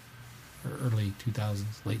early 2000s,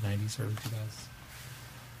 late 90s, early 2000s.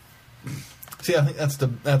 See, I think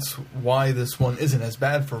that's why this one isn't as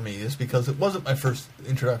bad for me, is because it wasn't my first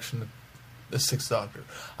introduction to the Sixth Doctor.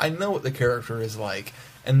 I know what the character is like,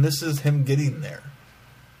 and this is him getting there.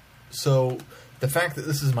 So the fact that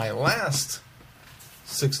this is my last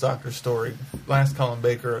Sixth Doctor story, last Colin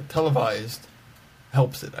Baker televised,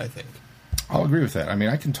 helps it, I think. I'll agree with that. I mean,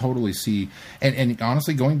 I can totally see, and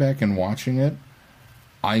honestly, going back and watching it,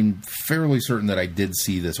 I'm fairly certain that I did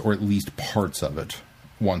see this, or at least parts of it,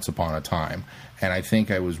 once upon a time. And I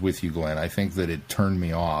think I was with you, Glenn. I think that it turned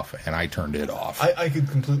me off, and I turned it off. I could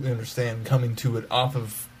completely understand coming to it off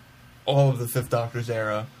of all of the Fifth Doctor's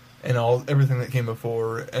era and everything that came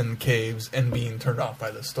before and Caves and being turned off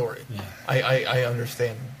by the story. Yeah. I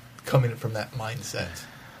understand coming from that mindset.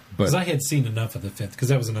 Because I had seen enough of the Fifth, because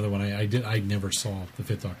that was another one I never saw the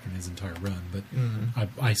Fifth Doctor in his entire run, but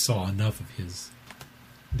I saw enough of his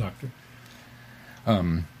Doctor.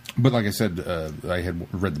 But like I said, I had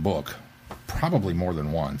read the book probably more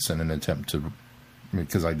than once in an attempt to,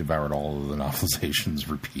 because I devoured all of the novelizations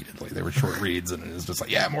repeatedly. They were short reads, and it was just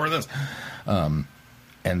like, yeah, more of this.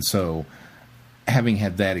 And so, having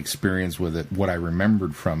had that experience with it, what I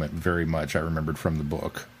remembered from it very much, I remembered from the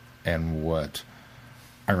book. And what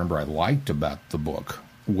I remember I liked about the book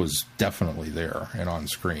was definitely there and on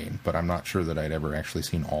screen, but I'm not sure that I'd ever actually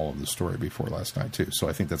seen all of the story before last night, too. So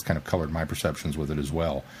I think that's kind of colored my perceptions with it as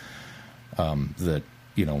well. That,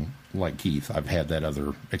 you know, like Keith, I've had that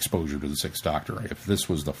other exposure to the Sixth Doctor. If this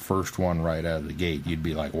was the first one right out of the gate, you'd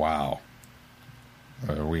be like, wow,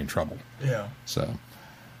 are we in trouble? Yeah. So,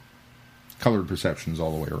 colored perceptions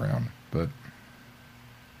all the way around, but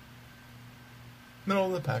middle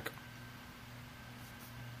of the pack.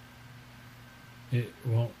 It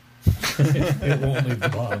won't leave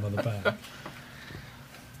the bottom of the pack.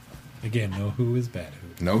 Again, know who is bad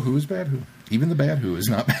who. know who is bad who. Even the bad who is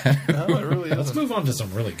not bad who. No, it really Let's isn't. move on to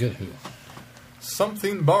some really good who.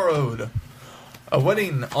 Something Borrowed. A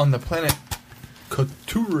wedding on the planet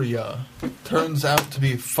Coturia turns out to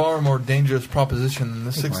be a far more dangerous proposition than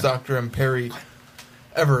the Sixth Doctor and Perry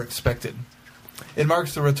ever expected. It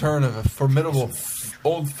marks the return of a formidable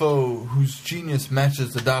old foe whose genius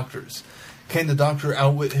matches the Doctor's. Can the Doctor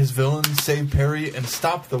outwit his villain, save Perry, and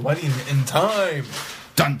stop the wedding in time?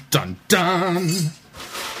 Dun, dun, dun!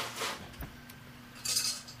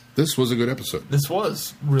 This was a good episode. This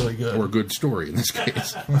was really good. Or a good story in this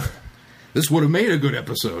case. This would have made a good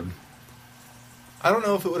episode. I don't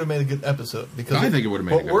know if it would have made a good episode, because I think it would have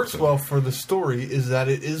made a good what works episode. well for the story is that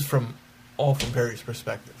it is from Perry's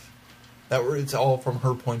perspective. That it's all from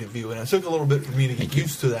her point of view, and it took a little bit for me to get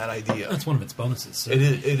used to that idea. That's one of its bonuses. So. It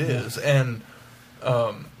is, and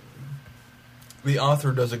the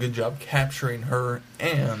author does a good job capturing her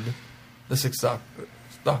and the Sixth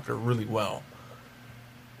Doctor really well.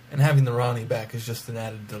 And having the Ronnie back is just an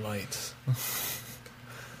added delight.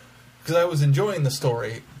 Because I was enjoying the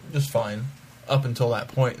story just fine up until that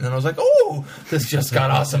point, and then I was like, "Oh, this just got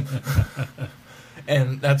awesome!"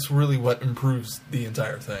 And that's really what improves the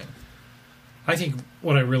entire thing. I think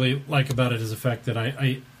what I really like about it is the fact that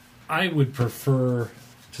I would prefer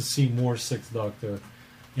to see more Sixth Doctor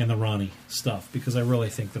and the Ronnie stuff, because I really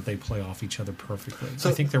think that they play off each other perfectly. So,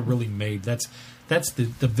 I think they're really made. That's the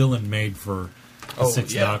villain made for the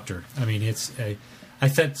Sixth Doctor. I mean, I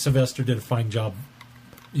thought Sylvester did a fine job.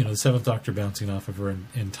 You know, the Seventh Doctor bouncing off of her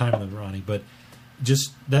in Time of the Ronnie, but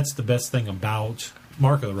just that's the best thing about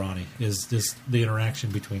Mark of the Ronnie is just the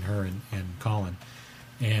interaction between her and Colin.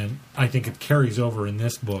 And I think it carries over in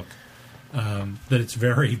this book that it's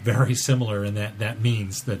very, very similar, and that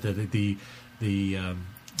means that the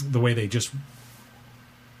way they just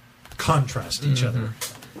contrast each other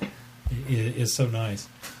is so nice.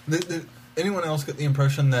 Did anyone else get the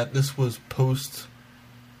impression that this was post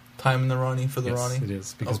Time in the Ronnie for the Yes, Ronnie? it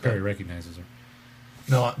is, because Okay. Perry recognizes her.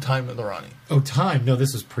 No, Time of the Ronnie. Oh, Time? No,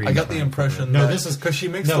 this is pre. I got the impression that this is because she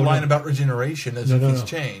makes the line about regeneration as if he's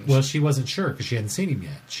changed. Well, she wasn't sure because she hadn't seen him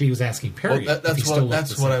yet. She was asking Perry if he still looked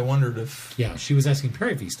the same. what I wondered if. Yeah, she was asking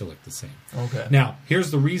Perry if he still looked the same. Okay. Now,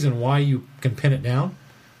 here's the reason why you can pin it down.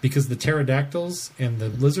 Because the pterodactyls and the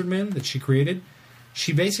lizard men that she created,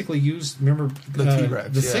 she basically used, remember, The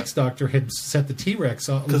T-Rex, the Sixth Doctor had set the T-Rex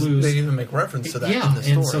loose. Because they even make reference to that in the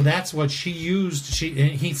story. and so that's what she used.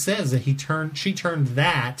 And he says that she turned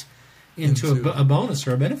that into a bonus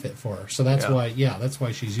or a benefit for her. So that's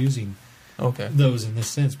why she's using those in this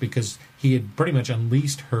sense, because he had pretty much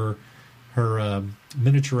unleashed her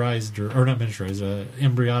miniaturized or not miniaturized,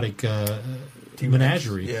 embryonic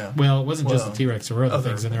menagerie. Yeah. Well, it wasn't just the Well, T-Rex. There were other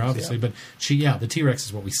things in there, things, obviously. yeah. But the T-Rex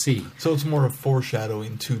is what we see. So it's more of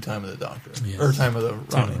foreshadowing to Time of the Doctor. Yes. Or Time of the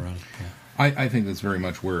Time Ronnie. of the Ronnie, yeah. I think that's very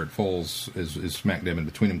much where it falls is smack dab in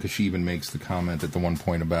between them, because she even makes the comment at the one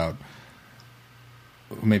point about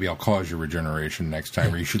maybe I'll cause your regeneration next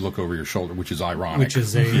time, or you should look over your shoulder, which is ironic. Which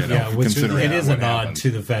is a considering it is a what nod happened. to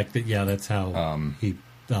the fact that that's how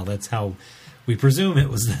that's how we presume it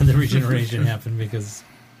was that the regeneration happened, because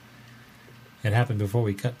it happened before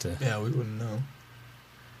we cut to. Yeah, we wouldn't know.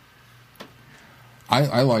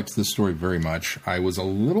 I liked this story very much. I was a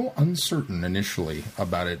little uncertain initially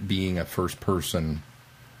about it being a first person.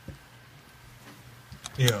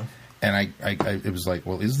 Yeah. And I it was like,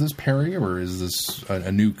 well, is this Perry, or is this a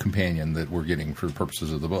new companion that we're getting for the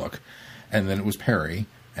purposes of the book? And then it was Perry,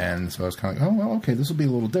 and so I was kind of like, oh, well, okay, this will be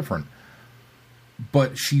a little different.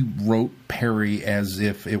 But she wrote Perry as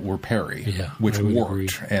if it were Perry, Yeah, which I would worked. agree.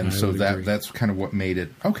 And I so would agree. that's kind of what made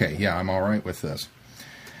it, okay, yeah, I'm all right with this.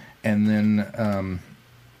 And then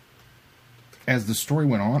as the story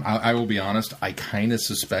went on, I will be honest, I kind of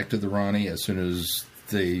suspected the Ronnie as soon as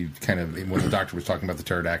they when the Doctor was talking about the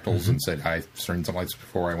pterodactyls and said, I've seen something like this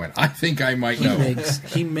before, I went, I think I might know.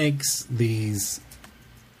 He makes these.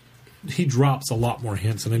 He drops a lot more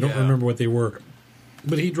hints, and I don't Yeah. remember what they were.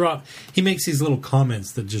 But he makes these little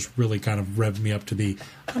comments that just really kind of revved me up to be,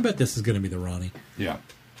 I bet this is going to be the Ronnie. Yeah.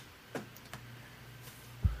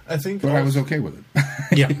 I think But I was okay with it.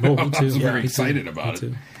 Yeah, no, me I too. was very Me too. excited Me about it.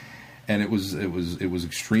 too. And it was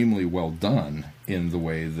extremely well done in the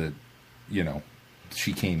way that,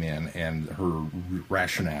 she came in and her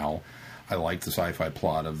rationale. I like the sci-fi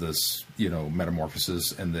plot of this,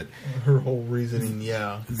 metamorphosis, and that her whole reasoning,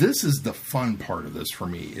 yeah. this is the fun part of this for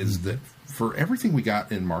me, is that for everything we got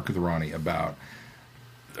in Mark of the Ronnie about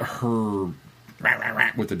her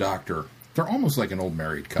with the Doctor, they're almost like an old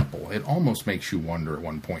married couple. It almost makes you wonder at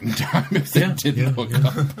one point in time if they didn't hook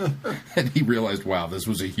up. And he realized, wow, this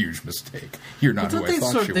was a huge mistake. You're not who I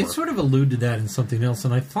thought you They were. sort of allude to that in something else,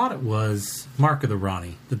 and I thought it was Mark of the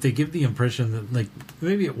Ronnie, that they give the impression that, like,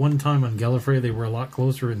 maybe at one time on Gallifrey they were a lot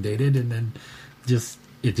closer and dated, and then just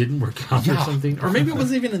it didn't work out or Yeah. something. Or maybe it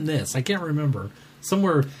wasn't even in this. I can't remember.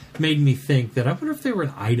 Somewhere made me think that I wonder if they were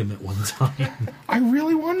an item at one time. I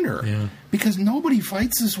really wonder. Yeah. Because nobody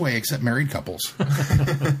fights this way except married couples.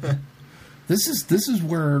 This is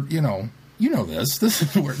where, this. This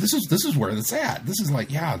is where it's at. This is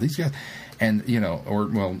like, yeah, these guys, and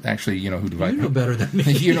actually, who divides? You know better than me.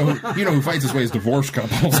 you know who fights this way is divorced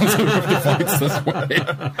couples. That's who fights this way.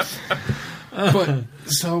 But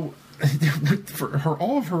so for her,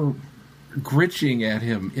 all of her gritching at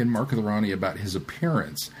him in Mark of the Ronnie about his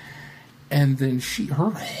appearance, and then her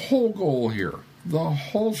whole goal here, the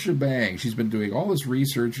whole shebang, she's been doing all this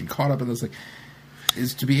research and caught up in this thing,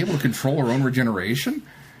 is to be able to control her own regeneration.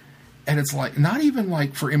 And it's like, not even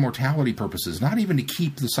like for immortality purposes, not even to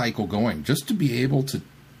keep the cycle going, just to be able to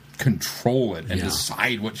control it and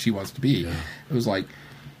decide what she wants to be. Yeah. It was like,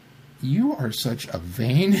 you are such a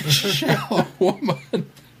vain, shallow woman.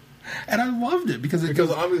 And I loved it because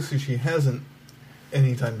obviously she hasn't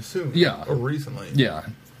anytime soon. Yeah. Or recently. Yeah.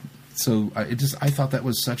 So I thought that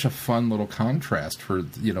was such a fun little contrast for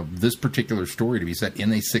this particular story to be set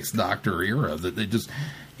in a Sixth Doctor era, that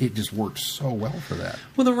it just worked so well for that.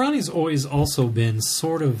 Well, the Ronnie's always also been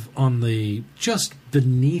sort of on the just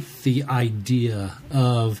beneath the idea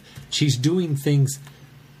of she's doing things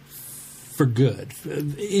for good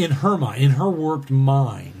in her mind, in her warped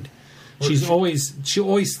mind. She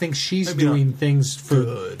always thinks she's doing things for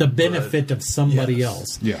the benefit of somebody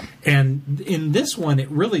else. Yeah. And in this one, it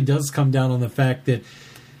really does come down on the fact that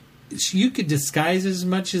you could disguise as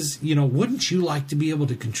much as, wouldn't you like to be able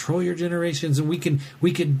to control your generations? And we could,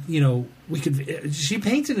 she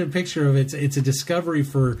painted a picture of it's a discovery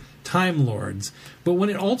for Time Lords. But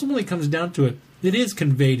when it ultimately comes down to it, it is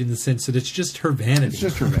conveyed in the sense that it's just her vanity. It's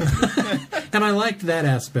just her vanity. And I liked that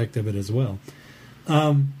aspect of it as well.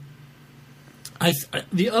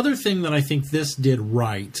 The other thing that I think this did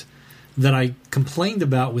right, that I complained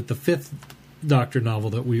about with the Fifth Doctor novel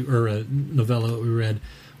novella that we read,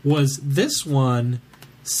 was this one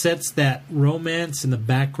sets that romance in the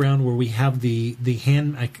background where we have the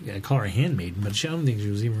hand. I call her a handmaiden, but I don't think she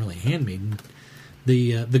was even really a handmaiden.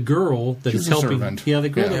 The girl that is helping. Servant. Yeah, the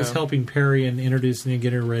girl that was helping Perry and introducing and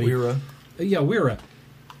getting her ready. Weira. Yeah, Weira.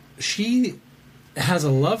 She has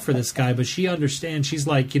a love for this guy, but she understands. She's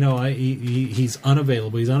like, he's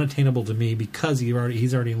unavailable. He's unattainable to me because he's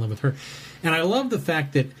already in love with her. And I love the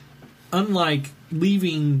fact that, unlike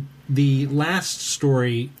leaving the last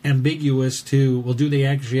story ambiguous to, well, do they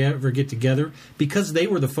actually ever get together? Because they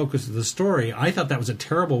were the focus of the story, I thought that was a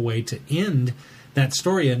terrible way to end that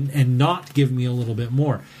story and not give me a little bit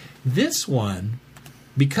more. This one,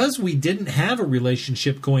 because we didn't have a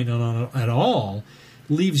relationship going on at all,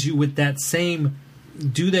 leaves you with that same,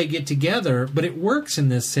 do they get together? But it works in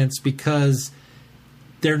this sense because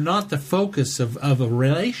they're not the focus of a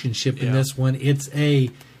relationship in this one. It's a,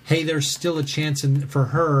 hey, there's still a chance for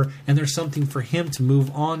her, and there's something for him to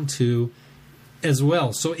move on to as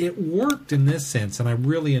well. So it worked in this sense, and I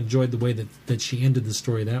really enjoyed the way that she ended the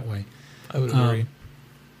story that way. I would agree.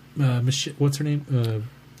 What's her name?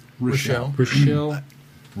 Rochelle.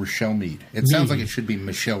 Rochelle Mead. It sounds like it should be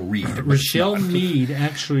Michelle Reed. Rochelle Mead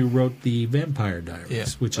actually wrote the Vampire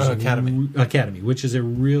Diaries, which is Academy, which is a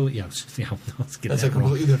really let's get that's that a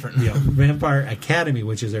completely different. Vampire Academy,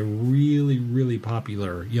 which is a really, really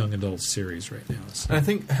popular young adult series right now. So. And I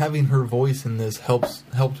think having her voice in this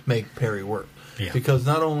helped make Perry work, because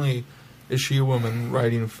not only is she a woman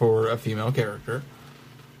writing for a female character,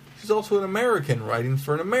 she's also an American writing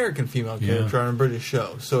for an American female character on a British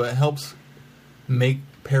show. So it helps make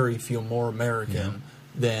Perry feel more American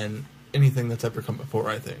than anything that's ever come before,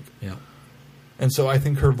 I think. Yeah. And so I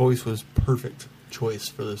think her voice was perfect choice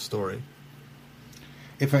for this story.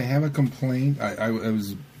 If I have a complaint, I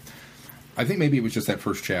think maybe it was just that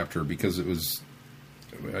first chapter, because it was,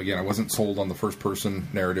 again, I wasn't sold on the first person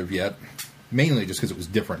narrative yet, mainly just because it was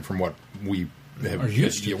different from what we have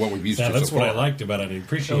used to. What we've used to. That's so what far. I liked about it. I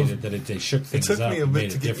appreciated that they shook things up. It took me a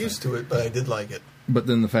bit to get different. used to it, but I did like it. But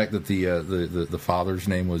then the fact that the father's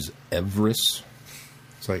name was Everest,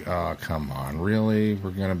 it's like, oh, come on, really?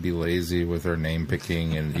 We're going to be lazy with our name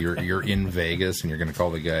picking, and you're in Vegas, and you're going to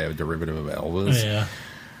call the guy a derivative of Elvis? Yeah.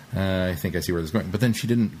 I think I see where this is going. But then she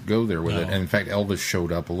didn't go there with it, and in fact, Elvis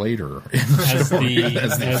showed up later As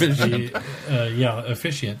the officiant.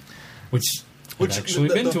 Officiant, which I've actually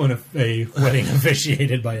been to a wedding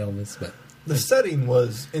officiated by Elvis, but the setting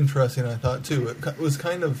was interesting. I thought too. It was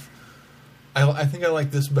kind of. I think I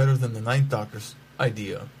like this better than the Ninth Doctor's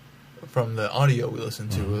idea from the audio we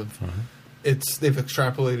listened to. They've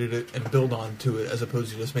extrapolated it and built onto it as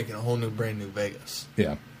opposed to just making a whole new, brand new Vegas.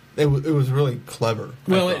 Yeah. It was really clever.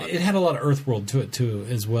 Well, it had a lot of Earthworld to it too,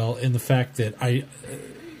 as well, in the fact that I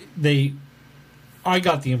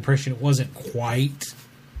got the impression it wasn't quite.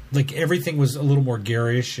 Like, everything was a little more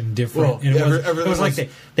garish and different. Well, and it was like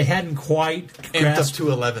they hadn't quite amped grasped up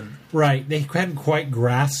to 11. Right. They hadn't quite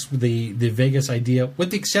grasped the Vegas idea,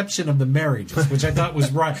 with the exception of the marriages, which I thought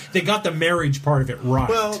was right. They got the marriage part of it right.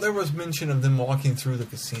 Well, there was mention of them walking through the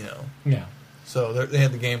casino. Yeah. So they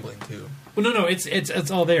had the gambling, too. Well, no,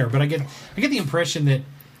 it's all there. But I get the impression that,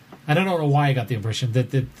 I don't know why I got the impression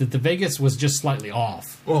that the Vegas was just slightly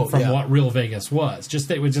off from what real Vegas was.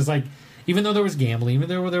 Just, it was just like, even though there was gambling, even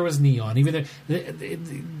though there was neon, even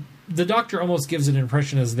the Doctor almost gives an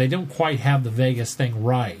impression as they don't quite have the Vegas thing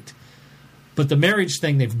right. But the marriage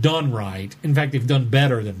thing they've done right. In fact, they've done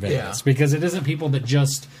better than Vegas, because it isn't people that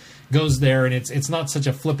just goes there, and it's not such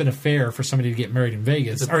a flippant affair for somebody to get married in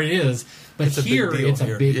Vegas. Or it is, but here it's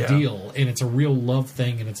a big deal, and it's a real love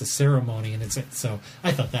thing, and it's a ceremony, and so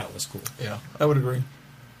I thought that was cool. Yeah, I would agree.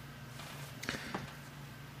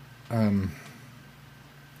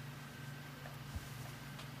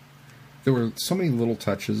 There were so many little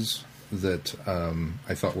touches that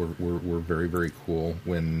I thought were very, very cool.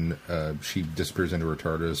 When she disappears into her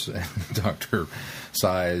TARDIS and the Doctor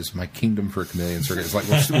sighs, "My kingdom for a chameleon circuit." It's like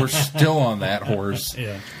we're still on that horse.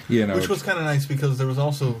 Which was kind of nice, because there was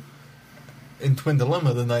also in Twin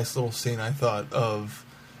Dilemma the nice little scene, I thought, of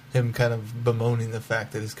him kind of bemoaning the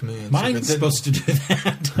fact that his chameleon Mine's supposed to do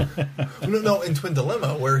that. no, in Twin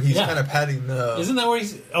Dilemma, where he's kind of patting the... Isn't that where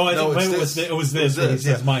he's... Oh, I think it was this. Where he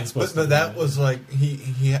says mine's supposed to But that was like...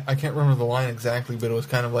 He I can't remember the line exactly, but it was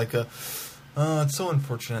kind of like a... it's so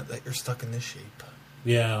unfortunate that you're stuck in this shape.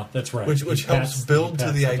 Yeah, that's right. Which helps build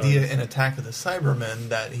to the idea in Attack of the Cybermen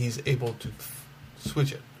that he's able to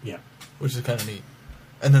switch it. Yeah. Which is kind of neat.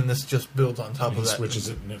 And then this just builds on top of that. He switches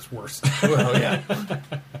it and it's worse. Well, yeah.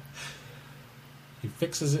 He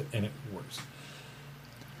fixes it and it works.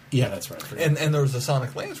 Yeah, that's right. And there was a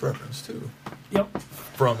Sonic Lance reference, too. Yep.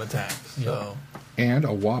 From Attack. So. And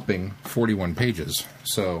a whopping 41 pages.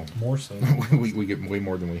 So more so. we get way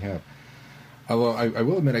more than we have. Although I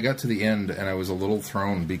will admit, I got to the end and I was a little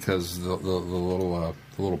thrown because the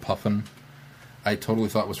little puffin, I totally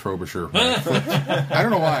thought was Frobisher. I don't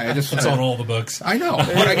know why. It's on all the books. I know.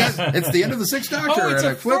 But I got it's the end of the Sixth Doctor, and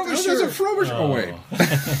I flipped. Frobisher. There's a Frobisher. Oh wait.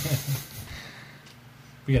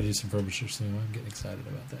 We got to do some Frobisher soon. I'm getting excited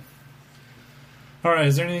about that. All right,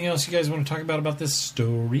 is there anything else you guys want to talk about this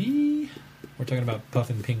story? We're talking about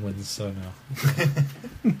puffin penguins, so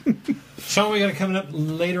no. Sean, we got it coming up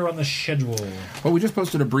later on the schedule. Well, we just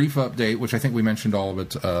posted a brief update, which I think we mentioned all of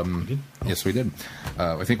it. We did? Yes, we did.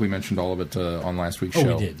 I think we mentioned all of it on last week's Oh, we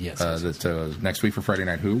show. did, yes, That next week for Friday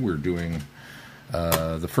Night Who, we're doing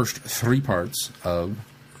the first 3 parts of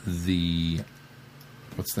the...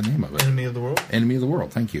 What's the name of it? Enemy of the World. Enemy of the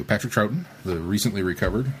World. Thank you. Patrick Troughton, the recently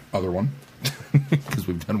recovered other one, because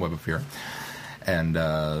we've done Web of Fear. And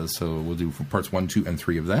so we'll do parts 1, 2, and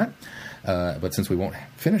 3 of that. But since we won't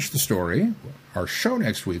finish the story, our show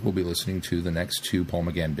next week will be listening to the next 2 Paul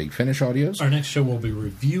McGann Big Finish audios. Our next show will be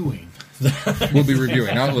reviewing. We'll be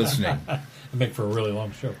reviewing, not listening. It'll make for a really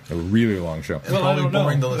long show. A really long show. Well, I probably don't know.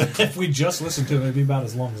 boring to listen to. If we just listen to it, it'd be about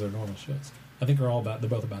as long as our normal shows. I think they're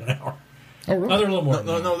both about an hour. Oh, really? Oh, they're a little more.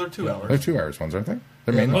 No, they're 2 hours. They're 2 hours ones, aren't they?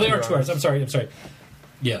 They're Yeah, mainly. Well, they are 2 hours. I'm sorry.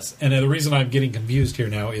 Yes, and the reason I'm getting confused here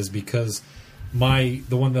now is because the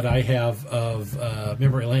one that I have of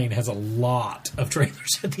Memory Lane has a lot of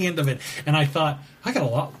trailers at the end of it, and I thought I got a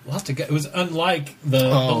lot to go. It was unlike the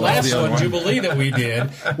last the other one, one. Jubilee, that we did,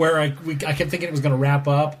 where I kept thinking it was going to wrap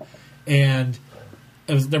up, and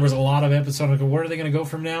there was a lot of episodes. I go, where are they going to go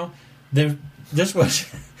from now? This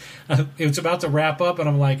was it was about to wrap up, and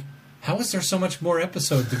I'm like, how is there so much more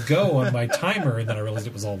episode to go on my timer? And then I realized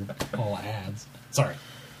it was all ads. Sorry.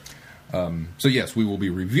 So yes, we will be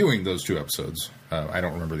reviewing those 2 episodes. I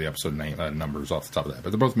don't remember the episode numbers off the top of that, but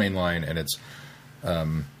they're both mainline, and it's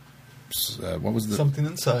what was the Something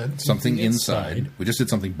Inside. Something Inside. We just did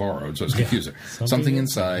Something Borrowed, so it's confusing. Something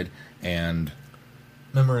Inside and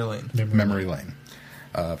Memory Lane. Memory Lane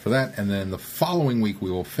for that, and then the following week we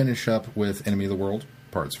will finish up with Enemy of the World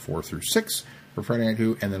parts 4 through 6 for Friday Night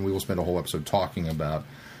Who, and then we will spend a whole episode talking about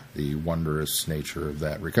the wondrous nature of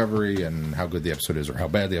that recovery and how good the episode is or how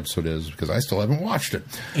bad the episode is, because I still haven't watched it.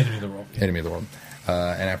 Enemy of the World. Enemy of the World.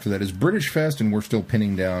 And after that is British Fest, and we're still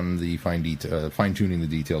pinning down the fine-tuning the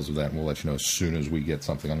details of that, and we'll let you know as soon as we get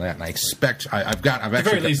something on that. And I expect At the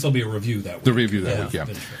very least, there'll be a review that week. the review that week,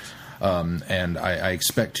 yeah. And I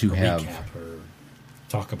expect to have recap or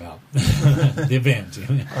talk about the event.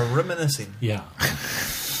 Are reminiscing. Yeah.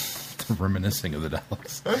 reminiscing of the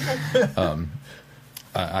Daleks.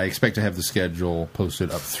 I expect to have the schedule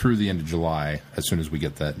posted up through the end of July as soon as we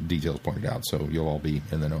get that details pointed out. So you'll all be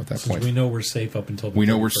in the know at that point. We know we're safe up until the We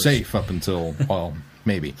know we're 31st. safe up until, well,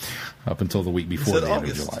 maybe, up until the week before said the end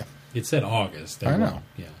August. of July. It said August. I know.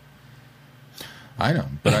 Yeah. I know,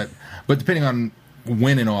 but but depending on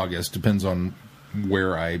when in August depends on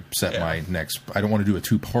where I set my next. I don't want to do a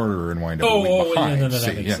 2-parter and wind up a week behind. No, that See,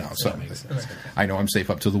 makes you sense. know, That makes sense. Okay. I know I'm safe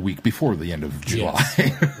up till the week before the end of July,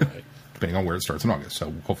 Yes. Right. depending on where it starts in August.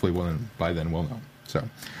 So hopefully, by then we'll know. So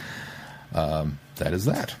that is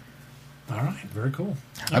that. All right. Very cool.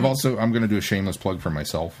 I'm going to do a shameless plug for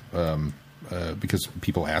myself. Because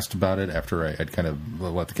people asked about it after I had kind of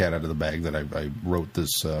let the cat out of the bag that I wrote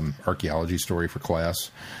this archaeology story for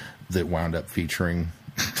class that wound up featuring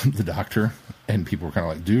the Doctor, and people were kind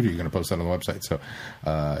of like, dude, are you going to post that on the website? So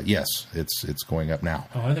yes, it's going up now.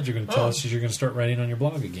 Oh, I thought you were going to tell us you're going to start writing on your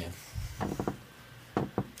blog again.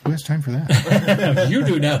 Who has time for that? You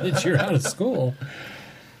do now that you're out of school.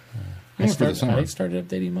 I for the summer. started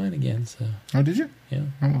updating mine again. So Oh, did you? yeah.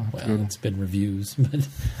 Oh, well, that's Well, good. it's been reviews, but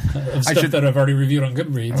of stuff should- that I've already reviewed on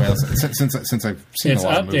Goodreads. Well, since I've seen It's a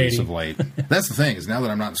lot of movies updating. of late, that's the thing is now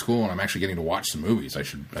that I'm not in school and I'm actually getting to watch some movies, I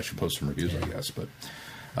should post some reviews, I guess. But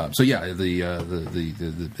so yeah,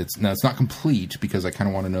 it's not complete because I kind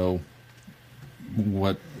of want to know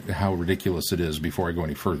how ridiculous it is before I go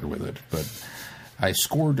any further with it. But I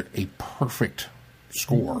scored a perfect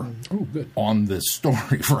score on this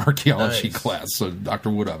story for archaeology Nice. class. So Dr.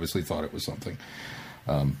 Wood obviously thought it was something.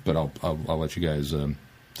 But I'll let you guys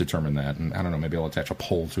determine that, and I don't know. Maybe I'll attach a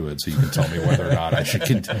poll to it so you can tell me whether or not I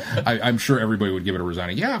should. I'm sure everybody would give it a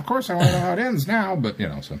resigning. Yeah, of course I want to know how it ends now, but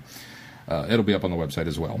so it'll be up on the website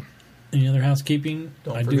as well. Any other housekeeping?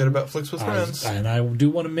 Don't forget about Flicks with Friends. And I do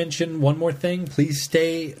want to mention one more thing. Please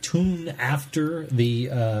stay tuned after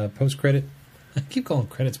the post-credit. I keep calling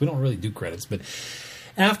credits. We don't really do credits, but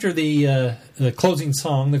after the closing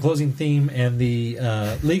song, the closing theme, and the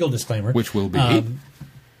legal disclaimer, Which will be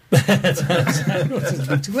it's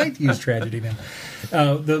too late to use tragedy now.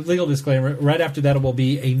 The legal disclaimer. Right after that will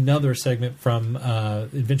be another segment from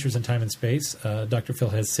Adventures in Time and Space. Dr. Phil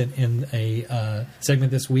has sent in a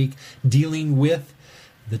segment this week dealing with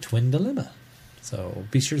the twin dilemma. So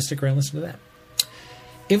be sure to stick around and listen to that.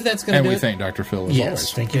 If that's going to and do we it, thank Dr. Phil as yes,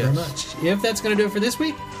 always. thank you very much. If that's going to do it for this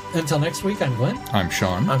week, until next week, I'm Glenn. I'm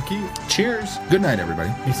Sean. I'm Keith. Cheers. Good night,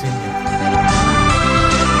 everybody. Be seeing you.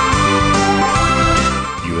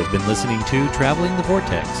 have been listening to Traveling the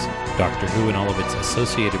Vortex. Doctor Who and all of its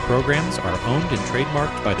associated programs are owned and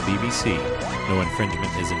trademarked by the BBC. No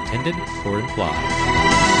infringement is intended or implied.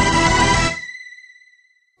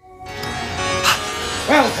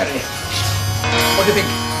 Well, Perry, what do you think?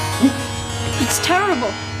 It's terrible.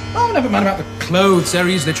 Oh, never mind about the clothes. They're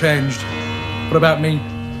easily changed. What about me?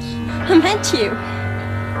 I meant you.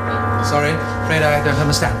 Sorry, afraid I don't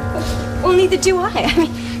understand. Well, neither do I. I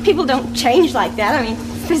mean, people don't change like that. I mean,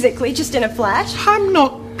 physically, just in a flash. I'm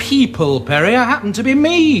not people, Perry. I happen to be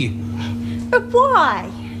me. But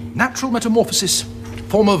why? Natural metamorphosis.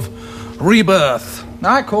 Form of rebirth.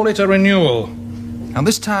 I call it a renewal. And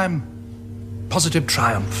this time, positive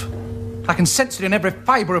triumph. I can sense it in every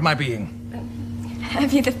fibre of my being.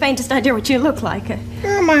 Have you the faintest idea what you look like?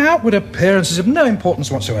 My outward appearance is of no importance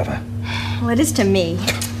whatsoever. Well, it is to me.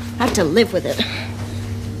 I have to live with it.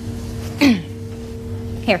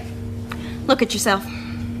 Here, look at yourself.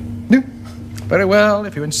 No. Very well,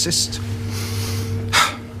 if you insist.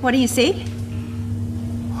 What do you see?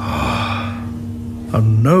 A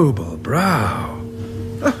noble brow.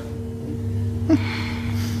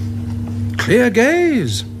 Clear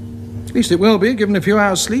gaze. At least it will be, given a few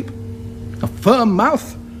hours' sleep. A firm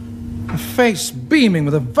mouth. A face beaming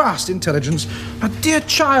with a vast intelligence. A dear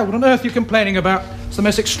child, what on earth are you complaining about? It's the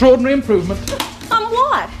most extraordinary improvement. On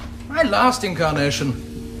what? My last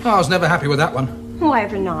incarnation. I was never happy with that one. Why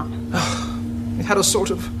ever not? It had a sort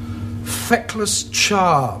of feckless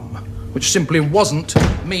charm, which simply wasn't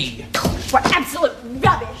me. What absolute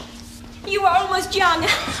rubbish. You were almost young.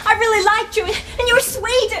 I really liked you, and you were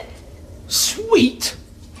sweet. Sweet?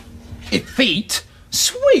 Effete?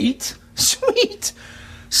 Sweet? Sweet?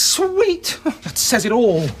 Sweet? That says it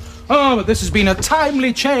all. Oh, but this has been a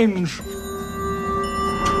timely change.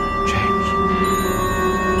 Change?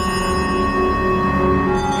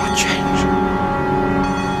 What change?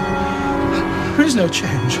 There is no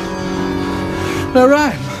change. No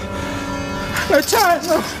rhyme. No time.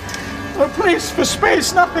 No place for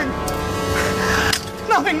space. Nothing.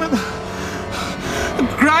 Nothing but the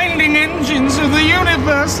grinding engines of the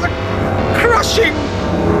universe. The crushing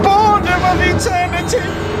boredom of eternity.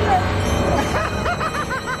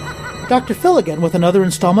 Dr. Phil again with another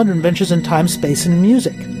installment of Adventures in Time, Space, and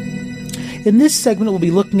Music. In this segment, we'll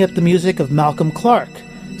be looking at the music of Malcolm Clarke,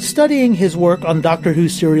 studying his work on Doctor Who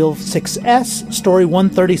Serial 6S, Story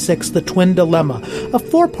 136, The Twin Dilemma, a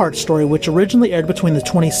 4-part story which originally aired between the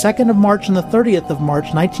 22nd of March and the 30th of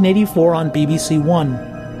March 1984 on BBC One.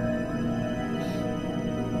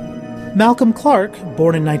 Malcolm Clarke,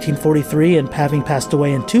 born in 1943 and having passed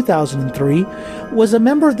away in 2003, was a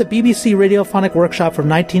member of the BBC Radiophonic Workshop from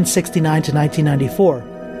 1969 to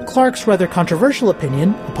 1994. Clarke's rather controversial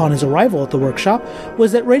opinion, upon his arrival at the workshop,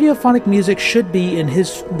 was that radiophonic music should be, in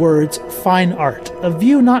his words, fine art, a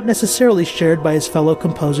view not necessarily shared by his fellow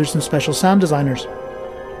composers and special sound designers.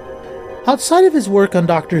 Outside of his work on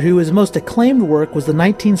Doctor Who, his most acclaimed work was the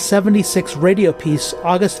 1976 radio piece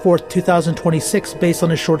August 4th, 2026, based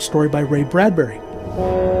on a short story by Ray Bradbury.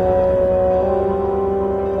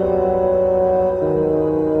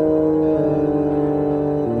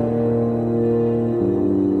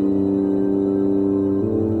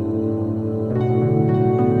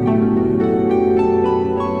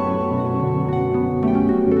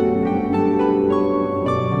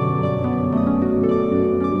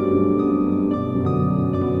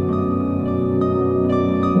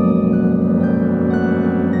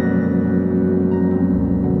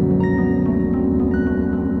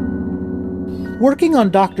 Working on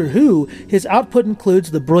Doctor Who, his output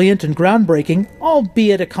includes the brilliant and groundbreaking,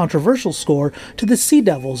 albeit a controversial score, to The Sea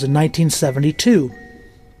Devils in 1972.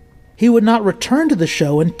 He would not return to the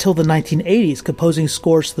show until the 1980s, composing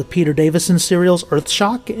scores to the Peter Davison serials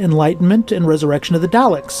Earthshock, Enlightenment, and Resurrection of the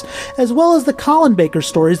Daleks, as well as the Colin Baker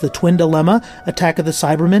stories The Twin Dilemma, Attack of the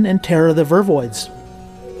Cybermen, and Terror of the Vervoids.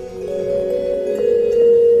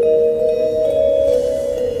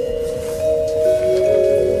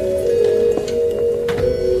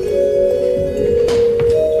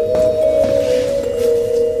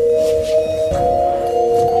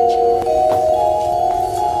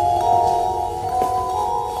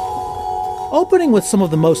 Opening with some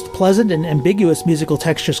of the most pleasant and ambiguous musical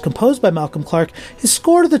textures composed by Malcolm Clarke, his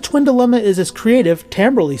score to The Twin Dilemma is as creative,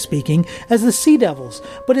 timbrally speaking, as The Sea Devils,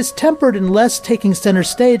 but is tempered and less taking center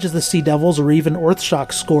stage as The Sea Devils or even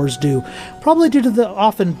Earthshock scores do, probably due to the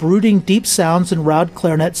often brooding deep sounds and loud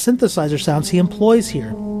clarinet synthesizer sounds he employs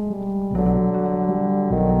here.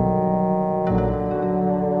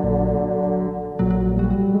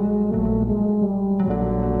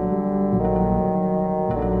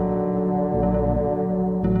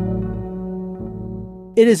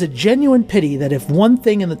 It is a genuine pity that if one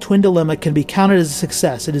thing in the Twin Dilemma can be counted as a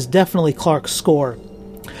success, it is definitely Clarke's score.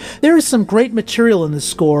 There is some great material in this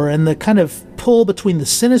score, and the kind of pull between the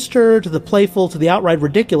sinister to the playful to the outright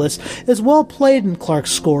ridiculous is well played in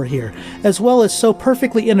Clarke's score here, as well as so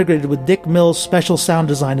perfectly integrated with Dick Mills' special sound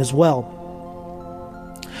design as well.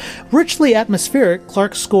 Richly atmospheric,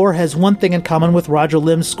 Clarke's score has one thing in common with Roger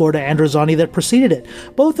Lim's score to Androzani that preceded it.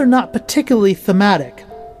 Both are not particularly thematic.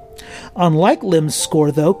 Unlike Lim's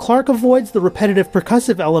score, though, Clarke avoids the repetitive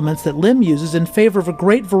percussive elements that Lim uses in favor of a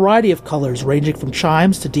great variety of colors, ranging from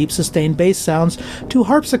chimes to deep sustained bass sounds to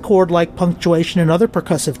harpsichord-like punctuation and other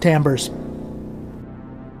percussive timbres.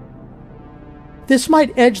 This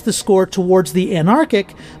might edge the score towards the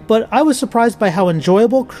anarchic, but I was surprised by how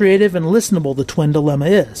enjoyable, creative, and listenable the Twin Dilemma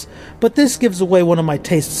is. But this gives away one of my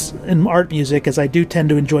tastes in art music, as I do tend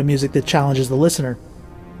to enjoy music that challenges the listener.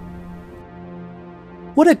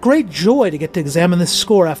 What a great joy to get to examine this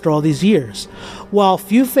score after all these years. While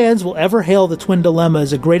few fans will ever hail the Twin Dilemma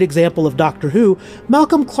as a great example of Doctor Who,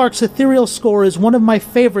 Malcolm Clarke's ethereal score is one of my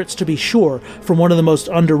favorites to be sure, from one of the most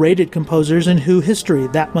underrated composers in Who history,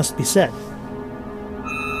 that must be said.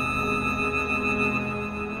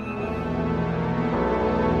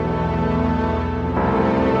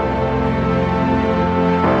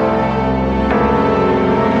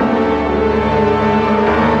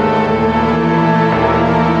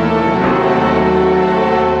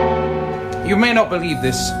 You may not believe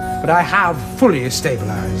this, but I have fully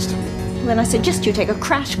stabilized. Then I suggest you take a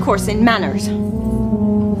crash course in manners.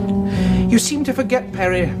 You seem to forget,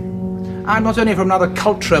 Perry. I'm not only from another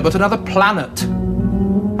culture, but another planet.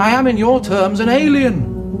 I am, in your terms, an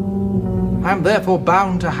alien. I am therefore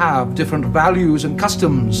bound to have different values and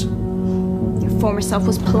customs. Your former self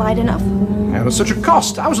was polite enough. At such a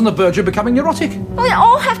cost. I was on the verge of becoming neurotic. We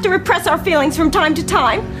all have to repress our feelings from time to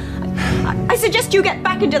time. I suggest you get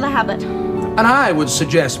back into the habit. And I would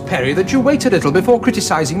suggest, Perry, that you wait a little before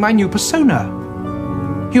criticizing my new persona.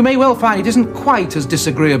 You may well find it isn't quite as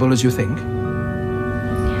disagreeable as you think.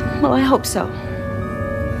 Well, I hope so.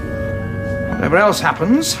 Whatever else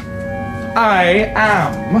happens, I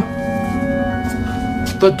am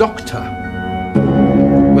the Doctor.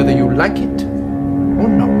 Whether you like it or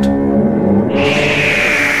not.